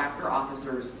chair after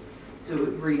officers. So it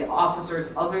would read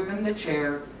officers other than the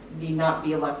chair need not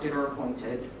be elected or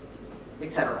appointed,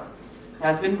 etc.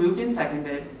 Has been moved and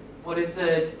seconded. What is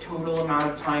the total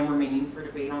amount of time remaining for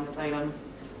debate on this item?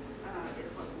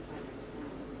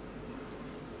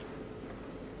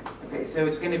 Okay, so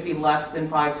it's going to be less than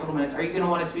 5 total minutes. Are you going to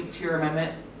want to speak to your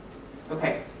amendment?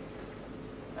 Okay.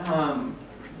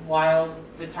 While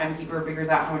the timekeeper figures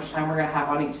out how much time we're going to have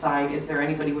on each side, is there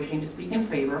anybody wishing to speak in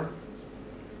favor?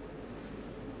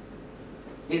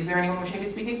 Is there anyone wishing to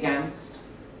speak against?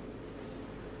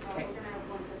 Okay.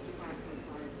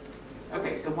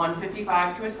 Okay, so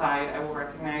 155 to a side. I will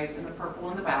recognize in the purple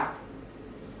in the back.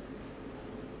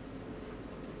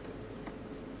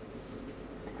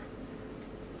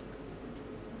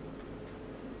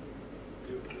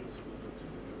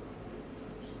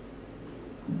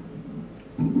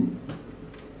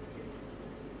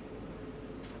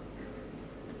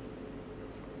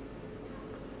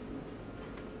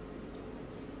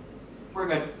 We're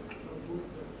good.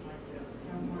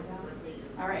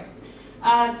 All right.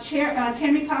 Chair,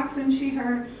 Tammy Coxon, she,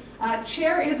 her.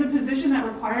 Chair is a position that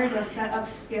requires a set of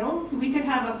skills. We could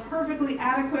have a perfectly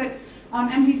adequate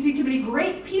MPC committee,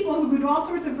 great people who do all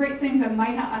sorts of great things and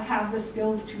might not have the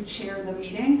skills to chair the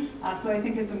meeting. So I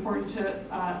think it's important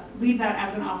to leave that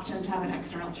as an option to have an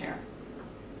external chair.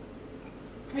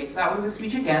 Okay, that was a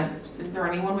speech against. Is there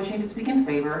anyone wishing to speak in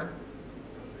favor?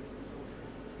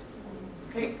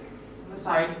 Okay, on the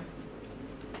side.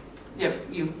 Yep,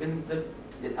 you in the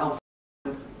else.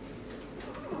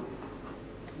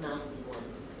 Not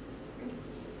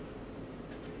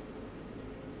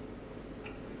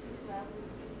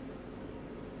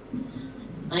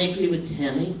I agree with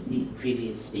Tammy, the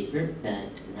previous speaker, that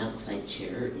an outside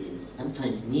chair is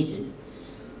sometimes needed.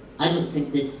 I don't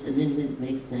think this amendment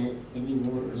makes that any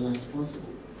more or less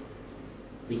possible,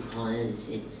 because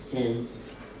it says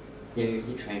there's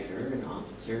a treasurer, an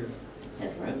officer,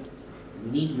 etc.,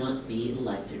 need not be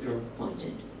elected or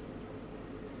appointed.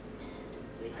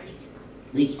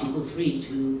 Leaves people free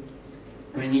to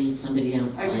bring in somebody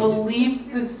outside. I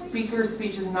believe the speaker's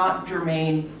speech is not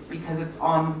germane because it's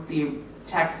on the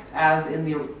text as in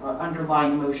the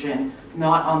underlying motion,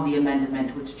 not on the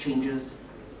amendment, which changes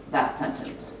that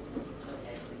sentence.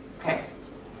 Okay.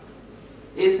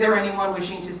 Is there anyone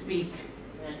wishing to speak?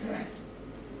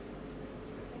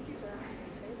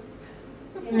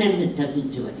 The amendment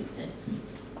doesn't do anything.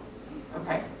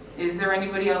 Okay. Is there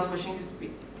anybody else wishing to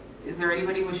speak? Is there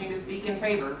anybody wishing to speak in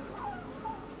favor?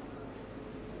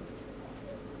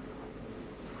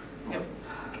 Yep.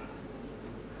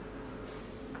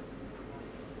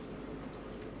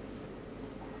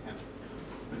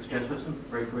 Mr. Chairperson,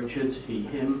 Greg Richards, he,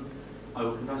 him. I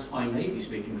will confess I may be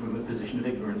speaking from a position of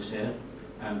ignorance here,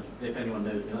 and if anyone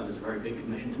knows me, that is a very big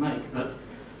admission to make. But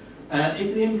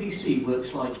if the MPC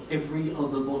works like every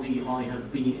other body I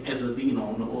have ever been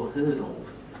on or heard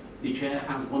of, the chair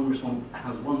has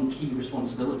one key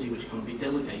responsibility which can't be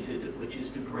delegated, which is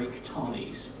to break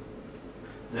ties.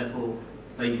 Therefore,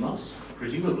 they must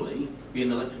presumably be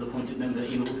an elected appointed member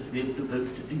in order to be able to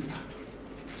vote to do that.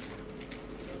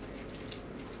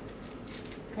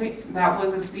 Okay, that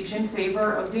was a speech in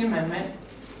favor of the amendment.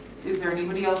 Is there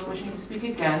anybody else wishing to speak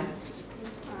against?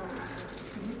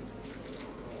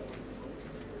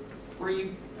 Were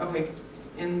you, okay,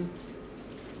 in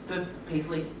the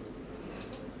Paisley?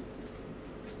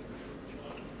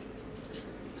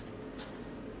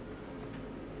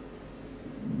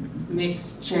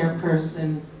 Mixed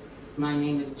chairperson, my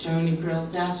name is Joni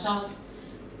Brill-Dashoff.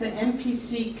 The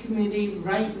MPC committee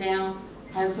right now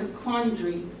has a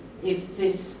quandary if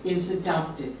this is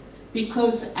adopted,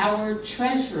 because our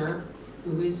treasurer,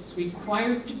 who is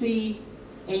required to be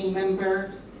a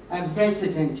member, a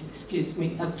resident, excuse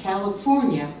me, of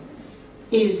California,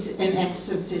 is an ex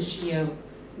officio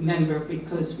member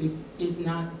because we did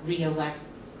not re-elect.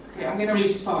 Okay, I'm going to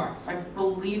restart. I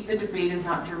believe the debate is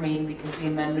not germane because the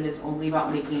amendment is only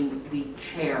about making the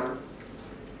chair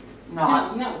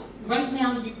not. No, right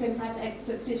now you can have ex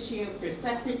officio for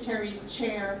secretary,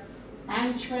 chair,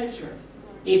 and treasurer.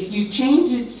 If you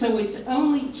change it so it's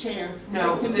only chair,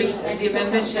 no, the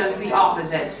amendment does the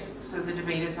opposite, so the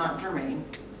debate is not germane.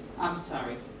 I'm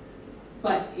sorry.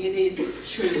 But it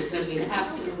is true that we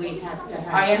absolutely have to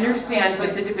have. I understand,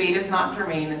 but the debate is not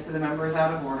germane, and so the member is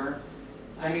out of order.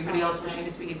 Is there anybody else wishing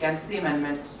to speak against the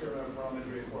amendment?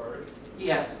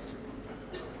 Yes.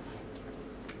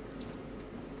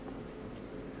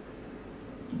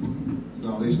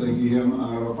 No, Lisa, thank you, Him.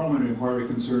 A parliamentary inquiry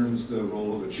concerns the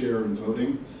role of a chair in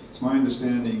voting. It's my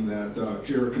understanding that a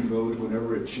chair can vote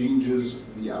whenever it changes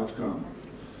the outcome.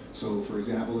 So, for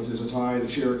example, if there's a tie, the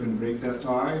chair can break that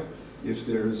tie. If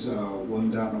there's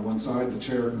one down on one side, the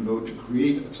chair can vote to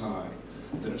create a tie.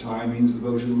 That a tie means the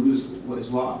vote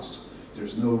is lost.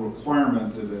 There's no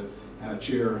requirement that a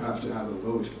chair have to have a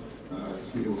vote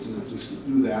to be able to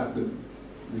do that.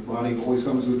 The body always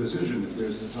comes to a decision. If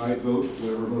there's a tied vote,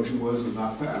 whatever motion was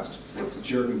not passed. If the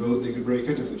chair can vote, they can break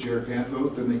it. If the chair can't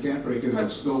vote, then they can't break it, and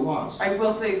it's still lost. I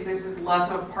will say this is less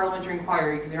of a parliamentary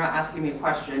inquiry because you're not asking me a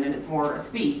question, and it's more a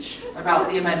speech about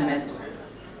the amendment.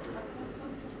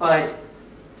 But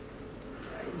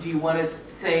do you want to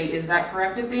say, is that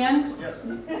correct at the end? Yes.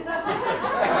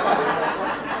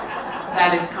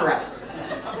 That is correct.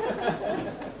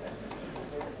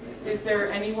 Is there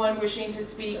anyone wishing to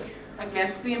speak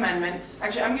against the amendment?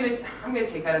 Actually, I'm gonna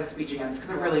take that as a speech against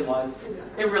because it really was.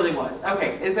 It really was.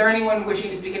 Okay. Is there anyone wishing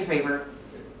to speak in favor?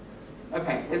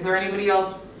 Okay. Is there anybody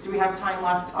else? Do we have time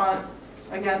left on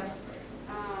against?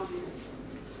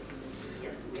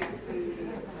 Yes, we actually.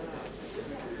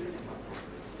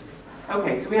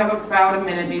 Okay, so we have about a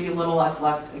minute, maybe a little less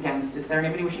left against. Is there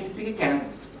anybody wishing to speak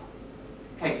against?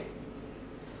 Okay.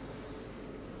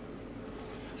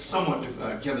 Somewhat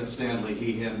Kevin Stanley,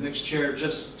 he, him. Next chair,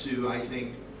 just to, I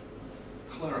think,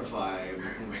 clarify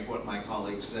what my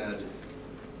colleague said,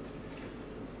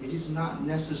 it is not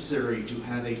necessary to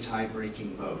have a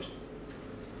tie-breaking vote.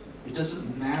 It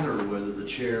doesn't matter whether the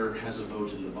chair has a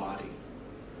vote in the body.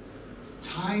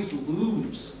 Ties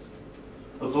lose.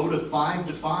 A vote of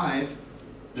 5-5,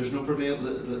 there's no prevail.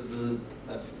 The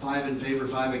 5 in favor,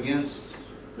 5 against.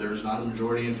 There's not a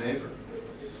majority in favor.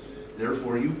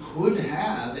 Therefore, you could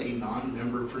have a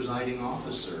non-member presiding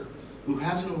officer who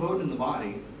has no vote in the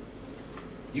body.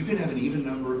 You can have an even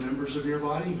number of members of your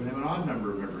body. You can have an odd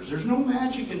number of members. There's no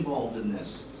magic involved in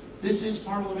this. This is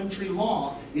parliamentary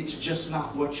law. It's just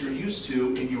not what you're used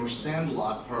to in your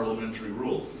sandlot parliamentary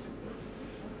rules.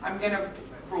 I'm going to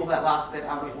rule that last bit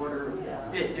out of order. It was a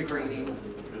bit degrading.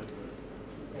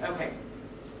 Okay.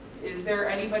 Is there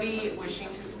anybody wishing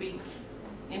to speak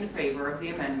in favor of the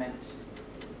amendment?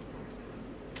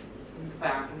 In the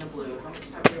back, in the blue. How much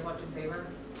time do we have left in favor?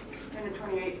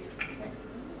 28. Okay.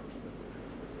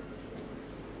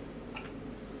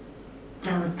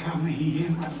 Garrett Cameron, he,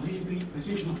 him. I believe the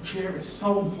position of chair is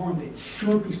so important that it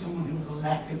should be someone who was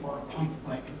elected or appointed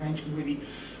by a convention committee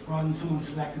rather than someone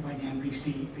selected by the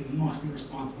MPC. They must be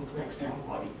responsible to the external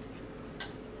body.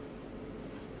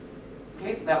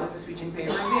 Okay, that was a speech in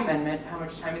favor of the amendment. How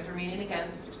much time is remaining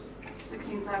against?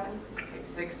 16 seconds. Okay,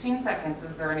 16 seconds.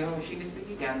 Is there anyone wishing to speak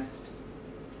against?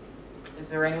 Is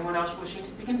there anyone else wishing to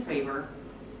speak in favor?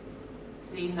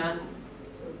 See none.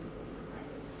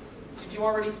 Did you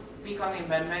already speak on the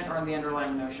amendment or on the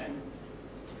underlying motion?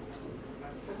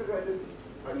 I think I did.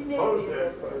 I opposed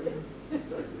it.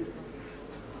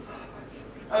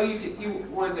 Oh, you did, you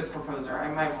were the proposer.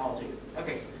 My apologies.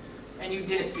 Okay. And you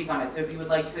didn't speak on it, so if you would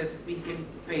like to speak in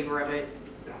favor of it,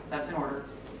 that's in order.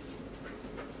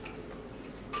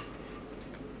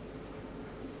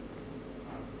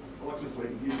 Alexis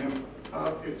Layton, him.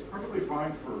 It's perfectly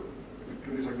fine for the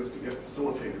committees like this to get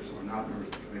facilitators who are not members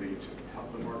of the committee to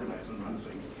help them organize and run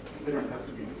things. They don't have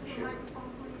to be the chair.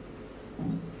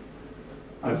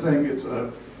 I'm saying it's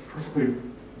perfectly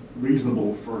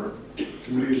reasonable for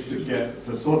committees to get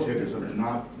facilitators that are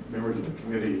not members of the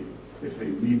committee if they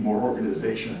need more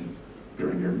organization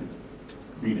during their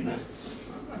meetings.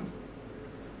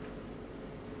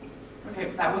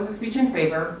 Okay, that was a speech in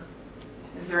favor.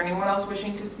 Is there anyone else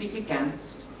wishing to speak against?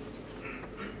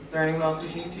 Is there anyone else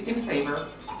wishing to speak in favor?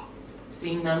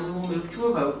 Seeing none, we will move to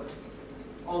a vote.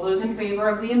 All those in favor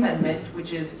of the amendment,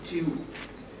 which is to,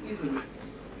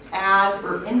 add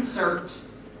or insert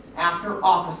after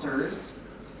officers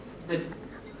the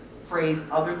phrase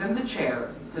other than the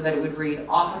chair, so that it would read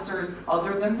officers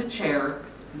other than the chair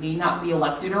need not be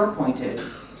elected or appointed.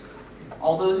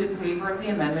 All those in favor of the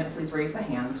amendment, please raise the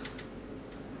hand.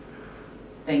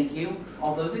 Thank you.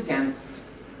 All those against?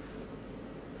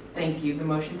 Thank you. The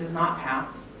motion does not pass.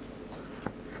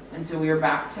 And so we are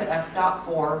back to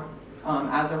F.4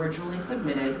 as originally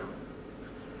submitted.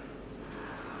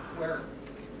 Where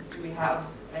do we have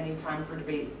any time for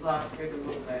debate left? Good, a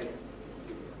little bit.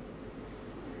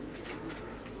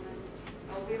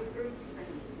 I'll give 30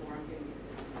 seconds before I'm getting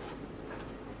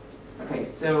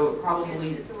Okay, so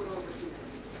probably. It's a little over 2 minutes.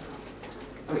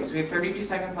 Okay, so we have 32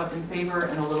 seconds left in favor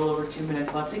and a little over 2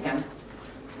 minutes left against.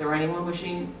 Is there anyone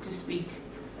wishing to speak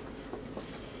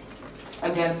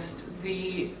against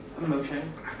the motion?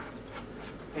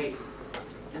 Okay,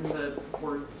 in the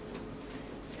words.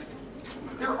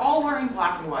 They're all wearing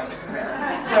black and white,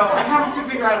 so I have to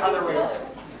figure out other ways.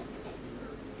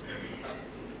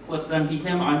 With them be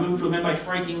him, I move to amend by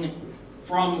striking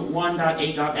from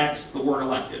 1.8.x the word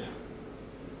elected.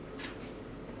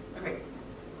 Okay,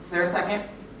 is there a second?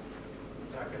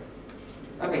 Second.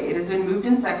 Okay, it has been moved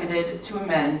and seconded to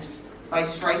amend by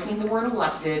striking the word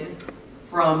elected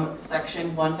from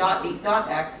section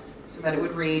 1.8.x so that it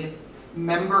would read,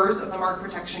 members of the Mark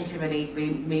Protection Committee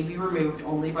may be removed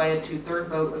only by a 2/3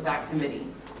 vote of that committee.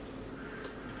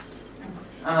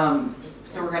 So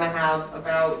we're going to have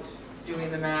about,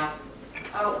 doing the math,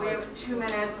 We have 2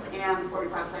 minutes and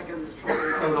 45 seconds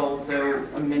total, so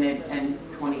a minute and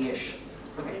 20-ish.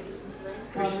 Okay.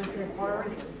 Parliamentary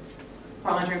inquiry?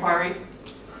 Parliamentary inquiry?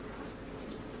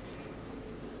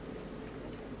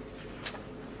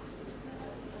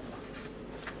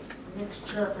 Next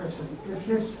chairperson, if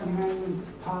this amendment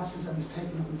passes and is taken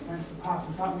up in convention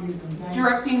passes, that means then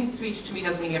Directing speech to me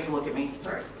doesn't mean you have to look at me.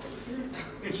 sorry,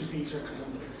 it's just easier.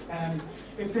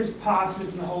 If this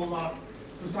passes and the whole lot,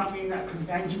 does that mean that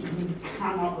convention committee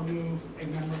cannot remove a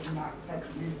member from that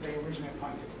committee they originally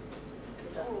appointed?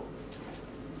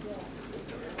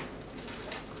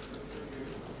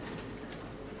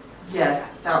 Yes,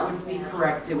 that would be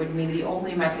correct. It would mean the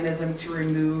only mechanism to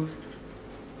remove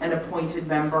an appointed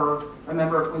member, a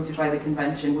member appointed by the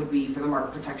convention, would be for the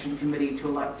Mark Protection Committee to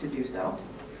elect to do so.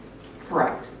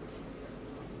 Correct.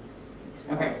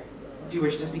 Okay. Do you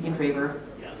wish to speak in favor?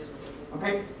 Yes.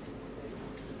 Okay.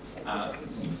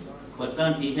 Cliff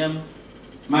Dunn, be him.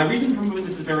 My reason for moving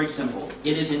this is very simple.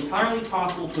 It is entirely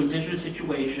possible to envision a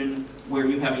situation where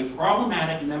you have a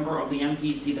problematic member of the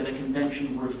MPC that a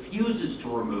convention refuses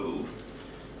to remove,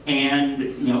 and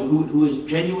who is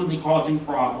genuinely causing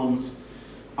problems.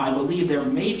 I believe there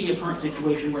may be a current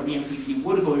situation where the MPC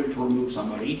would have voted to remove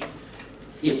somebody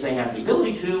if they have the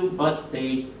ability to, but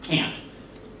they can't.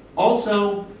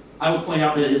 Also, I would point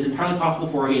out that it is entirely possible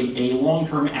for a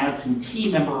long-term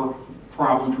absentee member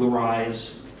problem to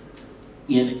arise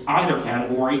in either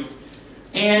category,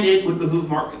 and it would behoove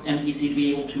MPC to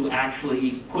be able to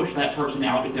actually push that person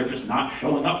out if they're just not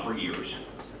showing up for years.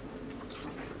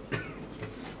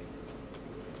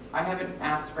 I haven't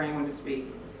asked for anyone to speak.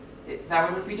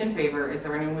 That was a speech in favor. Is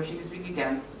there anyone wishing to speak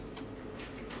against?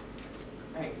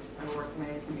 All right, I will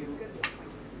recognize you.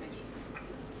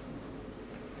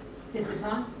 Is this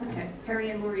on? Okay. Perry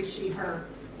and Lori, she, her.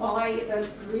 While I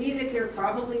agree that there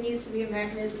probably needs to be a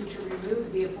mechanism to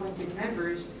remove the appointed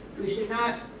members, we should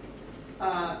not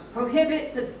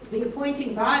prohibit the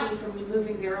appointing body from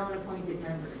removing their own appointed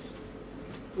members.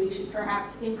 We should perhaps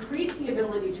increase the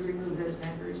ability to remove those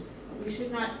members, but we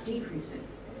should not decrease it.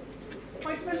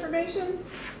 Point of information?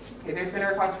 Okay, there's been a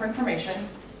request for information.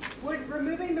 Would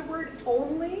removing the word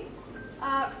only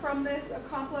from this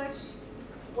accomplish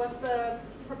what the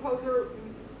proposer?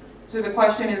 So the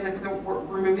question is if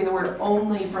removing the word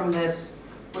only from this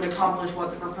would accomplish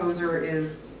what the proposer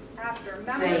is After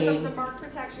saying. members of the Mark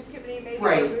Protection Committee may be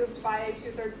Right. removed by a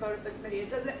 2/3 vote of the committee.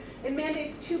 It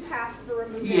mandates 2 paths for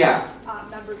removing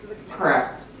members of the committee.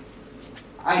 Correct.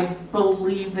 I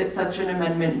believe that such an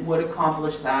amendment would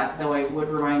accomplish that, though I would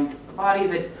remind the body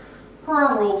that per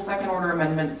our rules, second order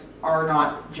amendments are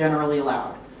not generally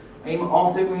allowed. I am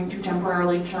also going to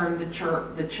temporarily turn the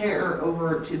chair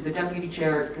over to the deputy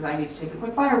chair because I need to take a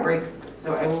quick fire break.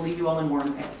 So I will leave you all in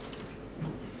Warren's hands.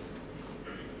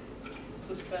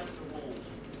 Suspend the rules.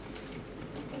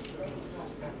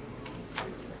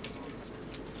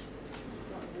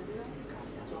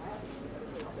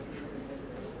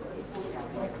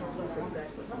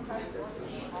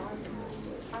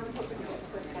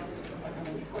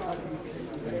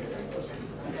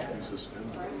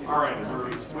 All right,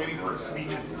 we're waiting for a speech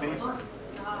in favor.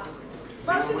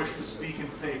 Anyone wish to speak in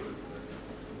favor?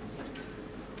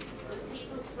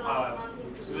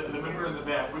 The member in the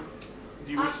back,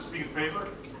 do you wish to speak in favor?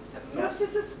 Move to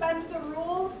suspend the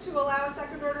rules to allow a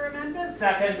second order amendment.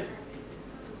 Second.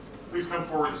 Please come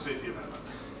forward to state the amendment.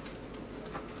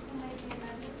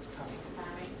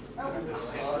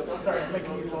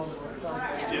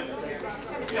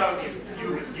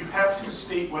 You have to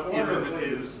state what the amendment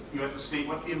is. You have to state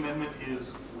what the amendment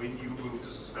is when you move to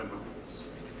suspend the rules.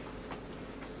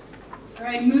 All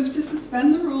right, move to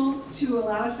suspend the rules to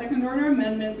allow a second order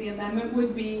amendment. The amendment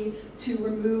would be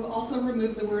to also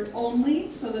remove the word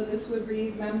only, so that this would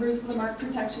read, members of the Mark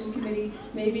Protection Committee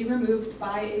may be removed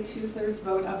by a 2/3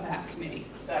 vote of that committee.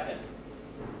 Second.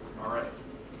 All right.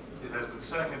 It has been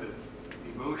seconded.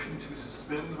 The motion to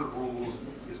suspend the rules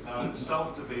is not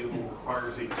itself debatable,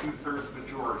 requires a 2/3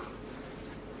 majority.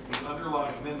 The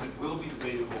underlying amendment will be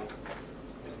debatable,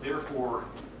 and therefore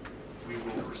we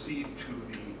will proceed to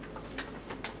the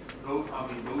vote on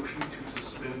the motion to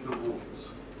suspend the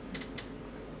rules.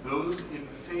 Those in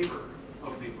favor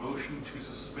of the motion to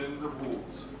suspend the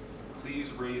rules,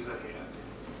 please raise a hand.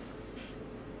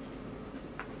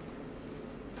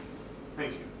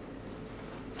 Thank you.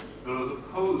 Those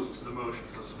opposed to the motion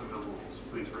to suspend the rules,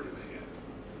 please raise a hand.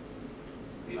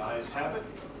 The ayes have it.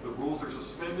 The rules are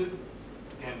suspended,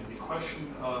 and the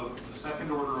question of the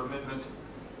second order amendment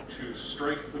to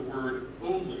strike the word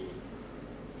only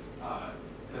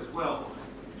as well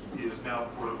is now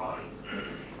before the body.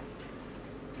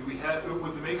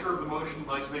 Would the maker of the motion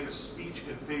like to make a speech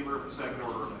in favor of the second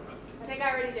order amendment? I think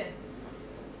I already did.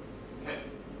 Okay.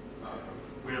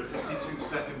 We have 52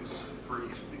 seconds for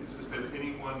each of these. Is there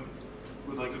anyone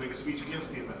who would like to make a speech against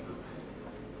the amendment?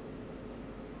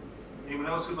 Anyone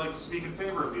else who would like to speak in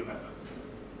favor of the amendment?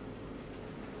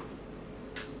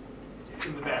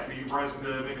 In the back, are you rising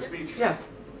to make a speech? Yes.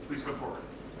 Please come forward.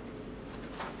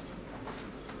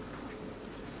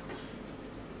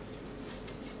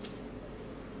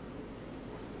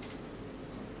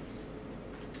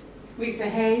 Lisa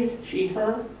Hayes, she,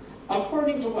 her.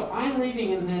 According to what I'm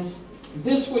reading in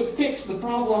this would fix the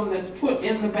problem that's put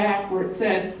in the back where it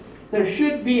said there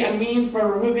should be a means by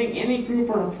removing any group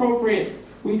or appropriate.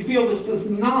 We feel this does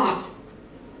not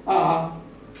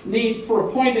need for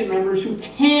appointed members who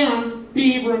can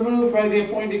be removed by the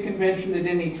appointed convention at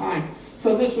any time.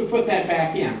 So this would put that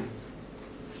back in.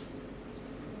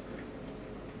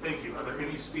 Thank you. Are there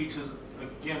any speeches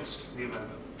against the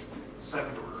amendment?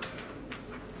 Second order.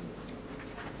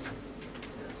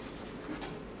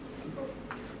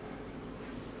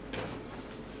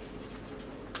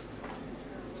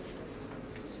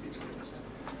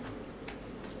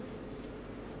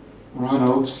 Ron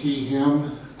Oakes, he,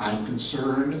 him. I'm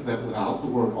concerned that without the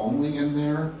word only in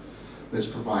there, this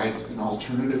provides an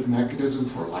alternative mechanism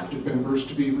for elected members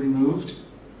to be removed.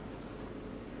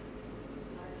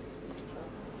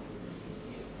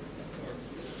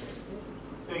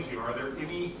 Thank you. Are there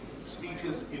any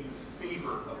speeches in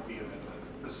favor of the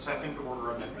amendment, the second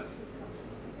order amendment?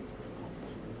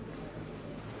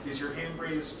 Is your hand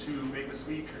raised to make a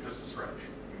speech or just a stretch?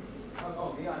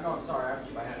 Oh, yeah, no, I'm sorry. I have to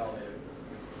keep my hand elevated.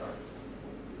 Sorry.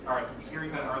 All right,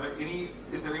 hearing that,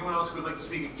 is there anyone else who would like to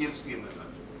speak against the amendment,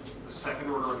 the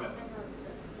second order amendment?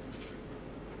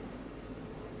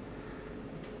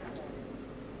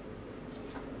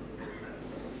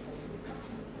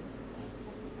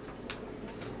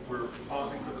 We're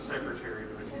pausing for the secretary.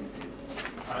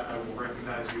 I will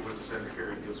recognize you when the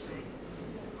secretary gives me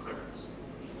clearance.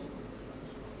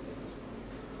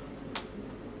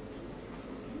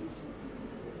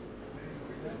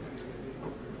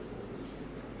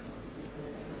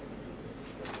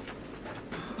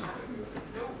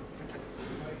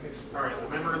 All right, the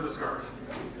member in the scarf.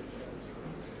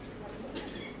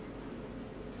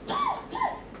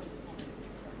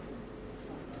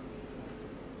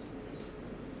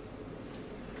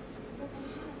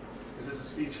 Is this a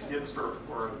speech against or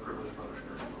a privileged motion?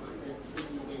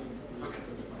 Okay,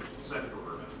 second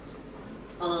order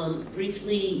amendment.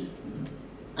 Briefly,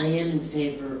 I am in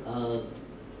favor of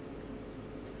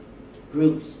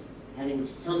groups having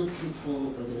some control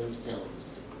over themselves.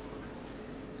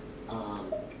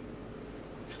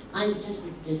 I just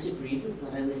disagreed with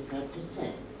what I was about to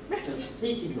say, so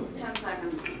please ignore me. 10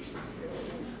 seconds.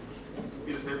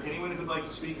 Is there anyone who'd like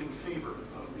to speak in favor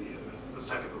of the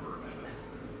second order amendment?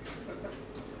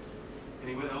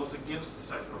 Anyone else against the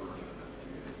second order amendment?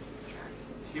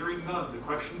 Hearing none, the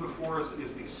question before us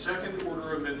is the second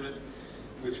order amendment,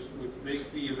 which would make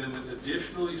the amendment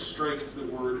additionally strike the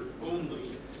word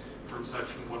only from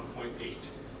section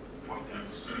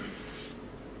 1.8.x.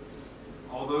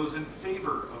 All those in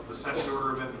favor of the second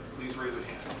order amendment, please raise a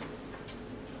hand.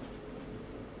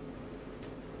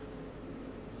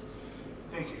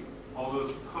 Thank you. All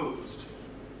those opposed?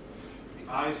 The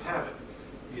ayes have it.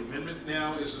 The amendment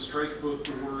now is to strike both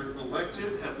the word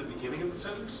elected at the beginning of the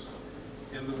sentence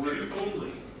and the word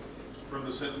only from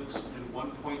the sentence in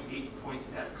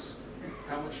 1.8.x.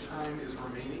 How much time is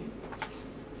remaining?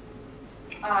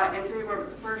 In favor of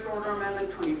the first order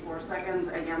amendment, 24 seconds,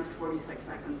 against 46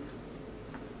 seconds.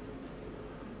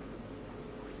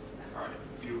 All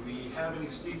right. Do we have any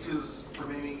speeches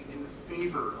remaining in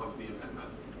favor of the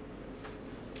amendment?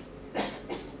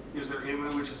 Is there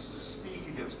anyone who wishes to speak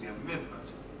against the amendment?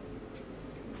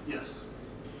 Yes.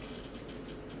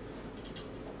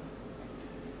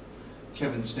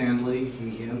 Kevin Stanley, he,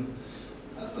 him.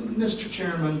 Mr.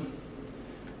 Chairman,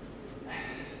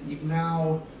 you've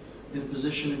now in a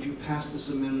position, if you pass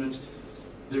this amendment,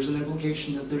 there's an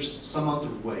implication that there's some other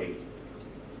way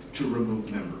to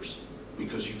remove members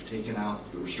because you've taken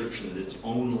out the restriction that it's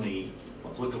only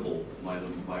applicable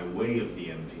by way of the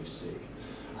MPC.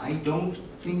 I don't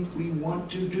think we want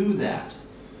to do that.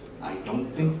 I don't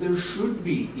think there should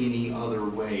be any other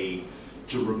way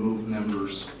to remove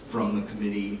members from the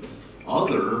committee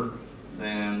other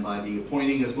than by the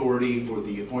appointing authority for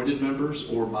the appointed members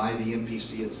or by the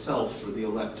MPC itself for the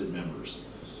elected members.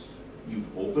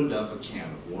 You've opened up a can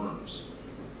of worms.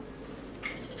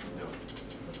 No.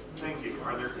 Thank you.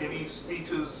 Are there any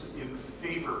speeches in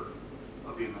favor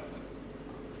of the amendment?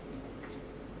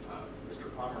 Mr.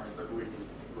 Pomerantz, I believe you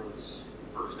rose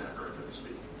first after I finished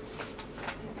speaking.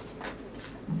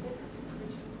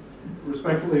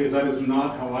 Respectfully, that is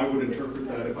not how I would interpret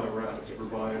that if I were asked to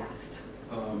provide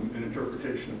an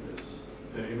interpretation of this.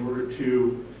 In order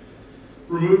to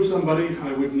remove somebody,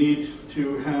 I would need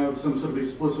to have some sort of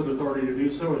explicit authority to do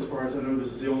so. As far as I know,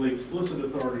 this is the only explicit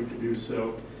authority to do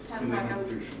so in the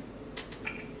Constitution.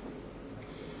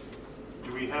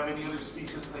 Do we have any other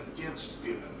speeches against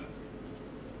the amendment?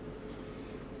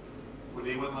 Would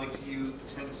anyone like to use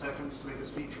the 10 seconds to make a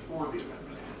speech for the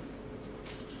amendment?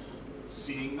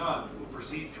 Seeing none, we'll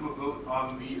proceed to a vote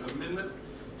on the amendment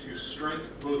to strike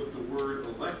both the word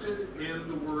elected and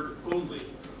the word only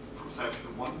from section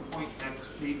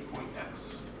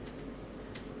 1.x8.x.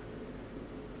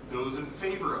 Those in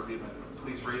favor of the amendment,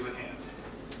 please raise a hand.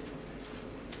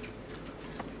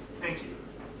 Thank you.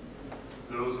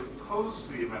 Those opposed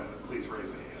to the amendment, please raise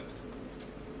a hand.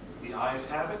 The ayes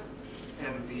have it,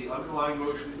 and the underlying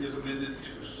motion is amended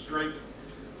to strike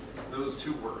those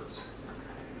two words.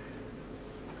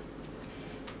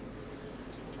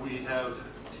 We have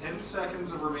 10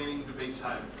 seconds of remaining debate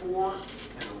time for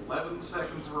and 11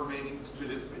 seconds of remaining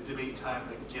debate time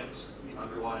against the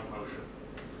underlying motion.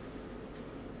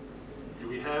 Do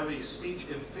we have a speech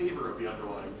in favor of the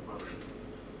underlying motion?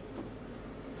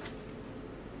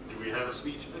 Do we have a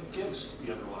speech against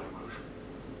the underlying motion?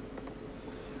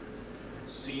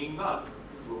 Seeing none,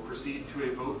 we'll proceed to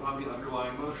a vote on the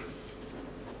underlying motion.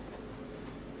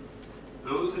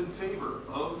 Those in favor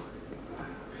of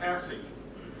passing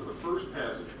for the first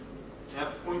passage,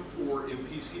 F.4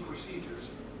 MPC procedures,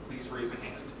 please raise a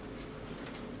hand.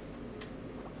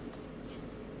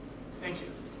 Thank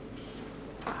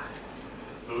you.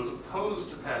 Those opposed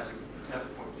to passing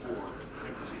F.4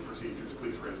 MPC procedures,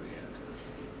 please raise a hand.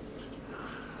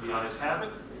 The ayes have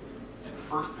it, and the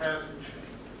first passage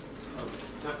of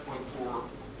F.4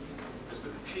 has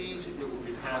been achieved. It will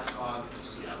be passed on to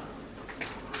Seattle.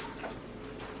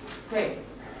 Okay.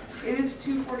 It is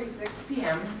 2:46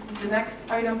 p.m. The next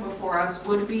item before us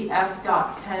would be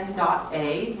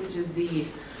F.10.A, which is the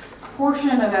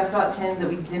portion of F.10 that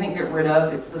we didn't get rid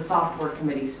of. It's the software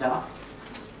committee stuff.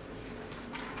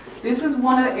 This is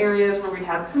one of the areas where we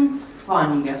had some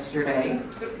fun yesterday,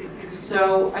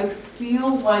 so I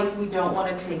feel like we don't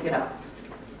want to take it up.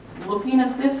 Looking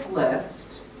at this list,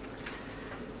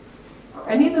 are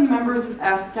any of the members of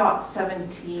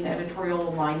F.17 editorial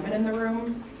alignment in the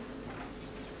room?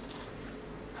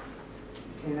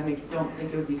 Okay, then I don't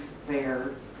think it would be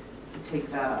fair to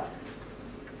take that up.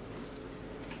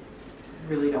 I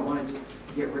really don't want to just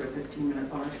get rid of 15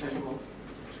 minutes on our schedule.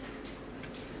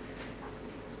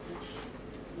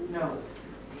 No.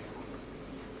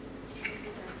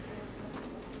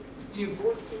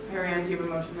 Mary Ann, do you have a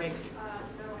motion to make?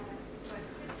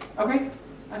 Okay,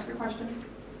 ask your question.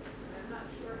 I'm not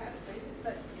sure how to phrase it,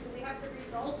 but do we have the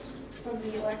results from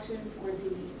the election for the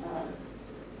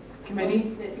Committee?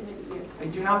 The committee, yeah. I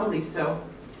do not believe so.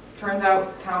 Turns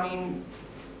out counting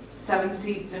 7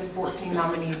 seats and 14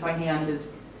 nominees by hand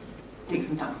takes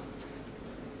some time.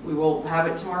 We will have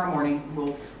it tomorrow morning.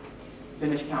 We'll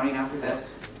finish counting after this.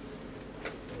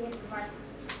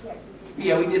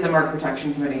 Yeah, we did the Mark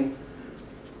Protection Committee.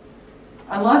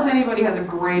 Unless anybody has a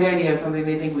great idea of something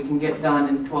they think we can get done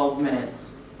in 12 minutes,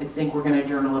 I think we're going to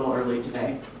adjourn a little early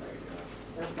today.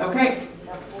 Okay.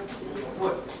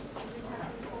 What?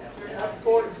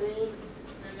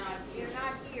 You're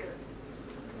not here.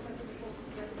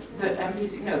 The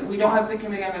MPC, no, we don't have the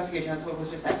committee on investigation, that's what was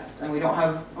just asked. And we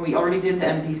already did the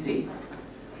MPC.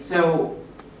 So,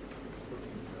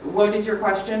 what is your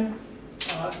question?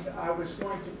 I was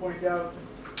going to point out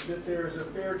that there is a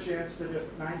fair chance that if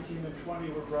 19 and 20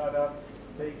 were brought up,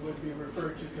 they would be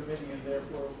referred to committee and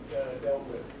therefore dealt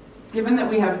with. Given that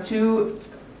we have 2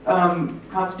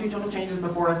 constitutional changes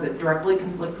before us that directly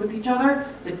conflict with each other,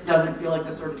 it doesn't feel like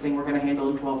the sort of thing we're going to handle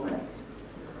in 12 minutes.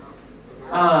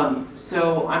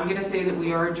 So I'm going to say that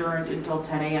we are adjourned until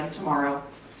 10 a.m. tomorrow.